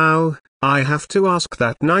 Now, I have to ask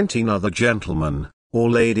that 19 other gentlemen, or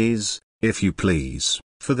ladies, if you please,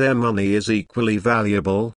 for their money is equally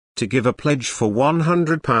valuable, to give a pledge for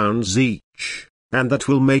 £100 each, and that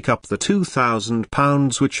will make up the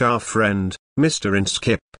 £2,000 which our friend, Mr.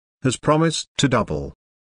 Inskip, has promised to double.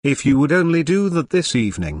 If you would only do that this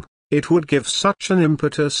evening, it would give such an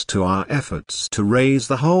impetus to our efforts to raise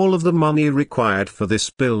the whole of the money required for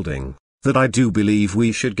this building, that I do believe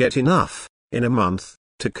we should get enough, in a month,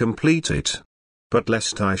 to complete it. But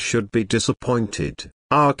lest I should be disappointed,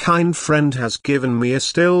 our kind friend has given me a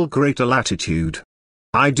still greater latitude.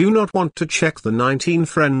 I do not want to check the 19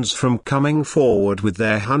 friends from coming forward with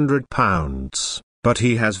their £100, but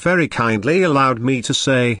he has very kindly allowed me to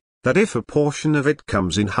say, that if a portion of it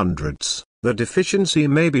comes in hundreds, the deficiency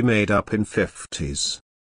may be made up in fifties.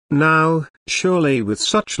 Now, surely with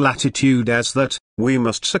such latitude as that, we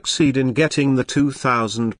must succeed in getting the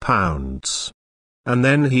 £2,000. And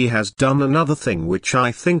then he has done another thing which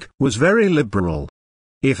I think was very liberal.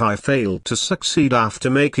 If I failed to succeed after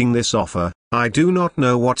making this offer, I do not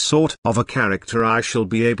know what sort of a character I shall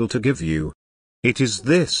be able to give you. It is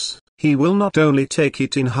this: he will not only take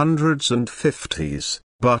it in hundreds and fifties,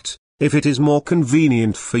 but, if it is more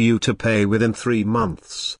convenient for you to pay within 3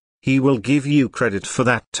 months, he will give you credit for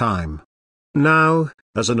that time. Now,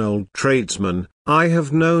 as an old tradesman, I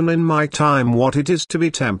have known in my time what it is to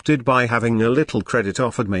be tempted by having a little credit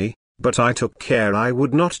offered me, but I took care I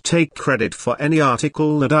would not take credit for any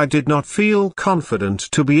article that I did not feel confident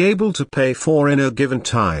to be able to pay for in a given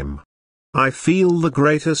time. I feel the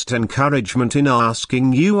greatest encouragement in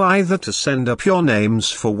asking you either to send up your names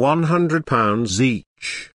for £100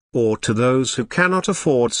 each, or to those who cannot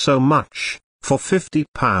afford so much, for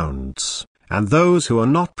 £50, and those who are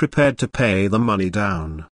not prepared to pay the money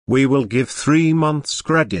down, we will give 3 months'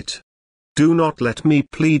 credit. Do not let me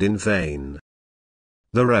plead in vain.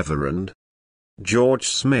 The Reverend George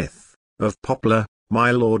Smith, of Poplar,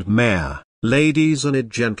 my Lord Mayor. Ladies and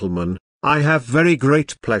gentlemen, I have very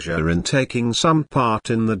great pleasure in taking some part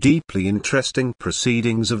in the deeply interesting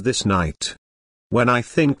proceedings of this night. When I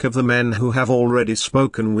think of the men who have already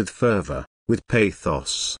spoken with fervor, with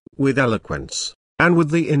pathos, with eloquence, and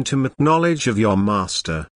with the intimate knowledge of your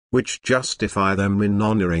Master, which justify them in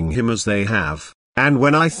honoring him as they have, and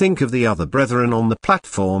when I think of the other brethren on the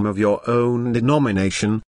platform of your own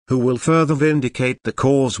denomination, who will further vindicate the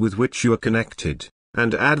cause with which you are connected,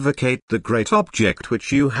 and advocate the great object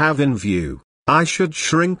which you have in view, I should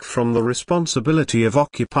shrink from the responsibility of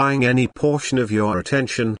occupying any portion of your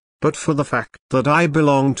attention, but for the fact that I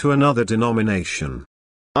belong to another denomination.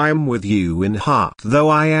 I am with you in heart, though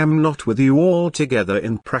I am not with you altogether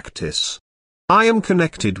in practice. I am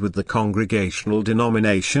connected with the Congregational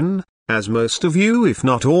denomination, as most of you if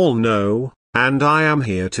not all know, and I am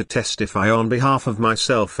here to testify on behalf of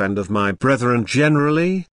myself and of my brethren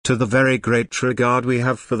generally, to the very great regard we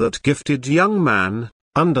have for that gifted young man,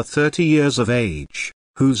 under 30 years of age,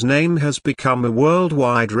 whose name has become a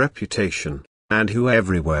worldwide reputation, and who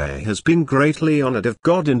everywhere has been greatly honored of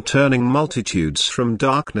God in turning multitudes from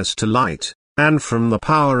darkness to light, and from the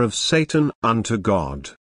power of Satan unto God.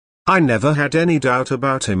 I never had any doubt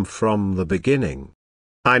about him from the beginning.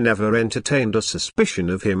 I never entertained a suspicion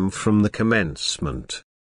of him from the commencement.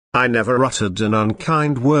 I never uttered an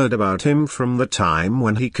unkind word about him from the time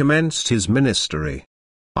when he commenced his ministry.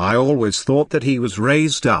 I always thought that he was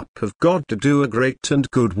raised up of God to do a great and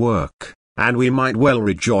good work, and we might well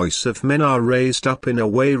rejoice if men are raised up in a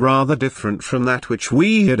way rather different from that which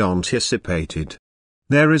we had anticipated.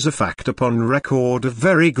 There is a fact upon record of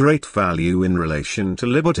very great value in relation to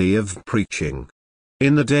liberty of preaching.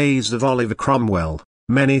 In the days of Oliver Cromwell,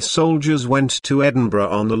 many soldiers went to Edinburgh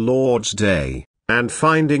on the Lord's Day, and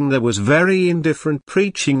finding there was very indifferent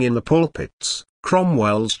preaching in the pulpits,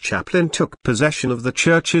 Cromwell's chaplain took possession of the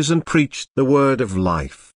churches and preached the word of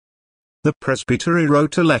life. The presbytery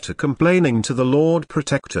wrote a letter complaining to the Lord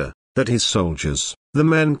Protector, that his soldiers, the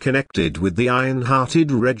men connected with the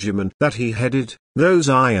iron-hearted regiment that he headed, those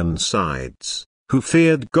Ironsides, who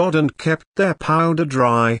feared God and kept their powder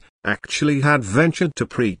dry, actually had ventured to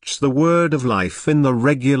preach the word of life in the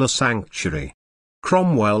regular sanctuary.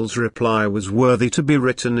 Cromwell's reply was worthy to be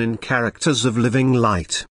written in characters of living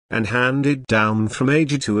light, and handed down from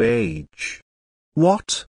age to age.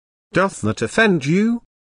 What? Doth that offend you?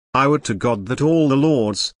 I would to God that all the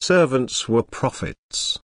Lord's servants were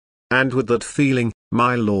prophets. And with that feeling,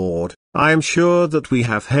 my Lord, I am sure that we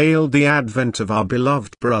have hailed the advent of our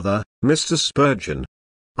beloved brother, Mr. Spurgeon.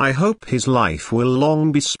 I hope his life will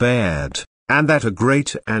long be spared, and that a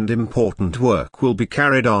great and important work will be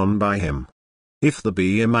carried on by him. If there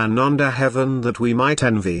be a man under heaven that we might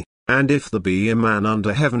envy, and if there be a man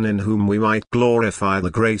under heaven in whom we might glorify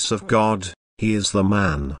the grace of God, he is the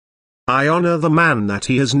man. I honor the man that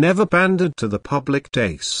he has never pandered to the public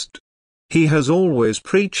taste. He has always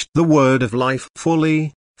preached the word of life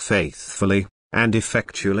fully, faithfully, and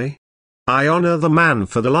effectually. I honor the man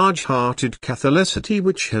for the large-hearted Catholicity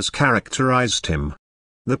which has characterized him.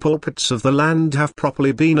 The pulpits of the land have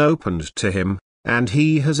properly been opened to him, and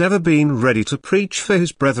he has ever been ready to preach for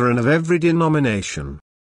his brethren of every denomination.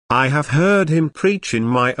 I have heard him preach in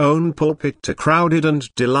my own pulpit to crowded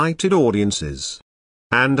and delighted audiences.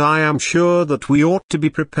 And I am sure that we ought to be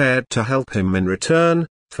prepared to help him in return,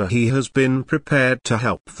 for he has been prepared to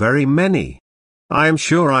help very many. I am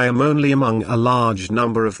sure I am only among a large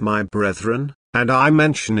number of my brethren, and I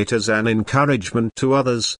mention it as an encouragement to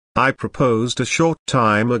others. I proposed a short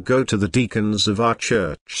time ago to the deacons of our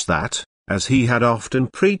church that, as he had often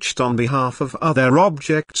preached on behalf of other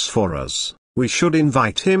objects for us, we should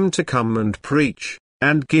invite him to come and preach,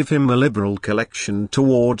 and give him a liberal collection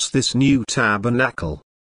towards this new tabernacle.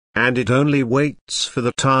 And it only waits for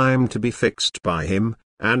the time to be fixed by him,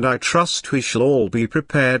 and I trust we shall all be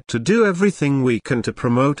prepared to do everything we can to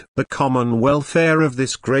promote the common welfare of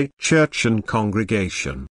this great church and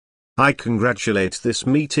congregation. I congratulate this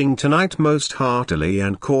meeting tonight most heartily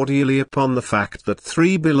and cordially upon the fact that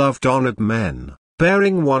three beloved honored men,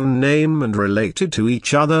 bearing one name and related to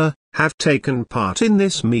each other, have taken part in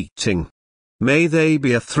this meeting. May they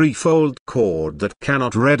be a threefold cord that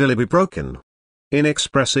cannot readily be broken. In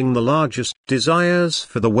expressing the largest desires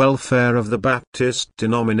for the welfare of the Baptist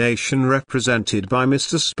denomination represented by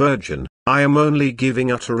Mr. Spurgeon, I am only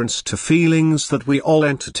giving utterance to feelings that we all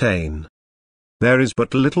entertain. There is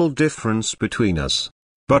but little difference between us,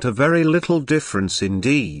 but a very little difference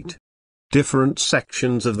indeed. Different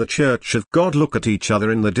sections of the Church of God look at each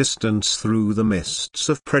other in the distance through the mists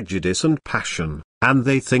of prejudice and passion, and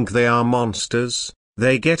they think they are monsters.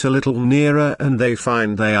 They get a little nearer and they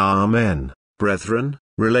find they are men, brethren,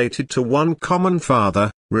 related to one common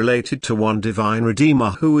Father, related to one divine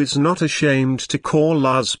Redeemer who is not ashamed to call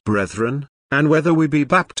us brethren, and whether we be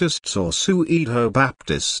Baptists or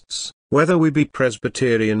pseudo-Baptists, whether we be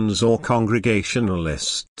Presbyterians or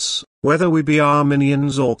Congregationalists, whether we be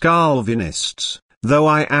Arminians or Calvinists, though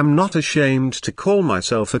I am not ashamed to call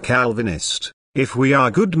myself a Calvinist, if we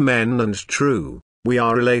are good men and true, we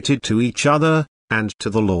are related to each other, and to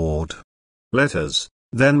the Lord. Let us,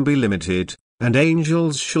 then, be limited, and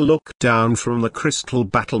angels shall look down from the crystal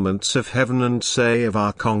battlements of heaven and say of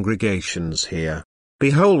our congregations here,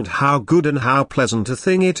 Behold how good and how pleasant a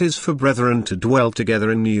thing it is for brethren to dwell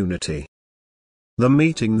together in unity. The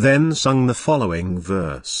meeting then sung the following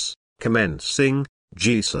verse, commencing,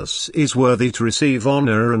 Jesus is worthy to receive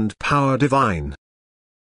honor and power divine.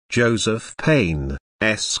 Joseph Payne,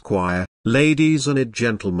 Esquire, Ladies and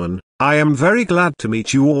Gentlemen, I am very glad to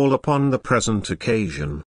meet you all upon the present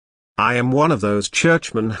occasion. I am one of those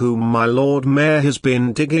churchmen whom my Lord Mayor has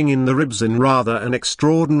been digging in the ribs in rather an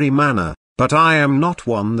extraordinary manner, but I am not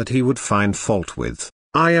one that he would find fault with,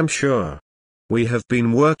 I am sure. We have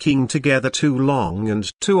been working together too long and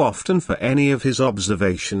too often for any of his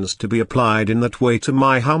observations to be applied in that way to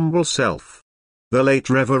my humble self. The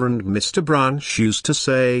late Reverend Mr. Branch used to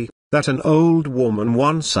say, that an old woman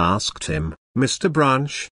once asked him, Mr.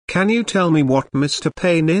 Branch, can you tell me what Mr.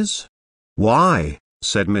 Payne is? Why,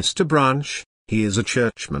 said Mr. Branch, he is a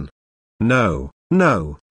churchman. No,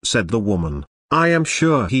 no, said the woman, I am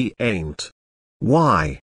sure he ain't.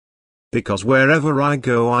 Why? Because wherever I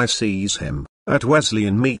go I sees him, at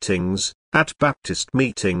Wesleyan meetings, at Baptist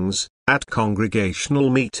meetings, at congregational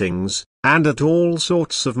meetings, and at all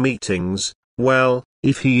sorts of meetings. Well,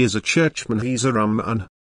 if he is a churchman he's a rum un.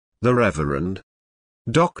 The Reverend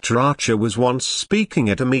Dr. Archer was once speaking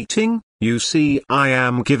at a meeting. You see, I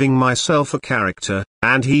am giving myself a character,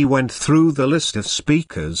 and he went through the list of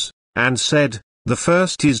speakers, and said, the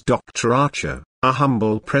first is Dr. Archer, a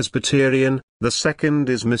humble Presbyterian, the second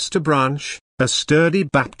is Mr. Branch, a sturdy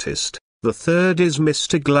Baptist, the third is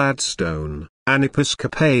Mr. Gladstone, an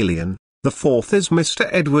Episcopalian, the fourth is Mr.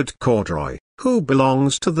 Edward Corduroy, who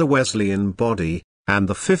belongs to the Wesleyan body, and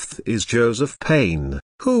the fifth is Joseph Payne,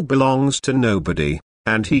 who belongs to nobody,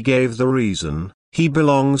 and he gave the reason. He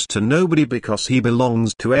belongs to nobody because he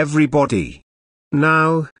belongs to everybody.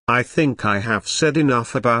 Now, I think I have said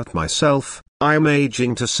enough about myself. I am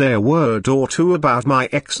aging to say a word or two about my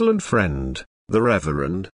excellent friend, the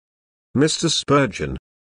Reverend Mr. Spurgeon.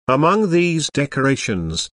 Among these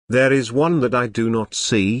decorations, there is one that I do not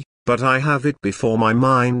see, but I have it before my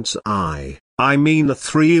mind's eye. I mean the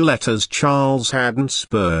three letters Charles Haddon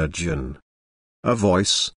Spurgeon. A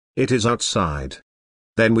voice, it is outside.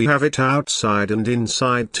 Then we have it outside and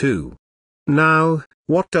inside too. Now,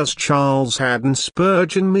 what does Charles Haddon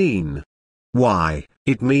Spurgeon mean? Why,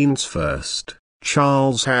 it means first,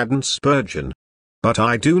 Charles Haddon Spurgeon. But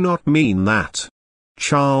I do not mean that.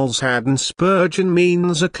 Charles Haddon Spurgeon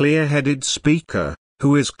means a clear-headed speaker,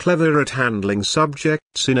 who is clever at handling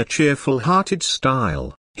subjects in a cheerful-hearted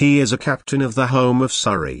style. He is a captain of the home of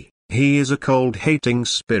Surrey. He is a cold-hating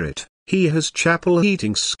spirit. He has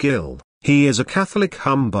chapel-heating skill. He is a Catholic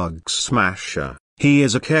humbug smasher. He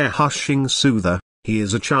is a care-hushing soother. He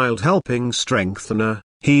is a child-helping strengthener.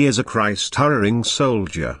 He is a Christ-hurrying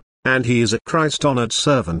soldier. And he is a Christ-honored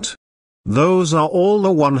servant. Those are all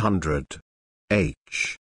the 100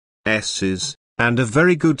 H.S.'s, and a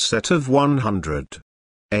very good set of 100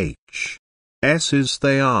 H.S.'s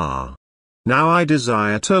they are. Now I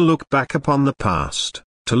desire to look back upon the past,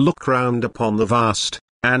 to look round upon the vast,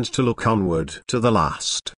 and to look onward to the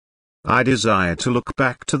last. I desire to look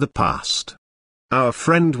back to the past. Our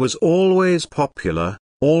friend was always popular,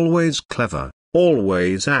 always clever,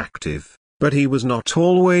 always active, but he was not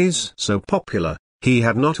always so popular. He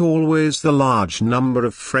had not always the large number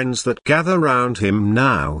of friends that gather round him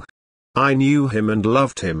now. I knew him and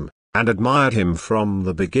loved him, and admired him from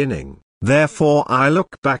the beginning. Therefore I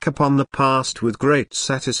look back upon the past with great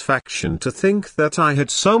satisfaction to think that I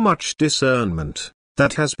had so much discernment,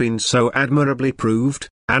 that has been so admirably proved,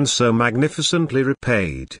 and so magnificently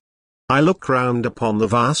repaid. I look round upon the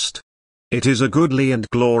vast. It is a goodly and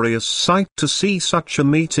glorious sight to see such a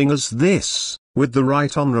meeting as this, with the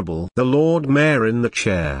Right Honourable the Lord Mayor in the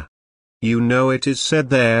chair. You know it is said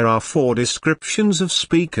there are 4 descriptions of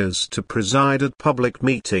speakers to preside at public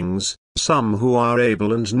meetings, some who are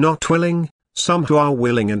able and not willing, some who are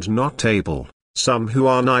willing and not able, some who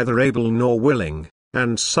are neither able nor willing,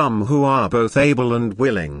 and some who are both able and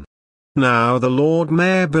willing. Now the Lord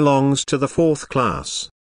Mayor belongs to the 4th class.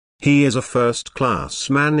 He is a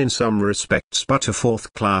first-class man in some respects but a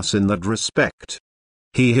 4th class in that respect.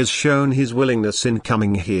 He has shown his willingness in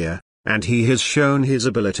coming here, and he has shown his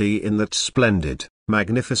ability in that splendid,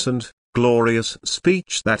 magnificent, glorious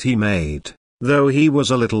speech that he made, though he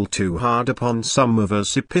was a little too hard upon some of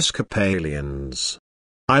us Episcopalians.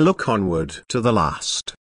 I look onward to the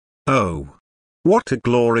last. Oh! What a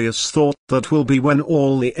glorious thought that will be when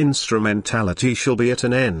all the instrumentality shall be at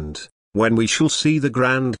an end, when we shall see the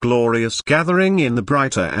grand glorious gathering in the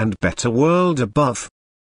brighter and better world above.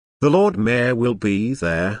 The Lord Mayor will be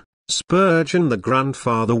there, Spurgeon the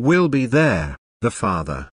grandfather will be there, the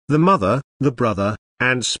father, the mother, the brother,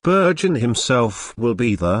 and Spurgeon himself will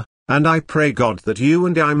be there, and I pray God that you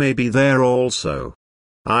and I may be there also.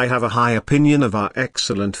 I have a high opinion of our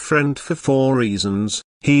excellent friend for 4 reasons.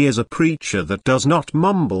 He is a preacher that does not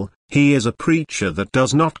mumble, he is a preacher that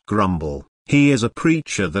does not grumble, he is a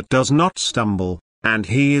preacher that does not stumble, and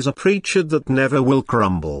he is a preacher that never will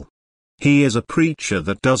grumble. He is a preacher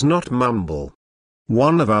that does not mumble.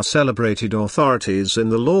 One of our celebrated authorities in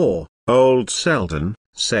the law, Old Selden,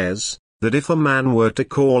 says, that if a man were to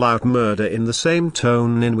call out murder in the same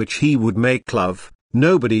tone in which he would make love,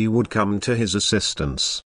 nobody would come to his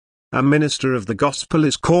assistance. A minister of the gospel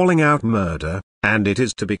is calling out murder, and it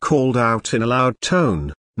is to be called out in a loud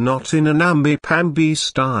tone, not in a namby-pamby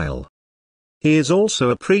style. He is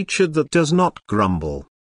also a preacher that does not grumble.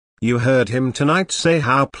 You heard him tonight say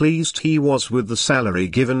how pleased he was with the salary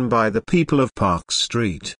given by the people of Park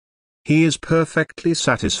Street. He is perfectly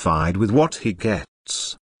satisfied with what he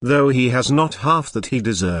gets. though he has not half that he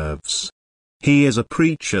deserves. He is a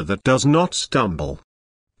preacher that does not stumble.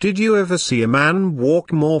 Did you ever see a man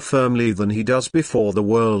walk more firmly than he does before the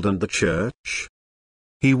world and the church?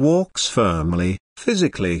 He walks firmly,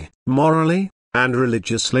 physically, morally, and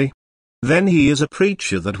religiously. Then he is a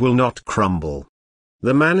preacher that will not crumble.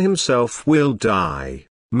 The man himself will die,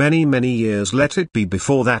 many years let it be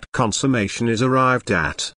before that consummation is arrived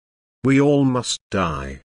at. We all must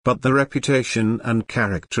die, but the reputation and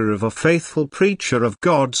character of a faithful preacher of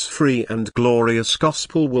God's free and glorious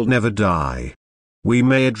gospel will never die. We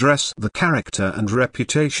may address the character and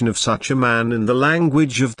reputation of such a man in the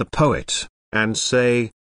language of the poet, and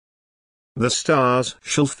say, "The stars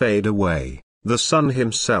shall fade away, the sun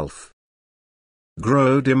himself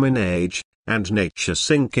grow dim in age, and nature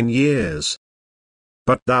sink in years.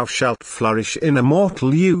 But thou shalt flourish in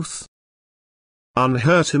immortal youth,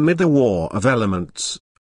 unhurt amid the war of elements,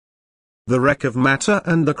 the wreck of matter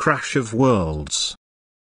and the crash of worlds."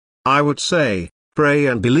 I would say, pray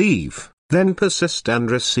and believe, then persist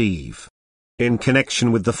and receive. In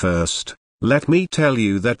connection with the first, let me tell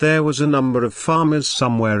you that there was a number of farmers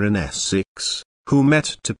somewhere in Essex, who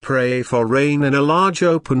met to pray for rain in a large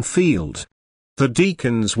open field. The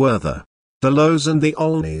deacons were the Lows and the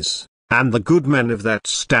Olneys, and the good men of that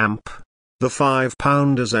stamp, the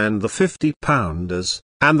 5-pounders and the 50-pounders,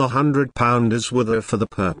 and the 100-pounders were there for the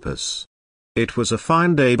purpose. It was a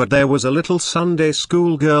fine day, but there was a little Sunday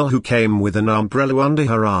school girl who came with an umbrella under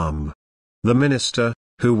her arm. The minister,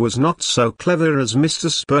 who was not so clever as Mr.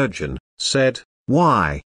 Spurgeon, said,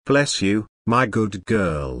 "Why, bless you, my good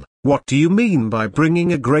girl, what do you mean by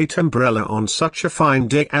bringing a great umbrella on such a fine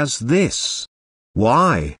day as this?"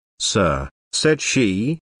 "Why, sir," said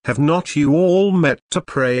she, "have not you all met to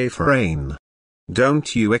pray for rain?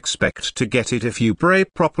 Don't you expect to get it if you pray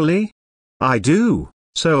properly?" "I do,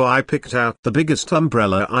 so I picked out the biggest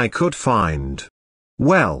umbrella I could find."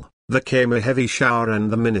 Well, there came a heavy shower,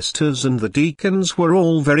 and the ministers and the deacons were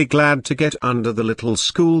all very glad to get under the little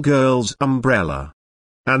schoolgirl's umbrella.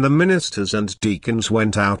 And the ministers and deacons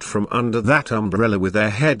went out from under that umbrella with their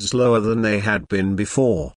heads lower than they had been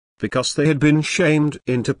before, because they had been shamed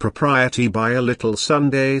into propriety by a little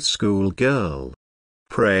Sunday school girl.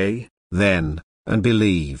 Pray, then, and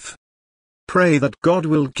believe. Pray that God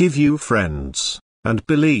will give you friends, and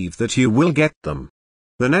believe that you will get them.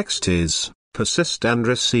 The next is, persist and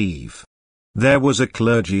receive. There was a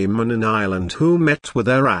clergyman in Ireland who met with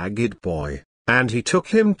a ragged boy, and he took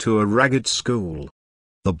him to a ragged school.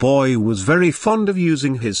 The boy was very fond of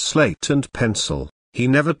using his slate and pencil. He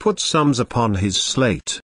never put sums upon his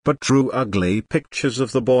slate, but drew ugly pictures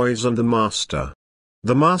of the boys and the master.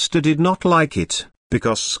 The master did not like it,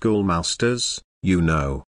 because schoolmasters, you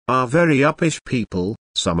know, are very uppish people,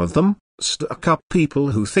 some of them, stuck-up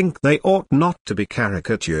people who think they ought not to be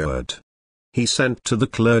caricatured. He sent to the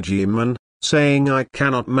clergyman, saying, "I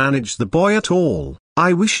cannot manage the boy at all,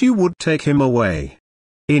 I wish you would take him away."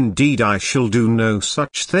 "Indeed I shall do no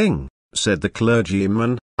such thing," said the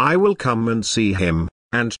clergyman, "I will come and see him,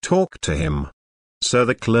 and talk to him." So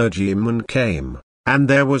the clergyman came, and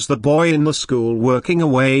there was the boy in the school working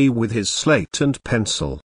away with his slate and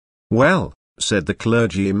pencil. "Well," said the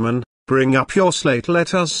clergyman, "bring up your slate,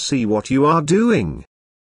 let us see what you are doing."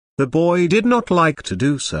 The boy did not like to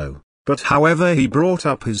do so, but however he brought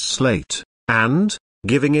up his slate, and,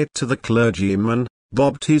 giving it to the clergyman,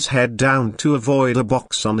 bobbed his head down to avoid a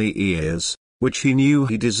box on the ears, which he knew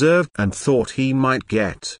he deserved and thought he might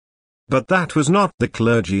get. But that was not the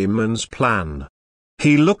clergyman's plan.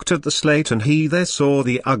 He looked at the slate, and he there saw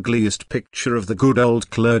the ugliest picture of the good old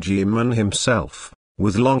clergyman himself,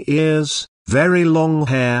 with long ears, very long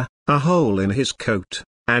hair, a hole in his coat,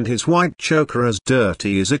 and his white choker as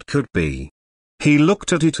dirty as it could be. He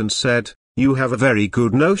looked at it and said, "You have a very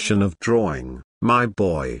good notion of drawing, my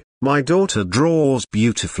boy. My daughter draws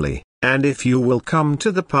beautifully, and if you will come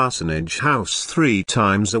to the parsonage house 3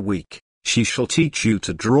 times a week, she shall teach you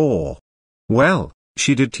to draw." Well,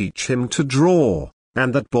 she did teach him to draw,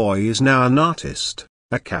 and that boy is now an artist,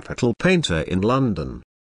 a capital painter in London.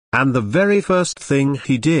 And the very first thing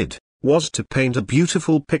he did, was to paint a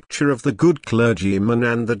beautiful picture of the good clergyman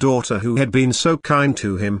and the daughter who had been so kind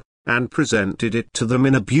to him, and presented it to them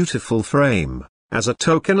in a beautiful frame, as a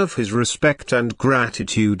token of his respect and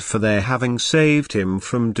gratitude for their having saved him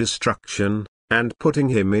from destruction, and putting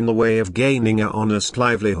him in the way of gaining an honest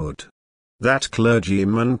livelihood. That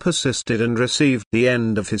clergyman persisted and received the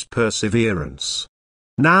end of his perseverance.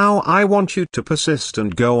 Now I want you to persist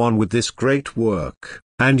and go on with this great work,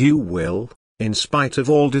 and you will, in spite of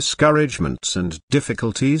all discouragements and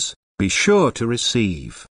difficulties, be sure to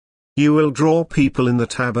receive. You will draw people in the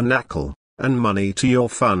Tabernacle, and money to your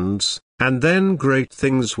funds, and then great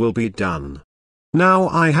things will be done. Now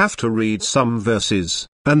I have to read some verses,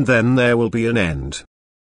 and then there will be an end.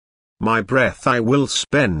 My breath I will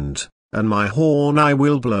spend, and my horn I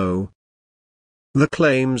will blow. The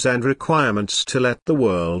claims and requirements to let the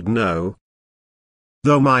world know.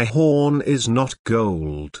 Though my horn is not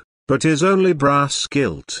gold, but is only brass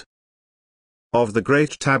gilt. Of the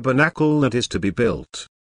great tabernacle that is to be built.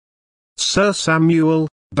 Sir Samuel,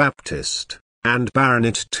 Baptist, and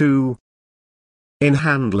Baronet too, in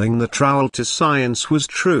handling the trowel to science was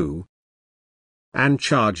true, and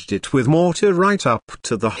charged it with mortar right up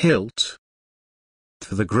to the hilt.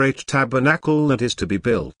 For the great tabernacle that is to be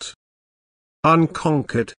built.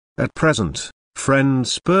 Unconquered, at present, friend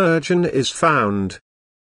Spurgeon is found.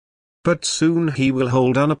 But soon he will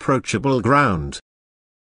hold unapproachable ground.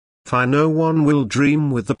 For no one will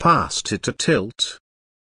dream with the past it a tilt.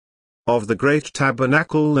 Of the great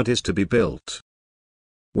tabernacle that is to be built.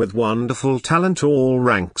 With wonderful talent all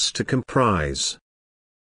ranks to comprise.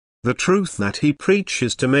 The truth that he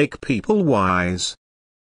preaches to make people wise.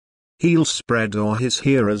 He'll spread o'er his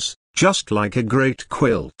hearers, just like a great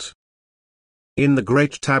quilt. In the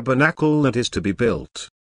great tabernacle that is to be built.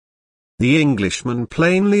 The Englishman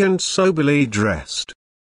plainly and soberly dressed.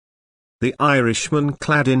 The Irishman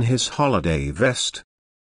clad in his holiday vest.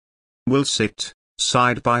 Will sit,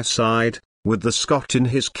 side by side, with the Scot in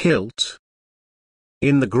his kilt.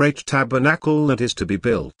 In the great tabernacle that is to be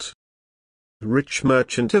built. Rich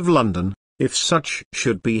merchant of London, if such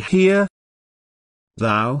should be here.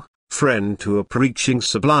 Thou, friend to a preaching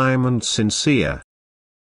sublime and sincere.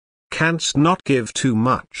 Canst not give too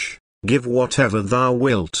much, give whatever thou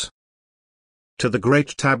wilt. To the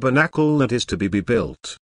great tabernacle that is to be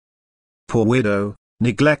built. Poor widow,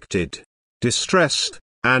 neglected, distressed,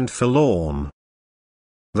 and forlorn.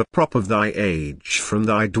 The prop of thy age from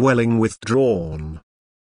thy dwelling withdrawn.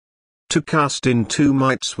 To cast in two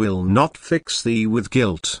mites will not fix thee with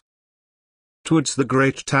guilt. Towards the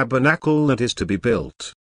great tabernacle that is to be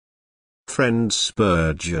built. Friend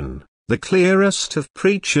Spurgeon, the clearest of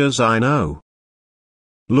preachers I know.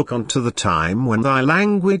 Look unto the time when thy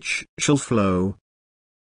language shall flow.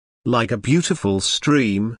 Like a beautiful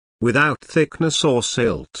stream, without thickness or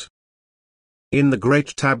silt. In the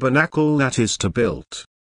great tabernacle that is to built.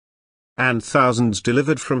 And thousands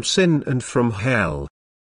delivered from sin and from hell.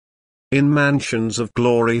 In mansions of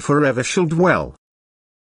glory forever shall dwell.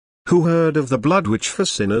 Who heard of the blood which for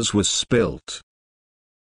sinners was spilt?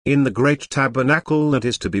 In the great tabernacle that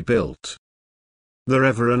is to be built. The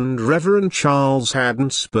Reverend Charles Haddon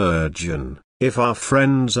Spurgeon, if our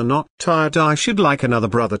friends are not tired I should like another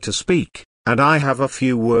brother to speak, and I have a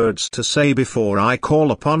few words to say before I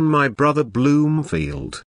call upon my brother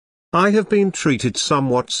Bloomfield. I have been treated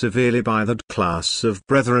somewhat severely by that class of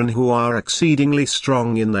brethren who are exceedingly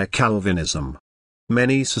strong in their Calvinism.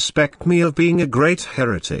 Many suspect me of being a great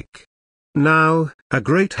heretic. Now, a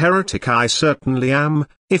great heretic I certainly am,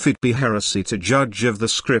 if it be heresy to judge of the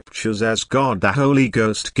Scriptures as God the Holy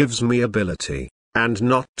Ghost gives me ability, and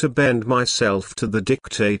not to bend myself to the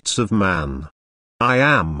dictates of man. I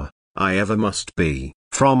am, I ever must be,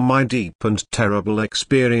 from my deep and terrible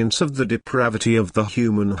experience of the depravity of the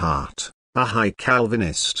human heart, a high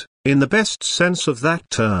Calvinist, in the best sense of that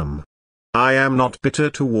term. I am not bitter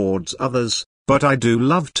towards others, but I do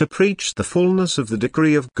love to preach the fullness of the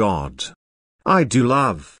decree of God. I do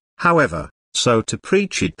love, however, so to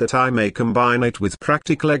preach it that I may combine it with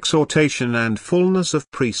practical exhortation and fullness of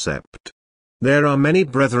precept. There are many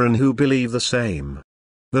brethren who believe the same.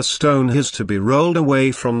 The stone is to be rolled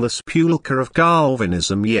away from the sepulchre of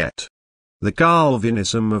Calvinism yet. The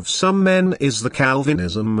Calvinism of some men is the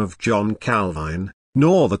Calvinism of John Calvin,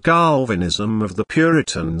 nor the Calvinism of the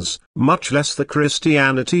Puritans, much less the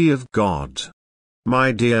Christianity of God.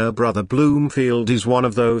 My dear brother Bloomfield is one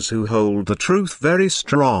of those who hold the truth very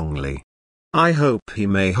strongly. I hope he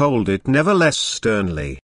may hold it never less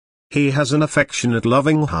sternly. He has an affectionate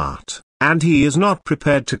loving heart, and he is not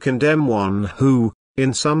prepared to condemn one who,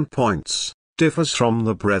 in some points, differs from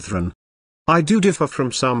the brethren. I do differ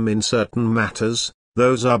from some in certain matters,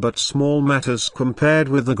 those are but small matters compared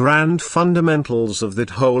with the grand fundamentals of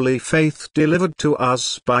that holy faith delivered to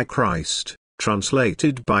us by Christ,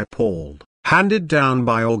 translated by Paul, handed down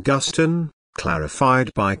by Augustine,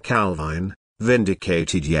 clarified by Calvin,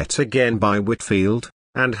 vindicated yet again by Whitfield,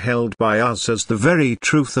 and held by us as the very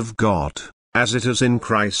truth of God, as it is in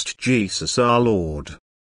Christ Jesus our Lord.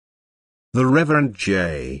 The Reverend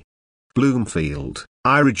J. Bloomfield,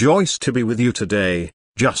 I rejoice to be with you today,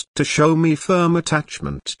 just to show me firm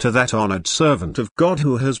attachment to that honored servant of God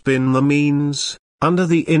who has been the means, under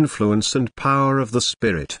the influence and power of the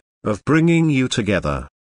Spirit, of bringing you together.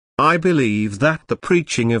 I believe that the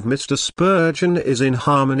preaching of Mr. Spurgeon is in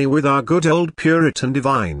harmony with our good old Puritan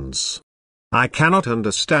divines. I cannot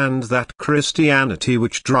understand that Christianity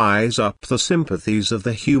which dries up the sympathies of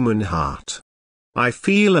the human heart. I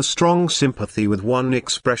feel a strong sympathy with one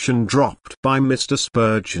expression dropped by Mr.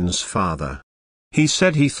 Spurgeon's father. He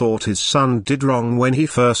said he thought his son did wrong when he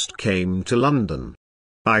first came to London.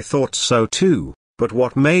 I thought so too, but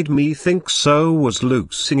what made me think so was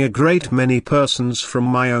losing a great many persons from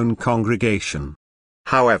my own congregation.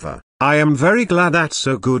 However, I am very glad that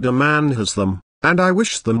so good a man has them, and I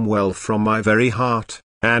wish them well from my very heart,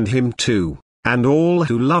 and him too, and all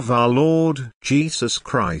who love our Lord Jesus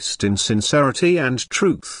Christ in sincerity and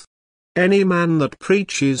truth. Any man that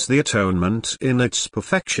preaches the atonement in its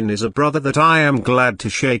perfection is a brother that I am glad to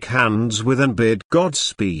shake hands with and bid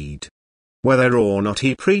Godspeed. Whether or not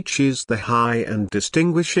he preaches the high and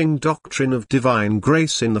distinguishing doctrine of divine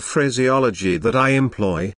grace in the phraseology that I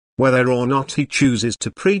employ, whether or not he chooses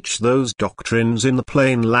to preach those doctrines in the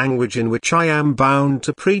plain language in which I am bound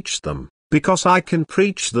to preach them, because I can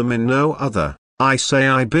preach them in no other, I say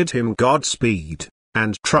I bid him Godspeed,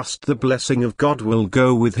 and trust the blessing of God will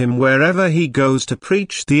go with him wherever he goes to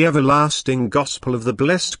preach the everlasting gospel of the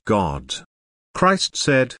blessed God. Christ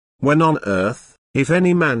said, when on earth, if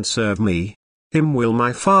any man serve me, him will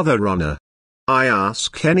my Father honor. I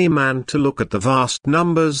ask any man to look at the vast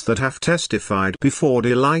numbers that have testified before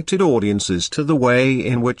delighted audiences to the way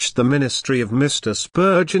in which the ministry of Mr.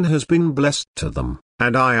 Spurgeon has been blessed to them,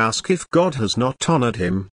 and I ask if God has not honored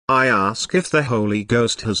him, I ask if the Holy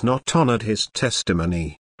Ghost has not honored his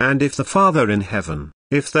testimony, and if the Father in heaven,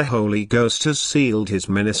 if the Holy Ghost has sealed his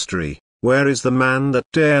ministry, where is the man that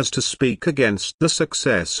dares to speak against the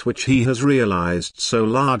success which he has realized so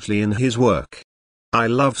largely in his work? I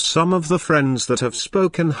love some of the friends that have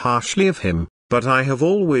spoken harshly of him, but I have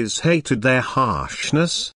always hated their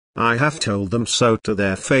harshness. I have told them so to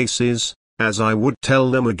their faces, as I would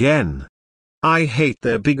tell them again. I hate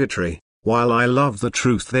their bigotry, while I love the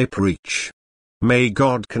truth they preach. May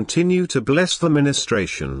God continue to bless the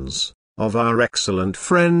ministrations of our excellent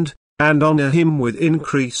friend, and honor him with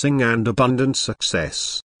increasing and abundant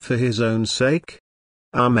success, for his own sake.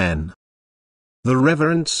 Amen. The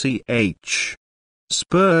Reverend C.H.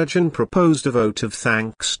 Spurgeon proposed a vote of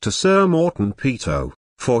thanks to Sir Morton Peto,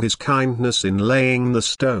 for his kindness in laying the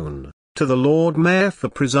stone, to the Lord Mayor for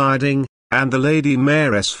presiding, and the Lady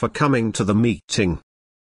Mayoress for coming to the meeting.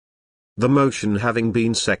 The motion having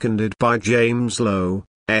been seconded by James Lowe,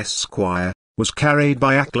 Esquire, was carried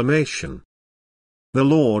by acclamation. The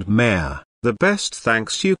Lord Mayor, the best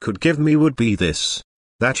thanks you could give me would be this,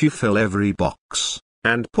 that you fill every box,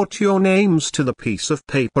 and put your names to the piece of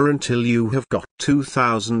paper until you have got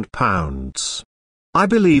 £2,000. I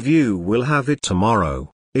believe you will have it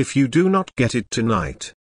tomorrow, if you do not get it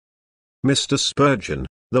tonight. Mr. Spurgeon,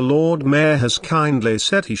 the Lord Mayor has kindly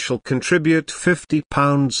said he shall contribute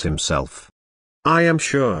 £50 himself. I am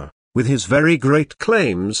sure, with his very great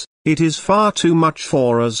claims, it is far too much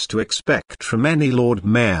for us to expect from any Lord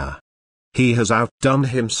Mayor. He has outdone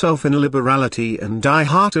himself in liberality and I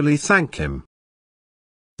heartily thank him.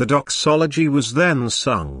 The doxology was then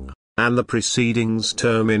sung, and the proceedings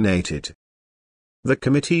terminated. The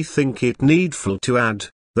committee think it needful to add,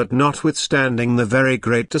 that notwithstanding the very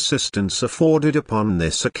great assistance afforded upon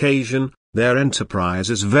this occasion, their enterprise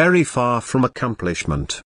is very far from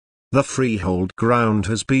accomplishment. The freehold ground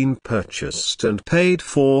has been purchased and paid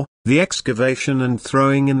for, the excavation and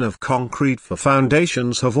throwing in of concrete for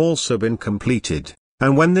foundations have also been completed,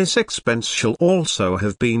 and when this expense shall also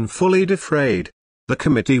have been fully defrayed, the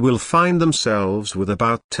committee will find themselves with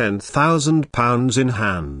about £10,000 in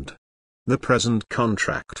hand. The present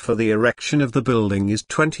contract for the erection of the building is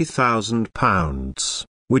 £20,000,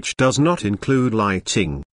 which does not include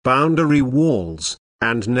lighting, boundary walls,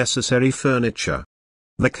 and necessary furniture.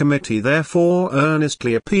 The committee therefore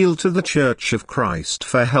earnestly appeal to the Church of Christ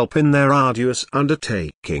for help in their arduous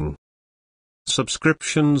undertaking.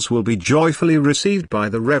 Subscriptions will be joyfully received by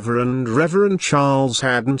the Reverend Charles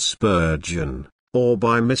Haddon Spurgeon, or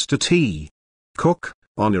by Mr. T. Cook,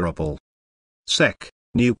 Honourable. Sec.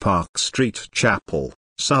 New Park Street Chapel,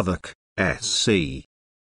 Southwark, SC.